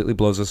it completely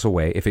blows us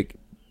away. If it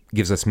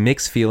gives us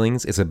mixed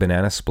feelings, it's a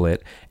banana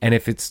split. And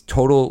if it's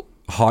total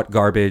hot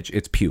garbage,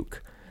 it's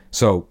puke.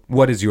 So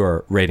what is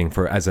your rating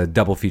for as a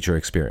double feature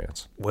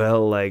experience?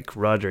 Well, like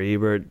Roger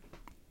Ebert,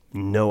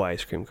 no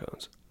ice cream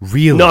cones.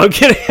 Really? No, I'm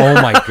kidding. Oh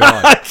my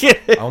God.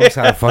 I almost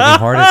had a fucking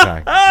heart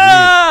attack.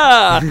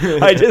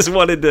 I just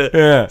wanted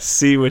to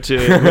see what you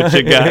got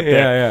there.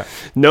 Yeah.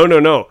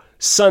 No.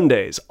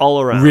 Sundays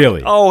all around.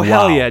 Really? Oh,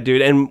 hell yeah,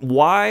 dude. And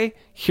why?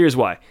 Here's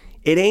why.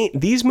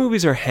 These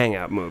movies are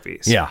hangout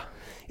movies. Yeah.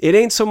 It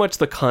ain't so much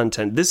the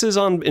content. This is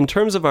in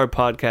terms of our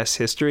podcast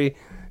history,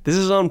 this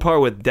is on par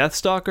with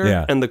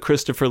Deathstalker and the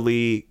Christopher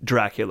Lee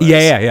Draculas.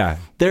 Yeah.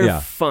 They're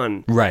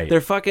fun. Right.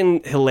 They're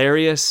fucking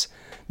hilarious.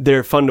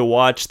 They're fun to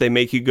watch. They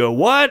make you go,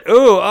 what?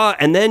 Oh,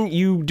 and then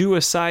you do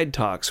a side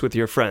talks with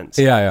your friends.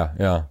 Yeah.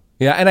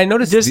 And I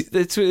noticed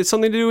it's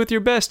something to do with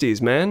your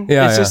besties, man.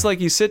 It's just like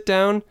you sit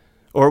down,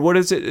 or what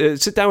is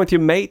it? Sit down with your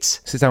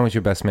mates. Sit down with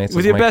your best mates.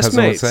 With your best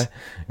mates.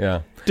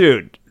 Yeah,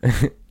 dude.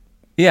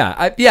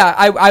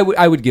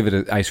 I would give it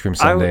an ice cream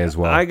sundae as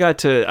well. I got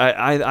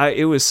to.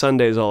 It was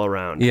Sundays all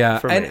around. Yeah,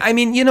 for and me. I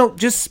mean, you know,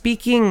 just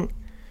speaking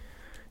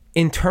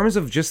in terms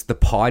of just the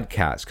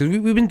podcast, because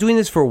we've been doing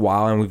this for a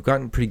while and we've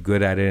gotten pretty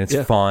good at it.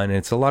 It's fun. And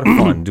it's a lot of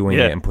fun doing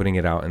it and putting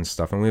it out and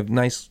stuff. And we have a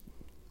nice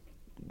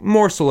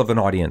morsel of an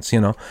audience,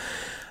 you know.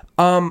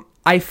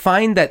 I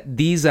find that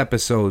these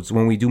episodes,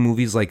 when we do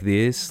movies like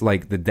this,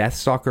 like the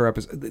Deathstalker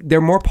episode, they're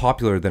more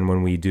popular than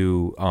when we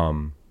do,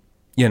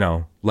 you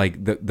know,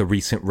 like the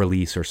recent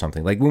release or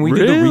something. Like when we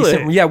do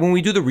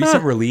the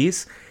recent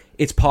release,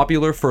 it's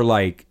popular for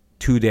like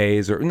 2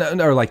 days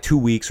or like 2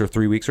 weeks or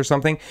 3 weeks or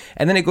something,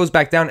 and then it goes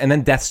back down, and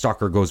then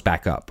Deathstalker goes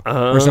back up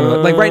or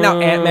something. Like right now,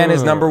 Ant-Man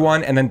is number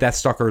 1, and then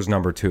Deathstalker is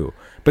number 2.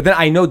 But then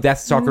I know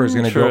Deathstalker is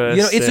going to go.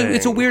 You know,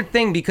 it's a weird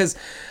thing because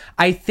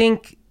I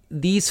think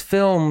these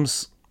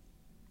films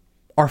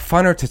are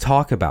funner to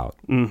talk about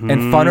and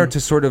funner to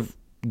sort of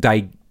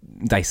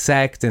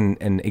dissect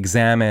and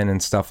examine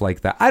and stuff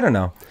like that. I don't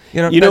know.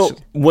 You know,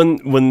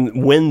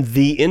 when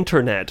the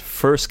internet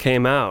first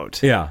came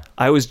out,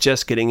 I was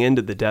just getting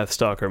into the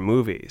Deathstalker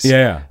movies.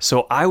 Yeah.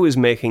 So I was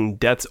making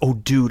deaths. Oh,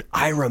 dude,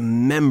 I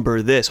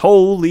remember this.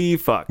 Holy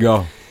fuck.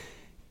 Go.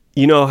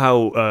 You know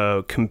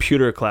how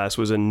computer class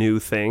was a new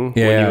thing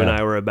when you and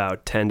I were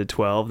about 10 to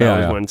 12? That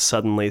was when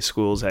suddenly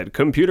schools had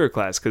computer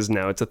class, because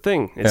now it's a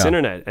thing. It's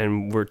internet,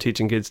 and we're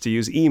teaching kids to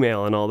use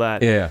email and all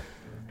that. Yeah.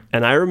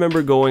 And I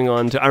remember going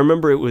on to, I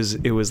remember it was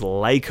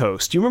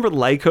Lycos. Do you remember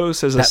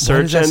Lycos as a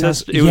search engine?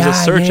 It was a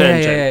search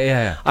engine.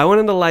 Yeah. I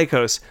went into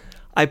Lycos.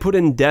 I put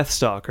in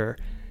Deathstalker.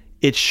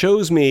 It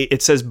shows me,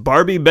 it says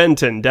Barbie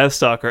Benton,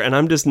 Deathstalker, and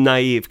I'm just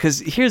naive. Because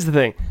here's the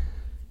thing.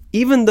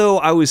 Even though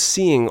I was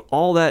seeing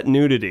all that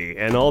nudity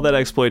and all that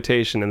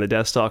exploitation in the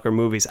Deathstalker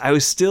movies, I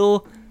was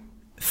still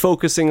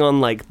focusing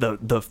on like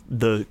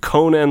the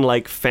Conan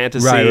like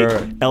fantasy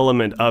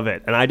element of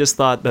it, and I just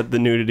thought that the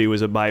nudity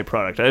was a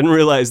byproduct. I didn't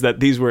realize that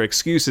these were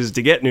excuses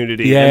to get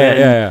nudity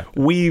and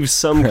weave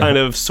some kind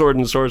of sword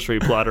and sorcery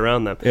plot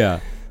around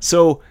them.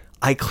 So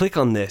I click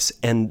on this,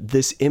 and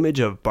this image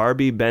of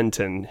Barbie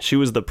Benton, she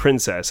was the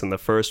princess in the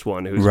first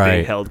one who's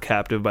being held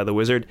captive by the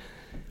wizard.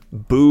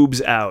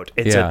 Boobs out.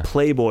 It's a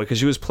Playboy, because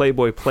she was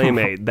Playboy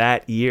Playmate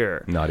that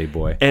year. Naughty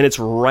boy. And it's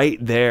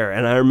right there.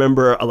 And I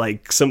remember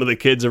like some of the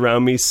kids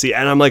around me see,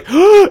 and I'm like,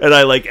 and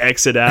I like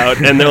exit out,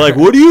 and they're like,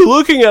 "What are you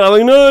looking at?" I'm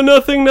like, "No,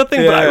 nothing." But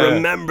I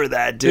remember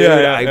that, dude.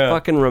 I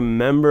fucking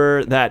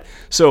remember that.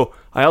 So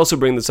I also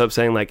bring this up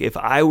saying, like, if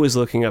I was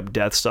looking up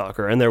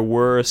Deathstalker and there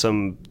were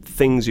some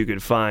things you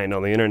could find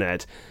on the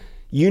internet,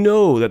 you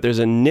know that there's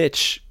a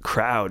niche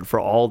crowd for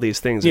all these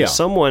things. There's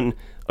someone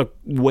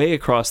way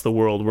across the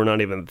world we're not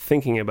even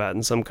thinking about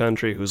in some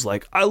country who's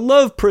like, I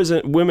love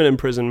women in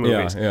prison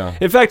movies.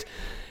 In fact,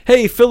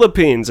 hey,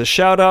 Philippines, a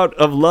shout out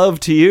of love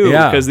to you,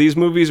 because these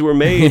movies were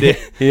made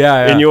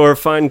in your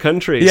fine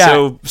country.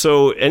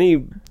 So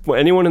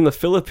anyone in the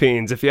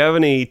Philippines, if you have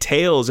any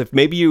tales, if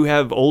maybe you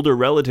have older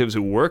relatives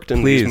who worked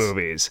in these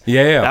movies,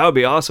 that would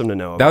be awesome to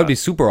know about. That would be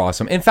super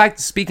awesome. In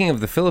fact, speaking of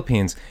the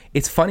Philippines,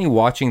 it's funny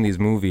watching these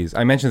movies.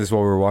 I mentioned this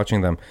while we were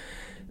watching them.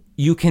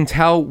 You can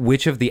tell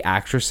which of the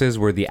actresses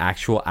were the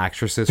actual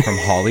actresses from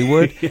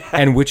Hollywood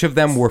and which of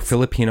them were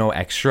Filipino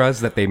extras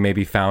that they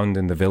maybe found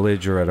in the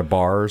village or at a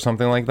bar or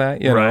something like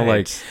that. You know,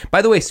 like,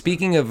 by the way,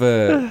 speaking of,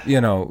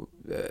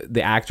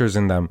 the actors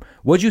in them,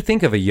 what'd you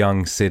think of a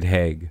young Sid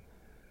Haig?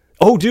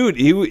 Oh, dude,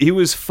 he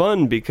was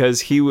fun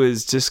because he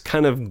was just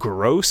kind of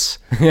gross.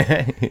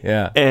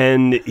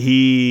 And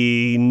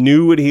he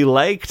knew what he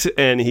liked,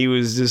 and he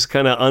was just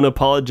kind of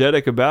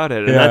unapologetic about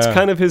it. And that's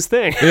kind of his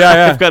thing.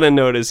 I've got to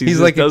notice. He just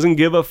like doesn't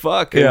give a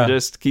fuck and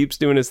just keeps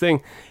doing his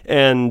thing.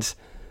 And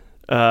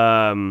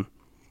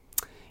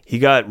he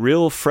got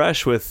real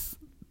fresh with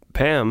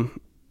Pam.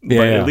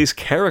 But at least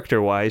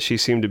character-wise, she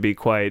seemed to be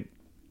quite...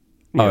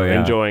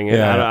 enjoying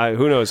it.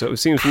 Who knows? It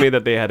seems to me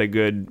that they had a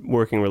good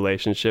working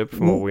relationship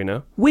from what we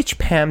know. Which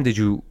Pam did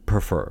you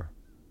prefer?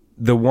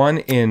 The one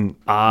in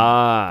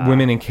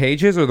Women in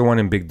Cages or the one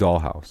in Big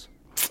Dollhouse?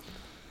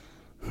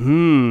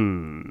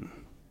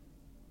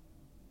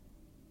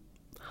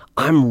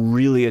 I'm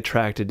really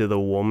attracted to the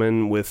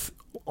woman with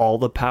all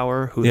the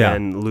power who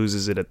then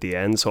loses it at the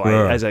end. So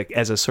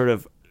as a sort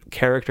of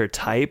character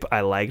type,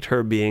 I liked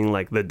her being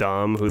like the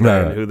dom who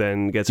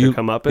then gets her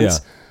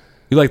comeuppance.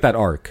 You like that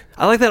arc?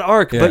 I like that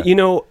arc, but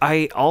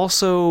I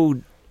also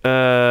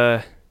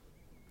I'm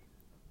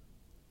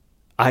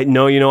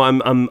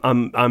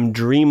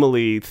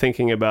dreamily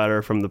thinking about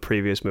her from the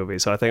previous movie,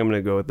 so I think I'm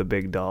gonna go with the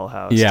Big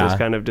Dollhouse. Just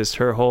kind of just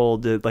her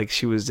whole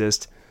she was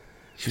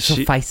so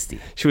feisty.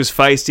 She was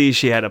feisty.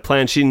 She had a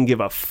plan. She didn't give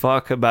a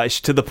fuck about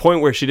to the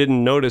point where she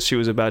didn't notice she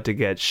was about to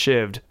get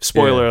shivved.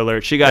 Spoiler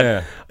alert: she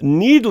got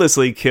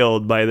needlessly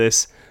killed by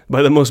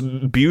the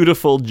most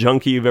beautiful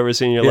junkie you've ever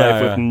seen in your life,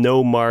 with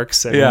no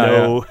marks and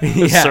no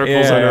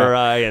circles on her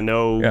eye and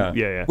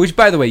no... Which,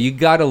 by the way, you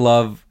gotta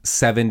love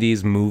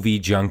 70s movie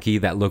junkie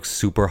that looks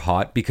super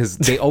hot, because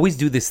they always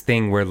do this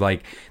thing where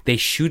like they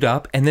shoot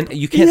up and then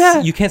you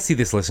can't see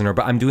this, listener,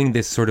 but I'm doing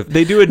this sort of...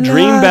 They do a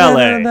dream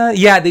ballet.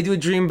 Yeah, they do a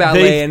dream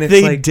ballet and it's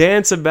they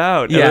dance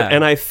about.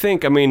 And I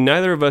think,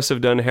 neither of us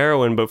have done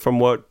heroin, but from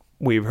what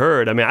we've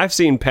heard. I mean, I've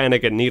seen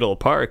Panic at Needle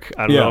Park.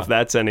 I don't know if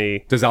that's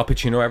any... Does Al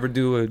Pacino ever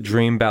do a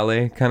dream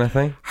ballet kind of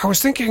thing? I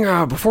was thinking,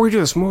 before we do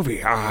this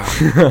movie,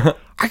 I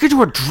could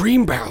do a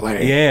dream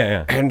ballet.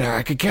 Yeah. And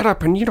I could get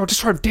up and, just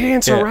sort of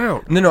dance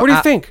around. No, what do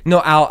you think?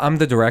 No, Al, I'm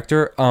the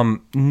director.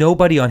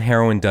 Nobody on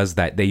heroin does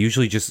that. They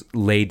usually just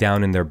lay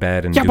down in their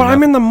bed and do but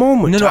I'm in the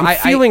moment. No, I'm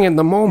feeling in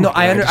the moment. No,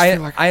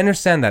 I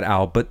understand that,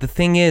 Al. But the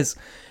thing is,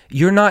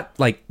 you're not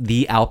like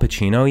the Al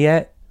Pacino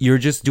yet. You're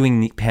just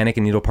doing Panic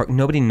at Needle Park.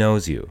 Nobody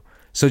knows you.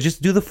 So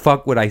just do the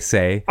fuck what I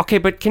say. Okay,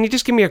 but can you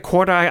just give me a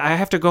quarter? I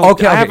have to go.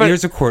 Okay,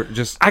 here's a quarter.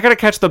 I gotta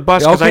catch the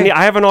bus because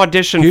I have an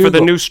audition for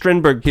the new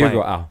Strindberg play. Here you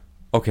go, Al.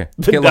 Okay.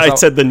 I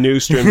said the new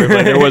Strindberg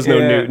play. There was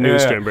no new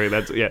Strindberg.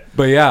 That's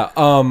But yeah,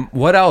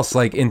 what else?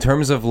 Like in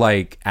terms of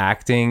like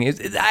acting,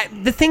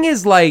 the thing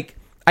is like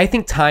I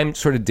think time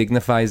sort of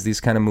dignifies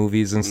these kind of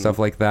movies and stuff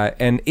like that,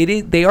 and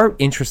they are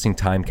interesting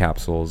time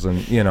capsules,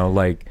 and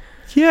like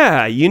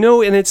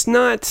and it's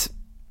not.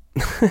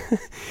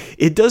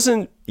 It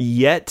doesn't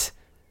yet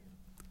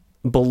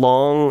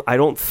belong. I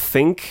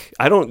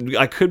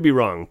could be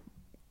wrong,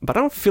 but I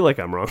don't feel like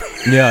I'm wrong.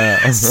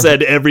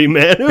 Said every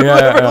man who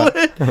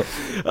ever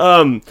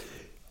lived.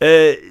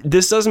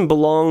 This doesn't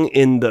belong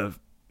in the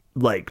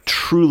like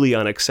truly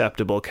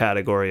unacceptable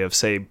category of,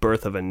 say,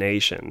 Birth of a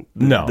Nation.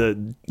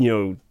 The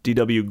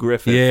D.W.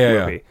 Griffith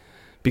movie,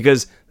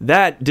 because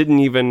that didn't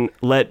even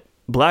let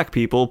black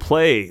people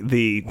play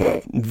the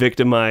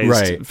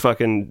victimized,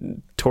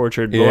 fucking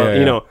tortured,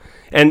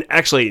 and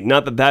actually,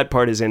 not that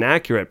part is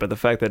inaccurate, but the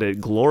fact that it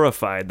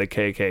glorified the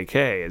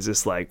KKK is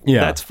just like,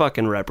 that's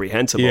fucking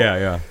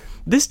reprehensible.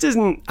 This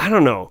doesn't, I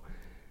don't know.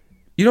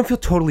 You don't feel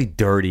totally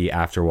dirty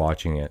after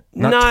watching it.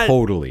 Not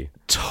totally.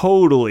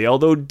 Totally.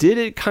 Although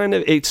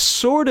it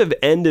sort of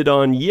ended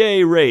on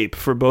yay rape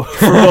for both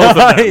of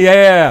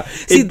them.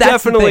 See,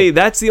 that's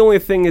the only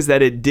thing, is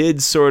that it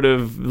did sort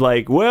of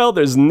like, well,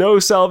 there's no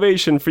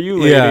salvation for you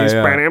ladies.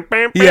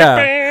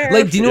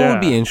 Like, do you know what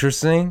would be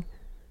interesting?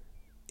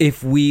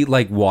 If we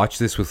like watch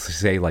this with,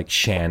 say, like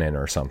Shannon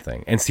or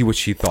something, and see what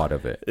she thought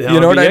of it. You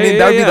know what I mean?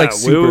 That would be like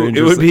super interesting.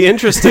 It would be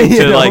interesting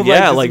to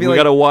we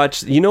got to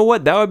watch. You know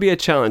what? That would be a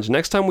challenge.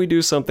 Next time we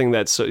do something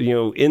that's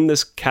in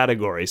this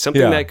category,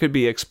 something that could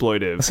be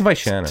exploitive. Let's invite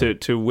Shannon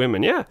to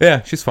women.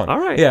 Yeah, she's fun. All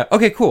right. Yeah.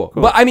 Okay. Cool.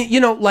 But I mean,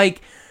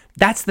 like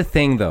that's the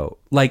thing though.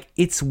 Like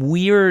it's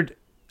weird.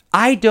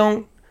 I'm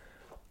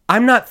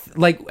not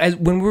like, as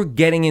when we're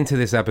getting into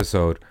this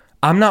episode,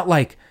 I'm not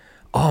like,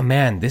 oh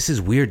man, this is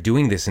weird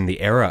doing this in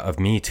the era of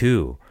Me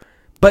Too.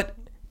 But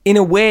in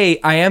a way,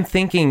 I am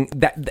thinking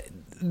that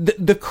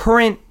the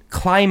current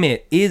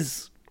climate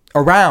is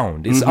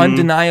around. It's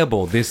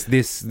undeniable.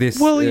 This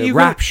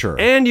rapture.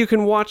 And you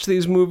can watch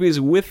these movies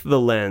with the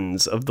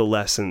lens of the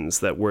lessons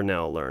that we're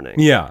now learning.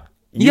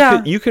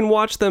 You can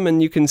watch them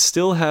and you can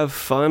still have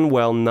fun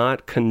while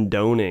not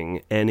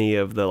condoning any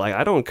of the, like,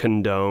 I don't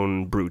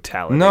condone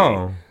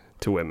brutality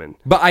to women.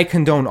 But I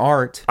condone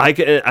art.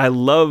 I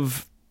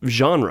love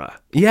genre.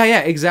 Yeah,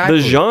 exactly.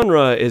 The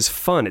genre is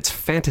fun. It's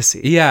fantasy.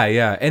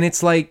 Yeah. And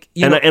it's like,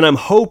 and I'm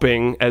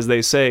hoping, as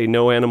they say,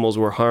 no animals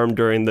were harmed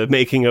during the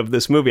making of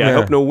this movie. I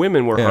hope no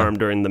women were harmed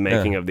during the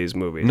making of these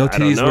movies. No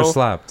titties were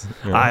slapped.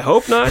 I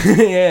hope not.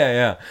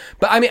 Yeah.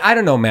 But I mean, I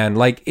don't know, man.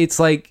 Like, it's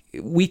like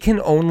we can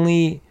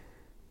only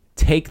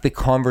take the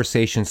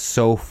conversation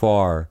so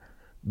far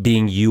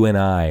being you and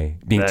I,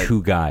 being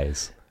two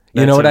guys.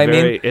 You know what I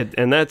mean?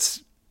 And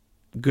that's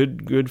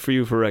good for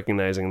you for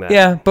recognizing that.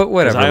 Yeah, but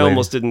whatever. I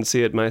almost didn't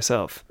see it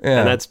myself. Yeah.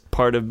 And that's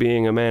part of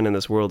being a man in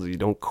this world, is you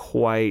don't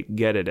quite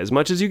get it as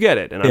much as you get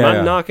it. And I'm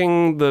not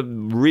knocking the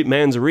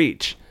man's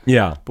reach.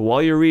 Yeah. But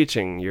while you're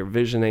reaching, your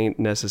vision ain't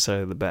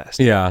necessarily the best.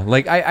 Yeah.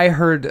 Like I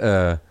heard,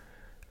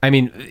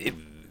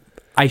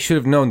 I should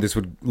have known this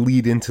would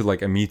lead into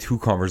like a Me Too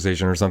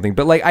conversation or something.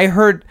 But like I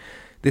heard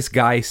this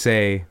guy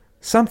say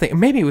something,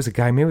 maybe it was a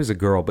guy, maybe it was a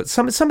girl, but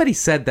somebody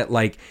said that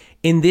like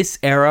in this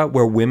era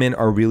where women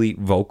are really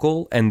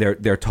vocal and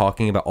they're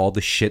talking about all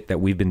the shit that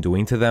we've been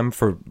doing to them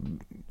for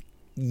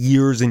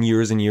years and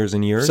years and years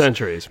and years,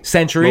 centuries,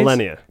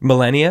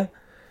 millennia,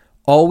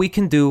 all we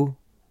can do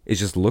is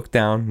just look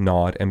down,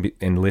 nod,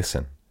 and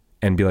listen,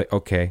 and be like,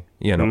 okay,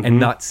 and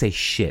not say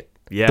shit.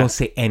 Yeah. Don't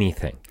say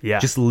anything. Yeah.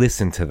 Just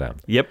listen to them.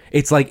 Yep.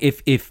 It's like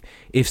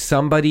if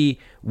somebody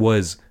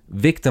was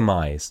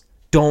victimized,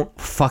 don't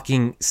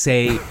fucking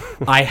say,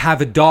 I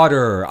have a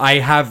daughter, I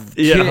have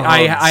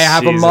I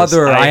have a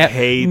mother. I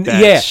hate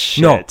that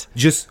shit. No,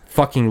 just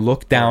fucking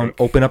look down,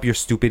 open up your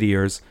stupid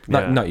ears.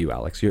 Not you,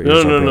 Alex. Your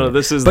ears no.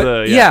 This is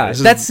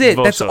that's it.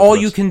 That's all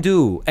you can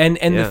do. And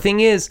the thing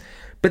is,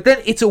 but then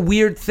it's a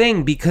weird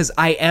thing because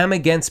I am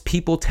against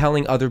people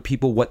telling other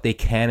people what they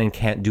can and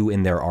can't do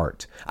in their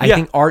art. I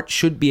think art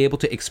should be able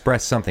to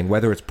express something,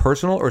 whether it's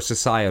personal or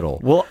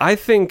societal. Well, I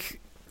think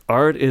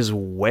art is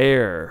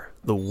where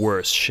the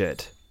worst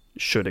shit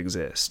should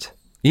exist.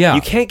 Yeah.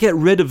 You can't get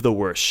rid of the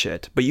worst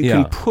shit, but you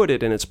can put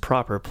it in its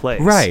proper place.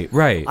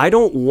 Right. I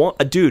don't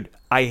want... Dude,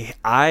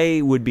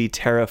 I would be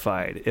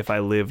terrified if I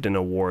lived in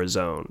a war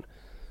zone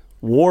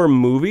war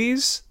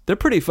movies, they're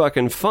pretty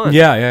fucking fun.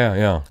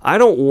 Yeah. I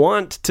don't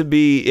want to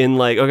be in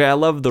like, okay, I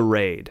love The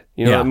Raid.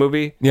 You know that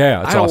movie?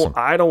 Yeah, it's awesome.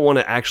 I don't want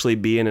to actually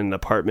be in an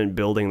apartment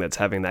building that's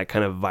having that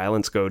kind of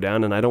violence go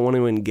down, and I don't want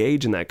to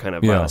engage in that kind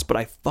of violence, but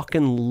I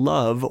fucking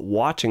love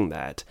watching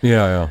that.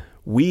 Yeah.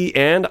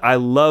 And I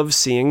love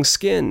seeing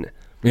skin.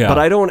 Yeah. But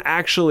I don't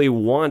actually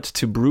want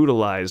to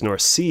brutalize nor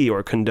see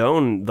or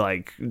condone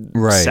like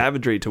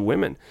savagery to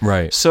women.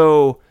 Right.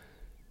 So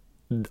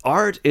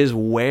art is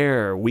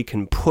where we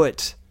can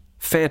put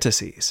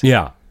fantasies.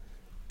 Yeah.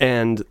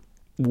 And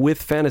with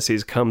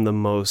fantasies come the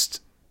most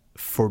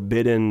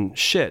forbidden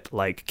shit,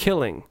 like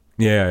killing.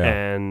 Yeah.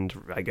 And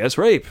I guess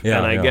rape. Yeah,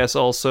 and I guess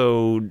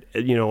also,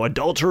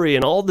 adultery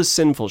and all the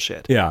sinful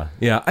shit. Yeah.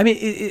 I mean,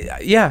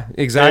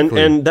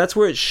 exactly. And that's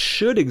where it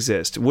should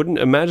exist. Wouldn't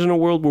imagine a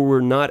world where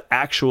we're not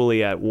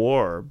actually at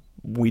war.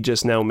 We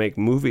just now make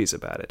movies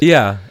about it.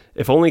 Yeah.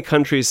 If only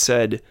countries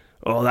said,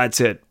 oh,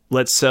 that's it.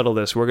 Let's settle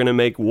this. We're going to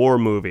make war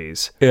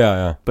movies.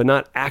 Yeah. But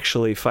not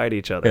actually fight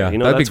each other. Yeah,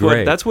 that'd be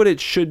great. That's what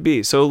it should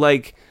be. So,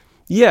 like,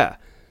 yeah,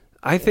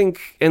 I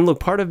think, and look,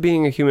 part of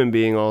being a human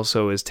being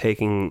also is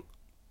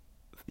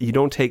you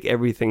don't take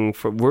everything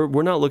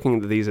we're not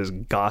looking at these as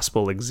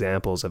gospel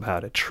examples of how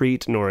to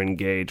treat nor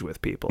engage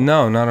with people.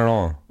 No, not at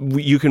all.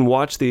 You can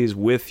watch these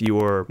with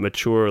your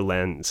mature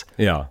lens.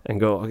 Yeah.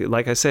 And go,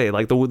 like I say,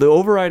 like the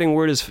overriding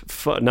word is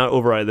fun, not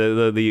override,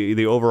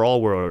 the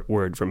overall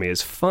word for me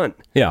is fun.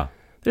 Yeah.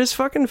 It's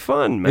fucking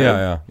fun,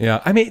 man.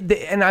 Yeah. I mean,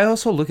 and I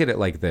also look at it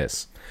like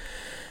this.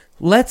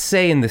 Let's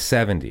say in the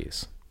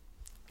 70s,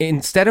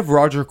 instead of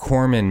Roger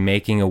Corman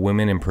making a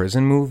women in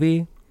prison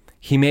movie,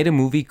 he made a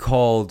movie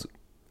called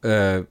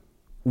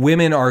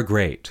Women Are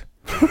Great.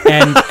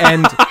 And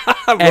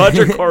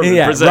Roger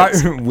Corman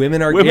presents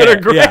Women Are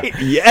Great. Yeah.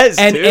 Yes,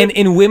 and dude. and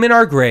in Women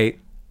Are Great,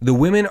 the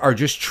women are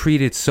just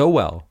treated so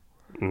well.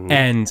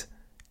 Mm-hmm.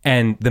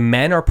 And the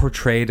men are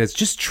portrayed as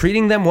just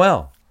treating them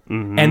well.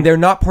 Mm-hmm. And they're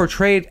not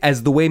portrayed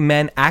as the way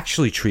men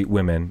actually treat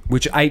women,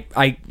 which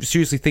I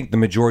seriously think the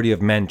majority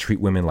of men treat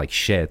women like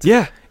shit.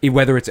 Yeah.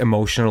 Whether it's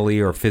emotionally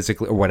or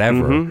physically or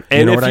whatever. Mm-hmm.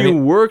 And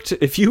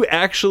if you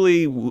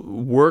actually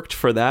worked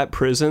for that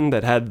prison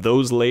that had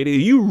those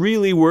ladies, you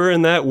really were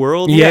in that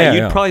world,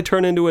 you'd probably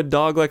turn into a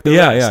dog like the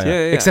rest. Yeah.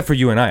 Except for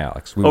you and I,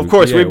 Alex. Of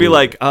course, we'd be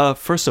like,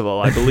 first of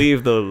all, I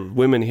believe the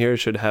women here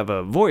should have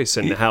a voice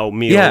in how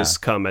meals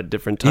come at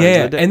different times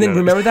of the day. And then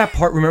remember that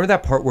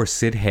part where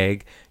Sid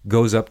Haig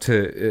goes up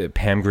to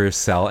Pam Grier's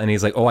cell and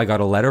he's like, oh, I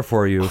got a letter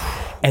for you.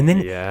 And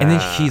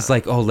then she's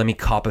like, oh, let me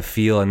cop a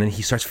feel. And then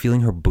he starts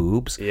feeling her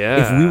boobs.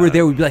 Yeah. If we were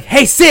there, we'd be like,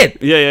 hey, Sid!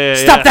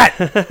 Stop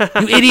that!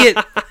 You idiot!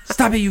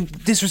 Stop it, you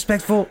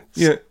disrespectful!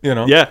 Yeah,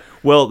 Yeah,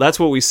 well, that's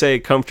what we say,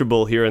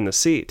 comfortable here in the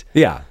seat.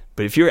 Yeah.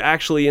 But if you're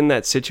actually in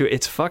that situation,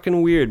 it's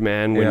fucking weird,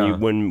 man.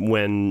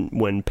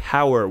 When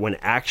power, when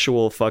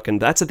actual fucking,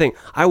 that's the thing.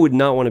 I would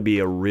not want to be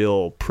a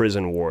real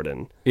prison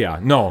warden. Yeah,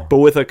 no. But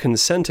with a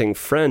consenting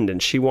friend,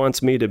 and she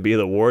wants me to be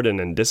the warden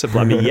and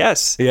discipline me.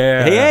 Yes.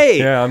 Hey.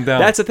 Yeah, I'm down.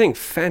 That's the thing.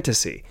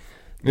 Fantasy.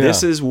 Yeah.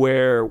 This is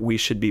where we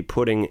should be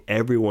putting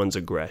everyone's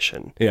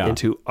aggression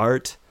into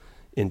art,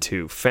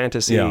 into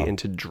fantasy,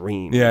 into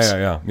dreams.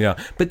 Yeah.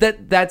 But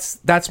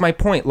that's my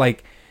point.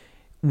 Like,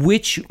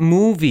 which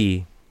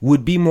movie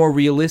would be more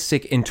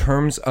realistic in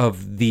terms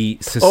of the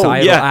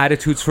societal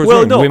attitudes towards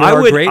women? Women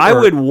are great. I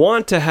would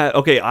want to have.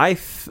 Okay,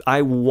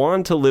 I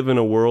want to live in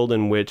a world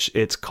in which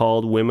it's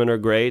called women are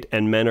great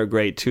and men are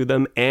great to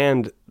them,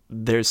 and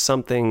there's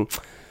something.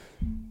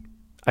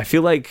 I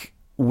feel like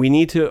we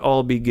need to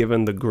all be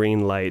given the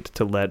green light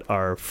to let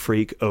our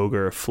freak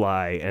ogre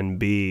fly and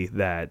be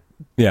that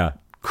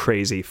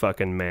crazy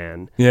fucking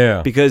man.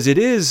 Yeah, because it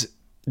is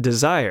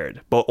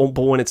desired, but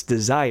when it's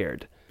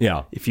desired.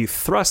 Yeah. If you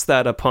thrust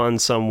that upon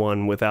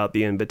someone without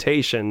the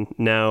invitation,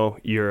 now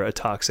you're a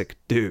toxic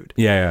dude.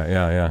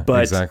 Yeah.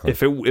 But exactly.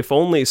 if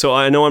only, so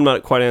I know I'm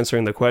not quite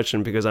answering the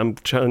question because I'm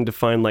trying to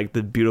find like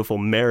the beautiful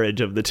marriage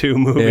of the two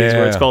movies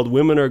where it's called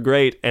Women Are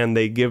Great and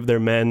they give their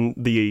men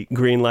the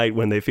green light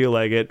when they feel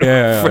like it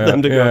for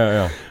them to go.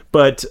 Yeah.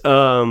 But,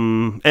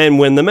 and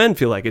when the men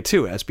feel like it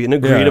too, it has to be an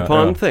agreed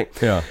upon thing.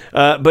 Yeah.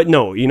 But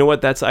no, you know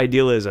what? That's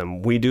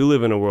idealism. We do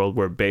live in a world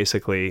where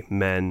basically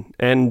men,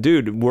 and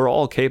dude, we're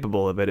all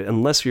capable of it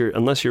unless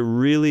you're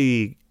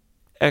really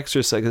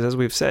exercising, because as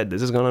we've said,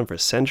 this has gone on for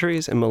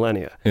centuries and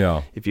millennia.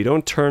 Yeah. If you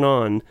don't turn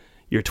on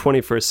your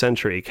 21st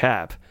century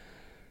cap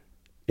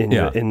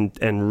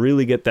and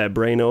really get that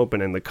brain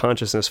open and the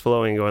consciousness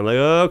flowing, going like,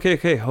 oh,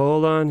 okay,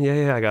 hold on.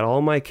 Yeah, I got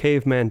all my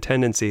caveman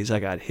tendencies. I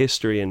got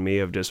history in me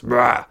of just,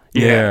 rah,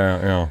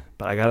 yeah.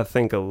 But I got to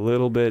think a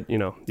little bit,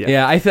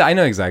 Yeah, I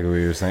know exactly what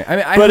you're saying. I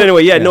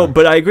mean,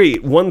 but I agree.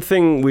 One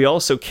thing we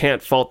also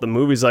can't fault the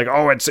movies like,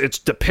 oh, it's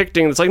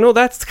depicting. It's like, no,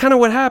 that's kind of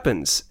what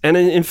happens. And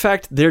in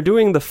fact, they're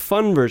doing the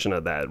fun version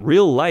of that.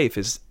 Real life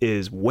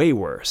is way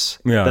worse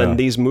than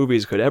these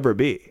movies could ever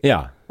be.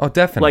 Yeah. Oh,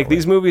 definitely. Like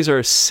these movies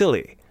are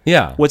silly.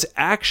 Yeah. What's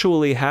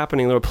actually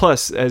happening there?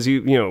 Plus, as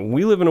we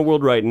live in a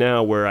world right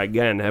now where,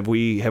 again, have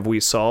we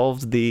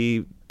solved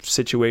the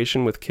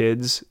situation with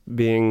kids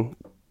being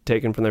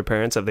taken from their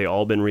parents? Have they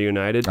all been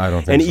reunited? I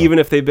don't think and so. even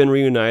if they've been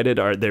reunited,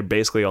 they're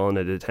basically all in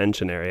a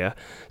detention area.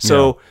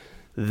 So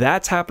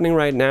that's happening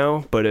right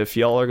now. But if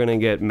y'all are gonna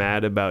get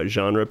mad about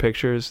genre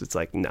pictures, it's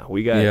like, no,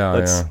 we got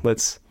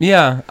let's.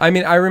 Yeah, I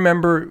mean, I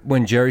remember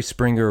when Jerry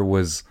Springer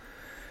was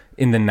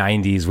in the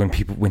 90s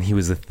when he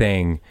was a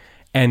thing.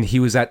 And he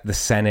was at the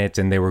Senate,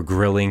 and they were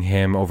grilling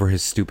him over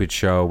his stupid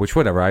show, which,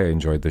 whatever, I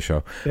enjoyed the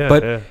show. Yeah,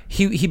 but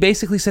he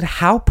basically said,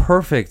 how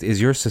perfect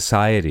is your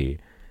society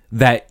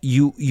that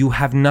you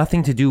have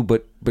nothing to do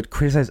but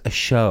criticize a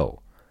show?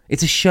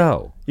 It's a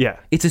show. Yeah.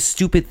 It's a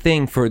stupid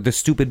thing for the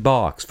stupid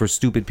box, for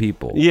stupid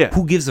people. Yeah.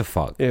 Who gives a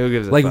fuck? Yeah, who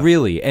gives a fuck? fuck?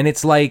 Really. And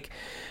it's like,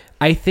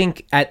 I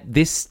think at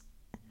this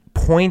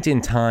point in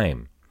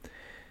time,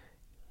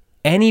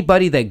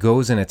 anybody that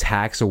goes and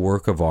attacks a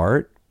work of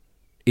art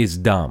is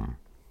dumb.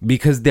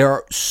 Because there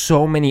are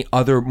so many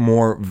other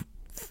more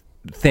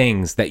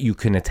things that you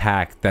can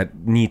attack that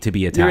need to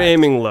be attacked. You're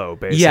aiming low,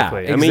 basically. Yeah,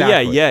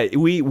 exactly. I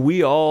mean,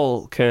 we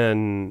all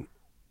can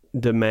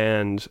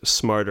demand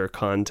smarter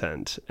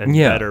content and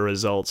better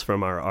results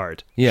from our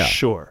art. Yeah.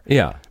 Sure.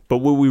 Yeah. But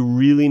what we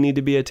really need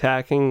to be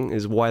attacking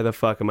is, why the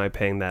fuck am I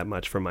paying that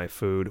much for my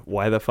food?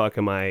 Why the fuck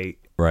am I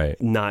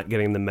not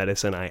getting the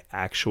medicine I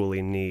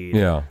actually need?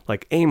 Yeah.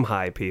 Like, aim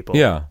high, people.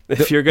 Yeah.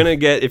 If you're gonna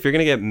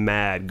get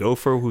mad, go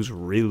for who's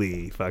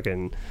really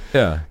fucking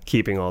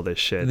keeping all this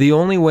shit. The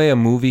only way a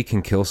movie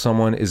can kill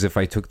someone is if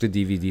I took the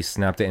DVD,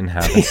 snapped it in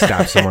half, and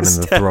stabbed someone in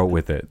the throat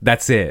with it.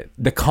 That's it.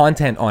 The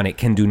content on it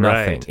can do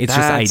nothing. Right. It's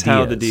That's just ideas.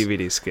 how the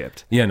DVD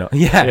skipped. You know.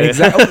 Yeah,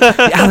 exactly.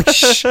 Alex,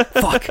 shh,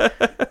 fuck.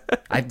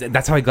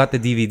 That's how I got the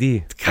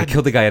DVD. I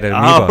killed the guy at an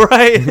Amoeba. Oh,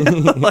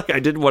 right. Like, I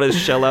didn't want to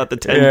shell out the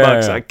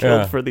 $10 I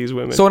killed for these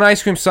women. So an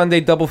Ice Cream Sunday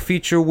double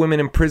feature,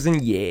 women in prison.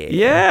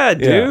 Yeah,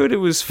 dude, it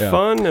was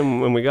fun,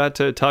 and when we got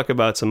to talk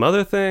about some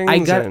other things,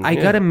 I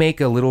got to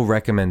make a little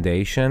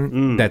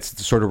recommendation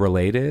that's sort of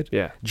related.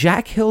 Yeah,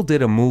 Jack Hill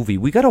did a movie.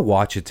 We got to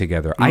watch it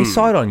together. I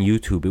saw it on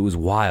YouTube. It was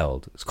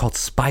wild. It's called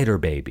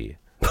Spiderbaby.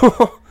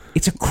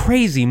 It's a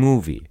crazy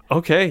movie.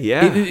 Okay,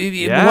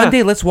 yeah. One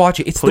day, let's watch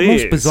it. It's the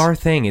most bizarre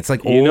thing. It's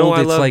like old. You know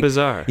I it's love like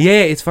bizarre.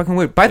 Yeah, it's fucking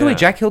weird. By the way,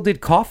 Jack Hill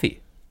did Coffee.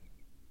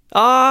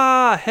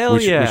 Ah, hell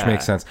which yeah. Which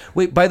makes sense.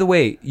 Wait, by the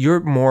way,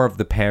 you're more of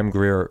the Pam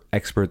Grier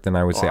expert than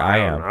I would say I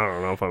am. I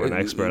don't know if I'm an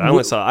expert.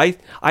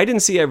 I didn't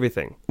see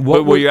everything.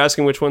 What were you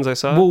asking which ones I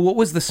saw? Well, what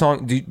was the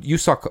song? You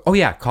saw... Oh,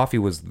 yeah, Coffee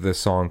was the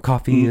song.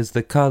 Coffee is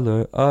the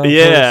color of...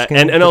 Yeah,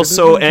 and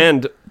also...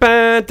 and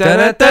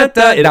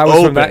it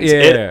opens.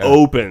 It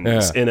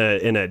opens in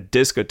a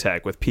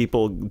discotheque with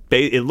people...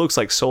 It looks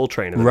like Soul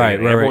Train. Right.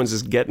 Everyone's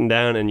just getting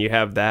down, and you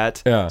have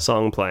that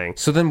song playing.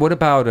 So then what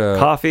about...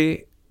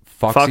 Coffee...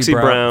 Foxy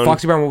Brown.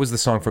 Foxy Brown. What was the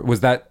song for? Was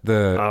that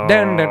the?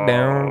 Down, down,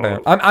 down,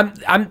 down.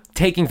 I'm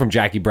taking from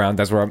Jackie Brown.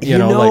 That's where I'm. You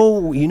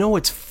know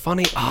what's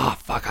funny?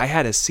 Fuck! I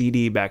had a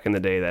CD back in the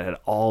day that had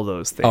all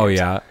those things. Oh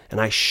yeah.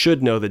 And I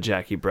should know the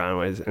Jackie Brown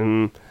was.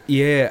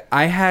 Yeah,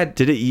 I had.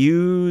 Did it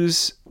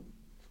use?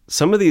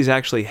 Some of these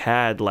actually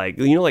had like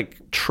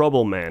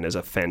Trouble Man is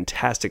a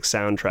fantastic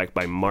soundtrack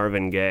by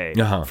Marvin Gaye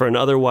for an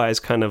otherwise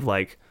kind of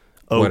like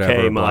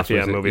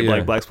mafia movie,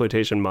 like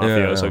blaxploitation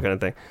mafioso kind of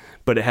thing.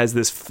 But it has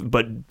this,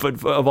 but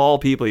of all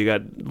people, you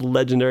got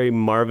legendary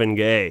Marvin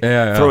Gaye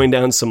throwing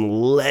down some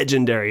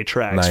legendary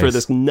tracks for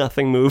this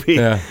nothing movie.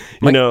 Yeah.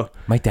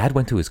 My dad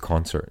went to his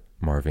concert,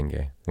 Marvin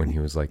Gaye, when he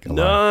was like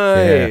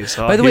alive. Nice.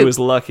 Yeah. By the way, he was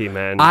lucky,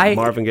 man.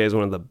 Marvin Gaye is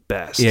one of the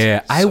best.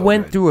 Yeah, I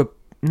went through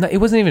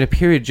it wasn't even a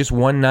period. Just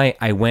one night,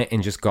 I went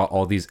and just got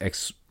all these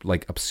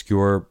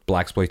obscure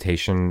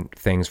blaxploitation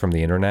things from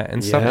the internet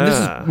and stuff. And this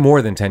is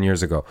more than 10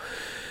 years ago.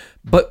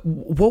 But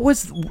what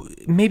was,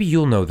 maybe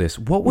you'll know this,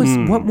 what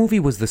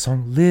movie was the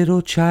song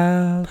Little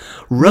Child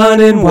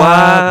Running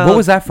Wild? What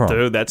was that from?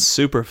 Dude, that's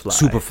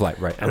Superfly,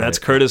 right. And that's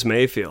Curtis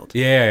Mayfield.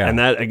 Yeah. And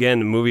that, again,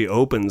 the movie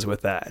opens with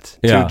that.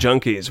 Two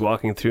junkies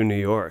walking through New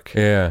York.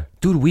 Yeah.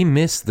 Dude, we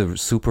missed the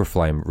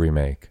Superfly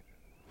remake.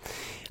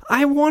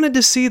 I wanted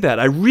to see that.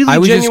 I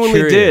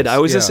genuinely did. I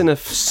was just in a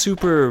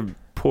super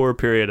poor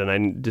period, and I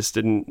just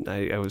didn't,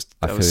 I was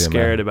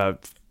scared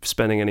about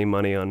spending any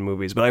money on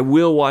movies, but I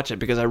will watch it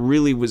because I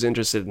really was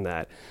interested in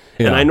that.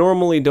 And I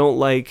normally don't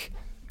like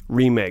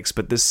remakes,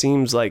 but this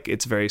seems like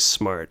it's very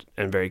smart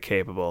and very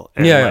capable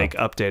and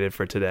updated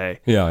for today.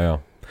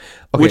 Okay.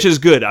 Which is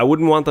good. I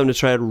wouldn't want them to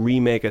try to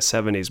remake a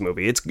 70s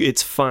movie.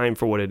 It's fine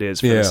for what it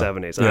is for the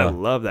 70s. And I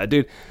love that.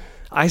 Dude,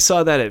 I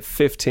saw that at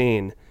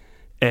 15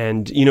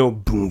 and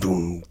boom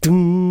boom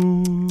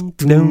doom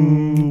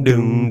doom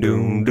doom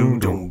doom doom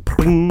doom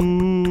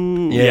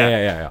boom.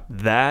 Yeah.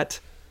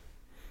 That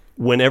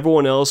when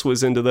everyone else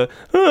was into the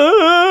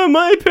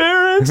my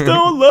parents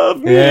don't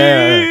love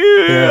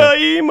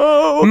me,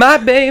 emo, my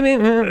baby,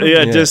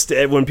 just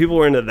when people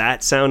were into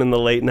that sound in the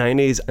late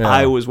 90s,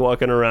 I was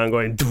walking around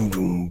going doom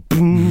doom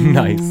boom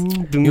Nice.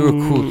 You were a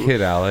cool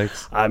kid,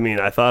 Alex. I mean,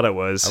 I thought I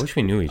was. I wish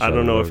we knew each other. I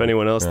don't know if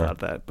anyone else thought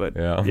that, but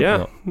yeah.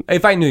 No.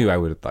 If I knew you, I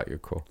would have thought you were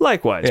cool.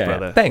 Likewise,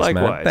 brother. Thanks,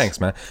 Likewise. man. Thanks,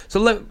 man.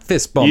 So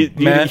fist bump,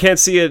 man. You can't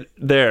see it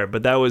there,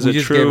 but that was a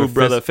true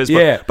brother fist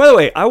bump. Yeah. By the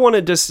way, I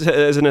wanted just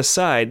as an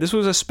aside, this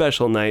was a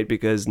special night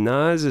because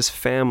Naz's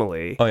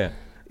family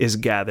is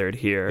gathered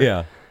here.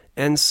 Yeah.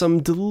 And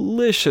some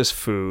delicious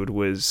food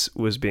was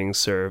being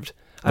served.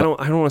 I don't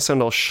want to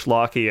sound all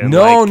schlocky and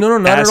not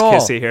at all.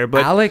 Ass-kissy here,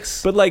 but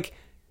Alex, but like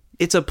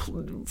it's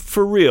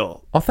for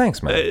real. Oh,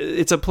 thanks, man.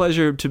 It's a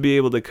pleasure to be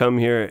able to come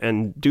here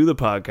and do the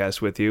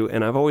podcast with you,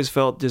 and I've always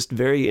felt just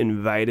very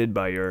invited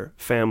by your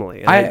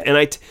family, and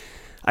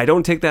I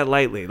don't take that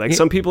lightly. Like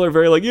some people are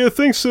very like, yeah,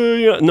 thanks,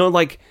 no,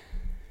 like.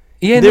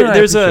 Yeah,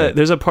 there's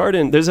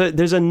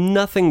a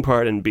nothing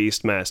part in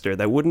Beastmaster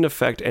that wouldn't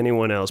affect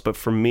anyone else, but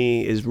for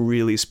me is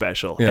really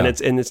special. Yeah.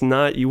 And it's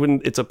not, you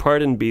wouldn't, it's a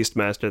part in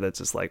Beastmaster that's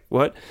just like,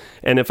 what?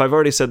 And if I've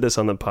already said this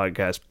on the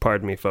podcast,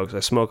 pardon me, folks,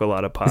 I smoke a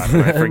lot of pot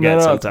and I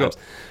forget sometimes.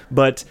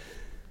 But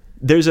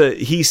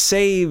he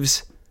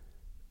saves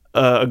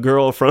a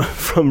girl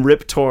from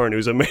Rip Torn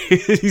who's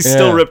amazing. He's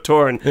still Rip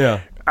Torn.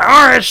 Yeah.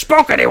 I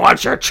spoken, he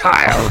wants your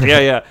child.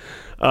 Yeah.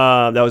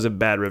 That was a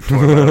bad Rip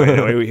Torn, by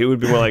the way. He would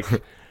be more like,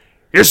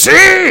 you see?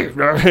 Yeah.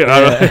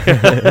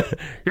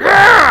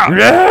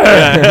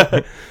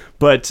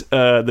 But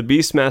the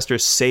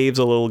Beastmaster saves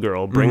a little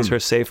girl, brings her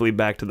safely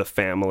back to the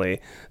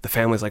family. The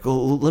family's like,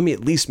 "Oh, let me at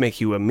least make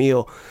you a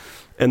meal."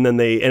 And then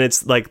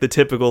it's like the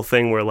typical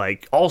thing where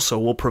like, also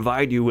we'll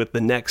provide you with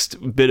the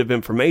next bit of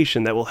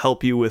information that will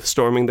help you with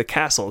storming the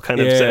castle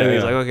kind of thing. And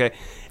he's like, okay.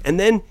 And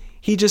then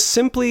he just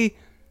simply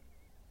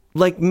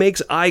like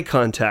makes eye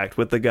contact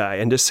with the guy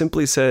and just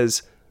simply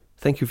says,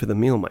 "Thank you for the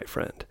meal, my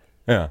friend."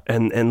 Yeah.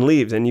 And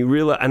leaves. And you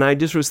realize, and I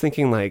just was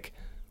thinking like,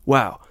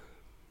 wow,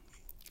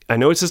 I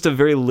know it's just a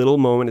very little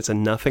moment. It's a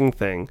nothing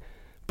thing,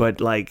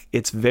 but like,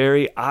 it's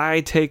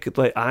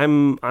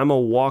I'm a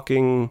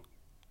walking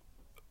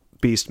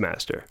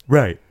Beastmaster.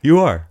 Right. You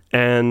are.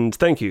 And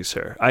thank you,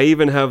 sir. I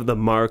even have the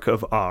mark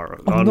of R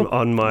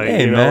on my,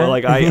 man.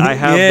 like I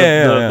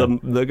have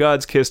the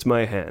gods kissed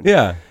my hand.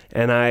 Yeah.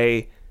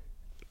 And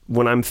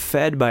when I'm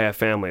fed by a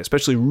family,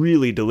 especially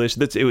really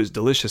delicious, it was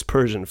delicious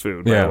Persian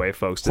food, by the way,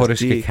 folks.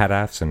 Horishki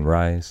karafs and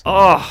rice.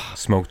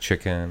 Smoked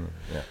chicken.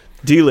 Yeah.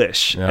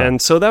 Delish. Yeah. And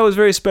so that was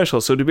very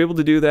special. So to be able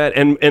to do that,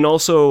 and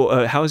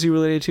also, how is he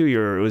related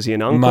to? Was he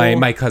an uncle?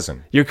 My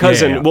cousin. Your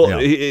cousin.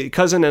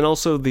 Cousin, and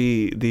also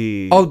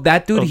the Oh,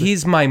 that dude,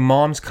 he's my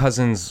mom's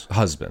cousin's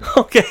husband.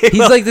 Okay. He's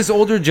like this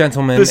older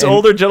gentleman. This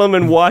older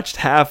gentleman watched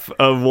half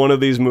of one of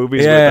these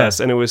movies with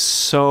us, and it was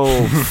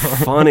so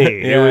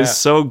funny. It was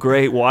so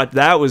great.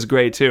 That was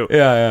great too.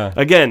 Yeah.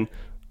 Again,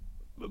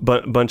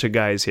 bunch of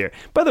guys here.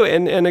 By the way,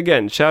 and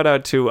again, shout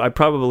out to, I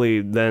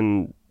probably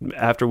then,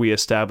 after we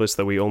established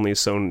that we only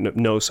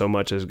know so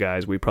much as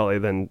guys, we probably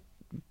then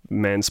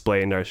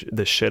mansplained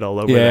the shit all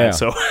over that.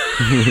 So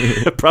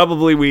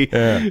probably we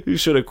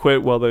should have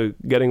quit while the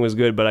getting was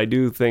good. But I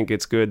do think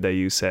it's good that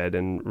you said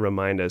and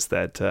remind us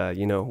that,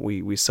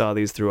 we saw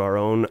these through our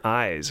own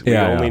eyes. We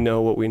only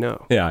know what we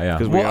know.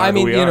 Yeah.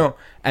 Well,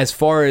 as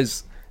far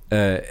as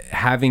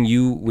having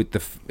you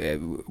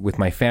with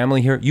my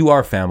family here, you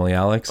are family,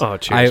 Alex. Oh,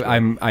 cheers.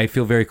 I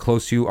feel very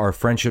close to you. Our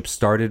friendship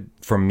started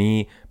from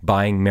me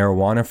buying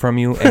marijuana from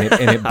you, and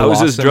it blossomed I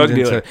was his drug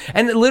dealer.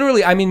 And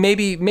literally, I mean,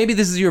 maybe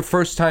this is your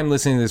first time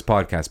listening to this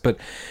podcast, but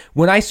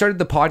when I started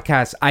the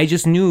podcast, I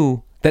just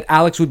knew that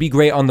Alex would be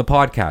great on the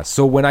podcast.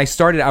 So when I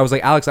started, I was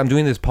like, Alex, I'm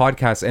doing this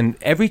podcast, and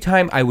every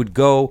time I would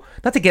go,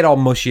 not to get all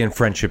mushy and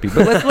friendshipy,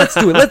 but let's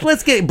do it.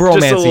 Let's get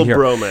bromancy just a little here.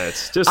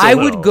 Bromance. Just I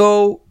would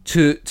go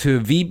to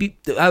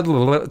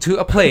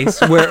a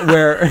place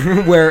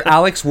where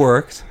Alex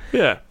worked,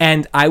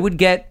 and I would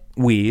get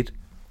weed.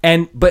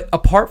 But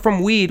apart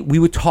from weed, we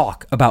would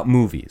talk about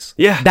movies.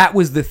 Yeah. That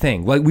was the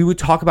thing. Like, we would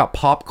talk about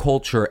pop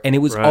culture, and it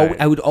was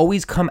I would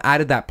always come out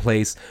of that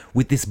place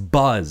with this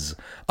buzz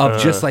of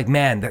just like,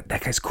 man, that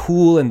guy's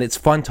cool, and it's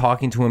fun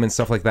talking to him and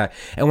stuff like that.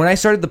 And when I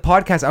started the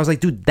podcast, I was like,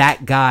 dude,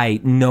 that guy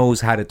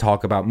knows how to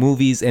talk about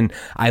movies, and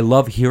I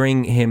love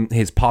hearing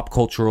his pop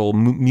cultural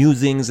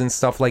musings and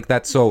stuff like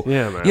that. So,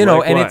 man,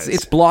 and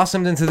it's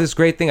blossomed into this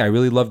great thing. I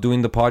really love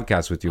doing the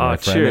podcast with you, my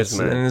friend. Cheers,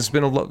 man. And it's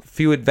been a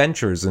few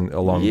adventures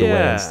along the way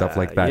and stuff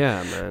like that.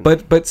 Yeah, man.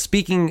 But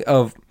speaking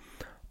of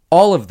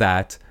all of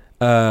that,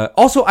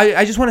 also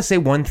I just want to say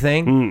one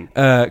thing,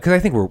 because I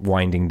think we're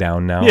winding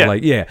down now.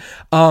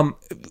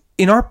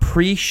 In our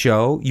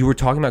pre-show, you were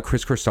talking about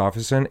Kris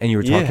Kristofferson, and you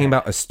were talking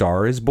about A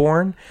Star Is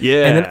Born.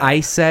 Yeah. And then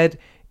I said,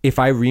 if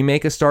I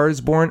remake A Star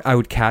Is Born, I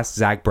would cast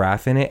Zac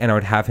Braff in it, and I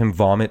would have him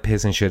vomit,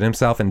 piss, and shit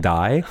himself and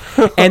die.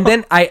 And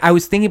then I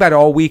was thinking about it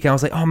all week, and I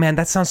was like, oh man,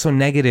 that sounds so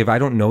negative. I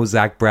don't know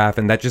Zac Braff,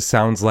 and that just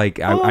sounds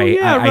like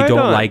I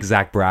don't like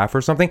Zac Braff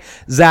or something.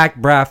 Zac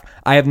Braff,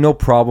 I have no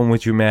problem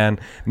with you, man.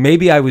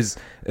 Maybe I was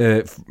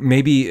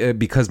maybe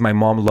because my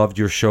mom loved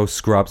your show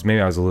Scrubs,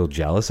 maybe I was a little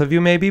jealous of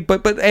you, maybe.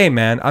 But hey,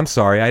 man, I'm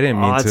sorry, I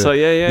didn't mean to. So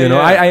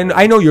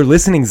I know you're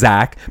listening,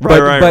 Zach.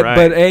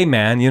 But hey,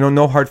 man,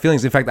 no hard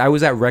feelings. In fact, I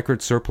was at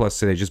Record Surplus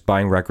today, just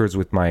buying records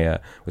with my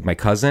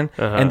cousin,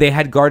 and they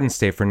had Garden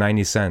State for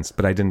 90 cents,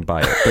 but I didn't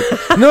buy it.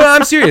 But no,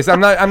 I'm serious. I'm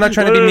not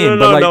trying to be mean.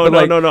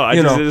 No.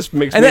 It just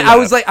makes me then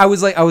laugh. I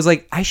was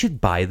like, I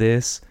should buy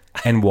this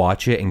and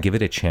watch it and give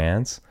it a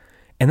chance.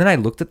 And then I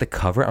looked at the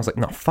cover. I was like,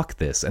 "No, fuck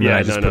this!" And then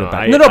I just put it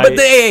back. No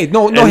hate.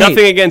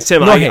 Nothing against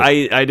him. No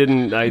hate. I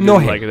didn't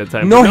like it at the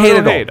time. No hate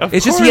at all.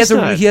 It's just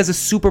he has a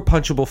super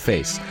punchable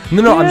face.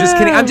 No, I'm just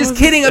kidding. I'm just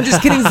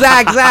kidding.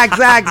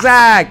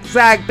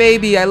 Zach,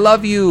 baby, I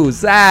love you.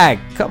 Zach,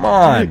 come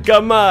on,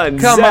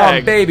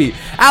 baby.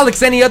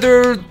 Alex, any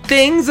other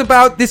things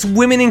about this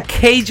women in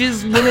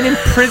cages, women in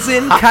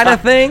prison kind of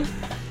thing?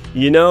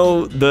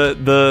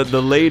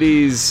 The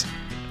ladies,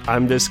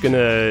 I'm just going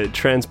to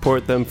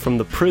transport them from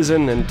the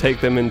prison and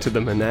take them into the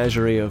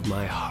menagerie of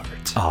my heart.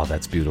 Oh,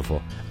 that's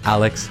beautiful.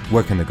 Alex,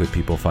 where can the good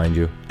people find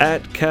you?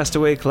 At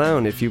Castaway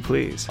Clown, if you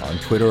please. On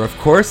Twitter, of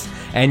course.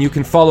 And you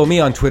can follow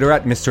me on Twitter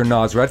at Mr.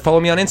 Nosred. Follow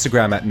me on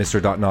Instagram at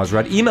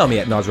Mr.Nosred. Email me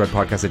at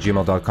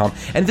nosredpodcast@gmail.com.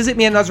 And visit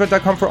me at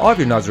nosred.com for all of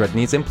your Nosred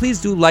needs. And please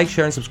do like,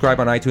 share, and subscribe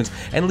on iTunes.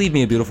 And leave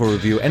me a beautiful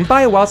review. And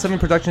buy a Wild 7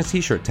 Productions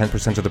t-shirt.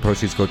 10% of the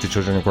proceeds go to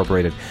Children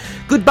Incorporated.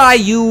 Goodbye,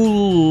 you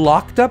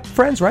locked up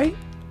friends, right?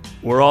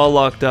 We're all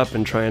locked up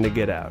and trying to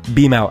get out.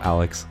 Beam out,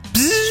 Alex.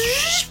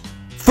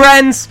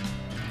 Friends!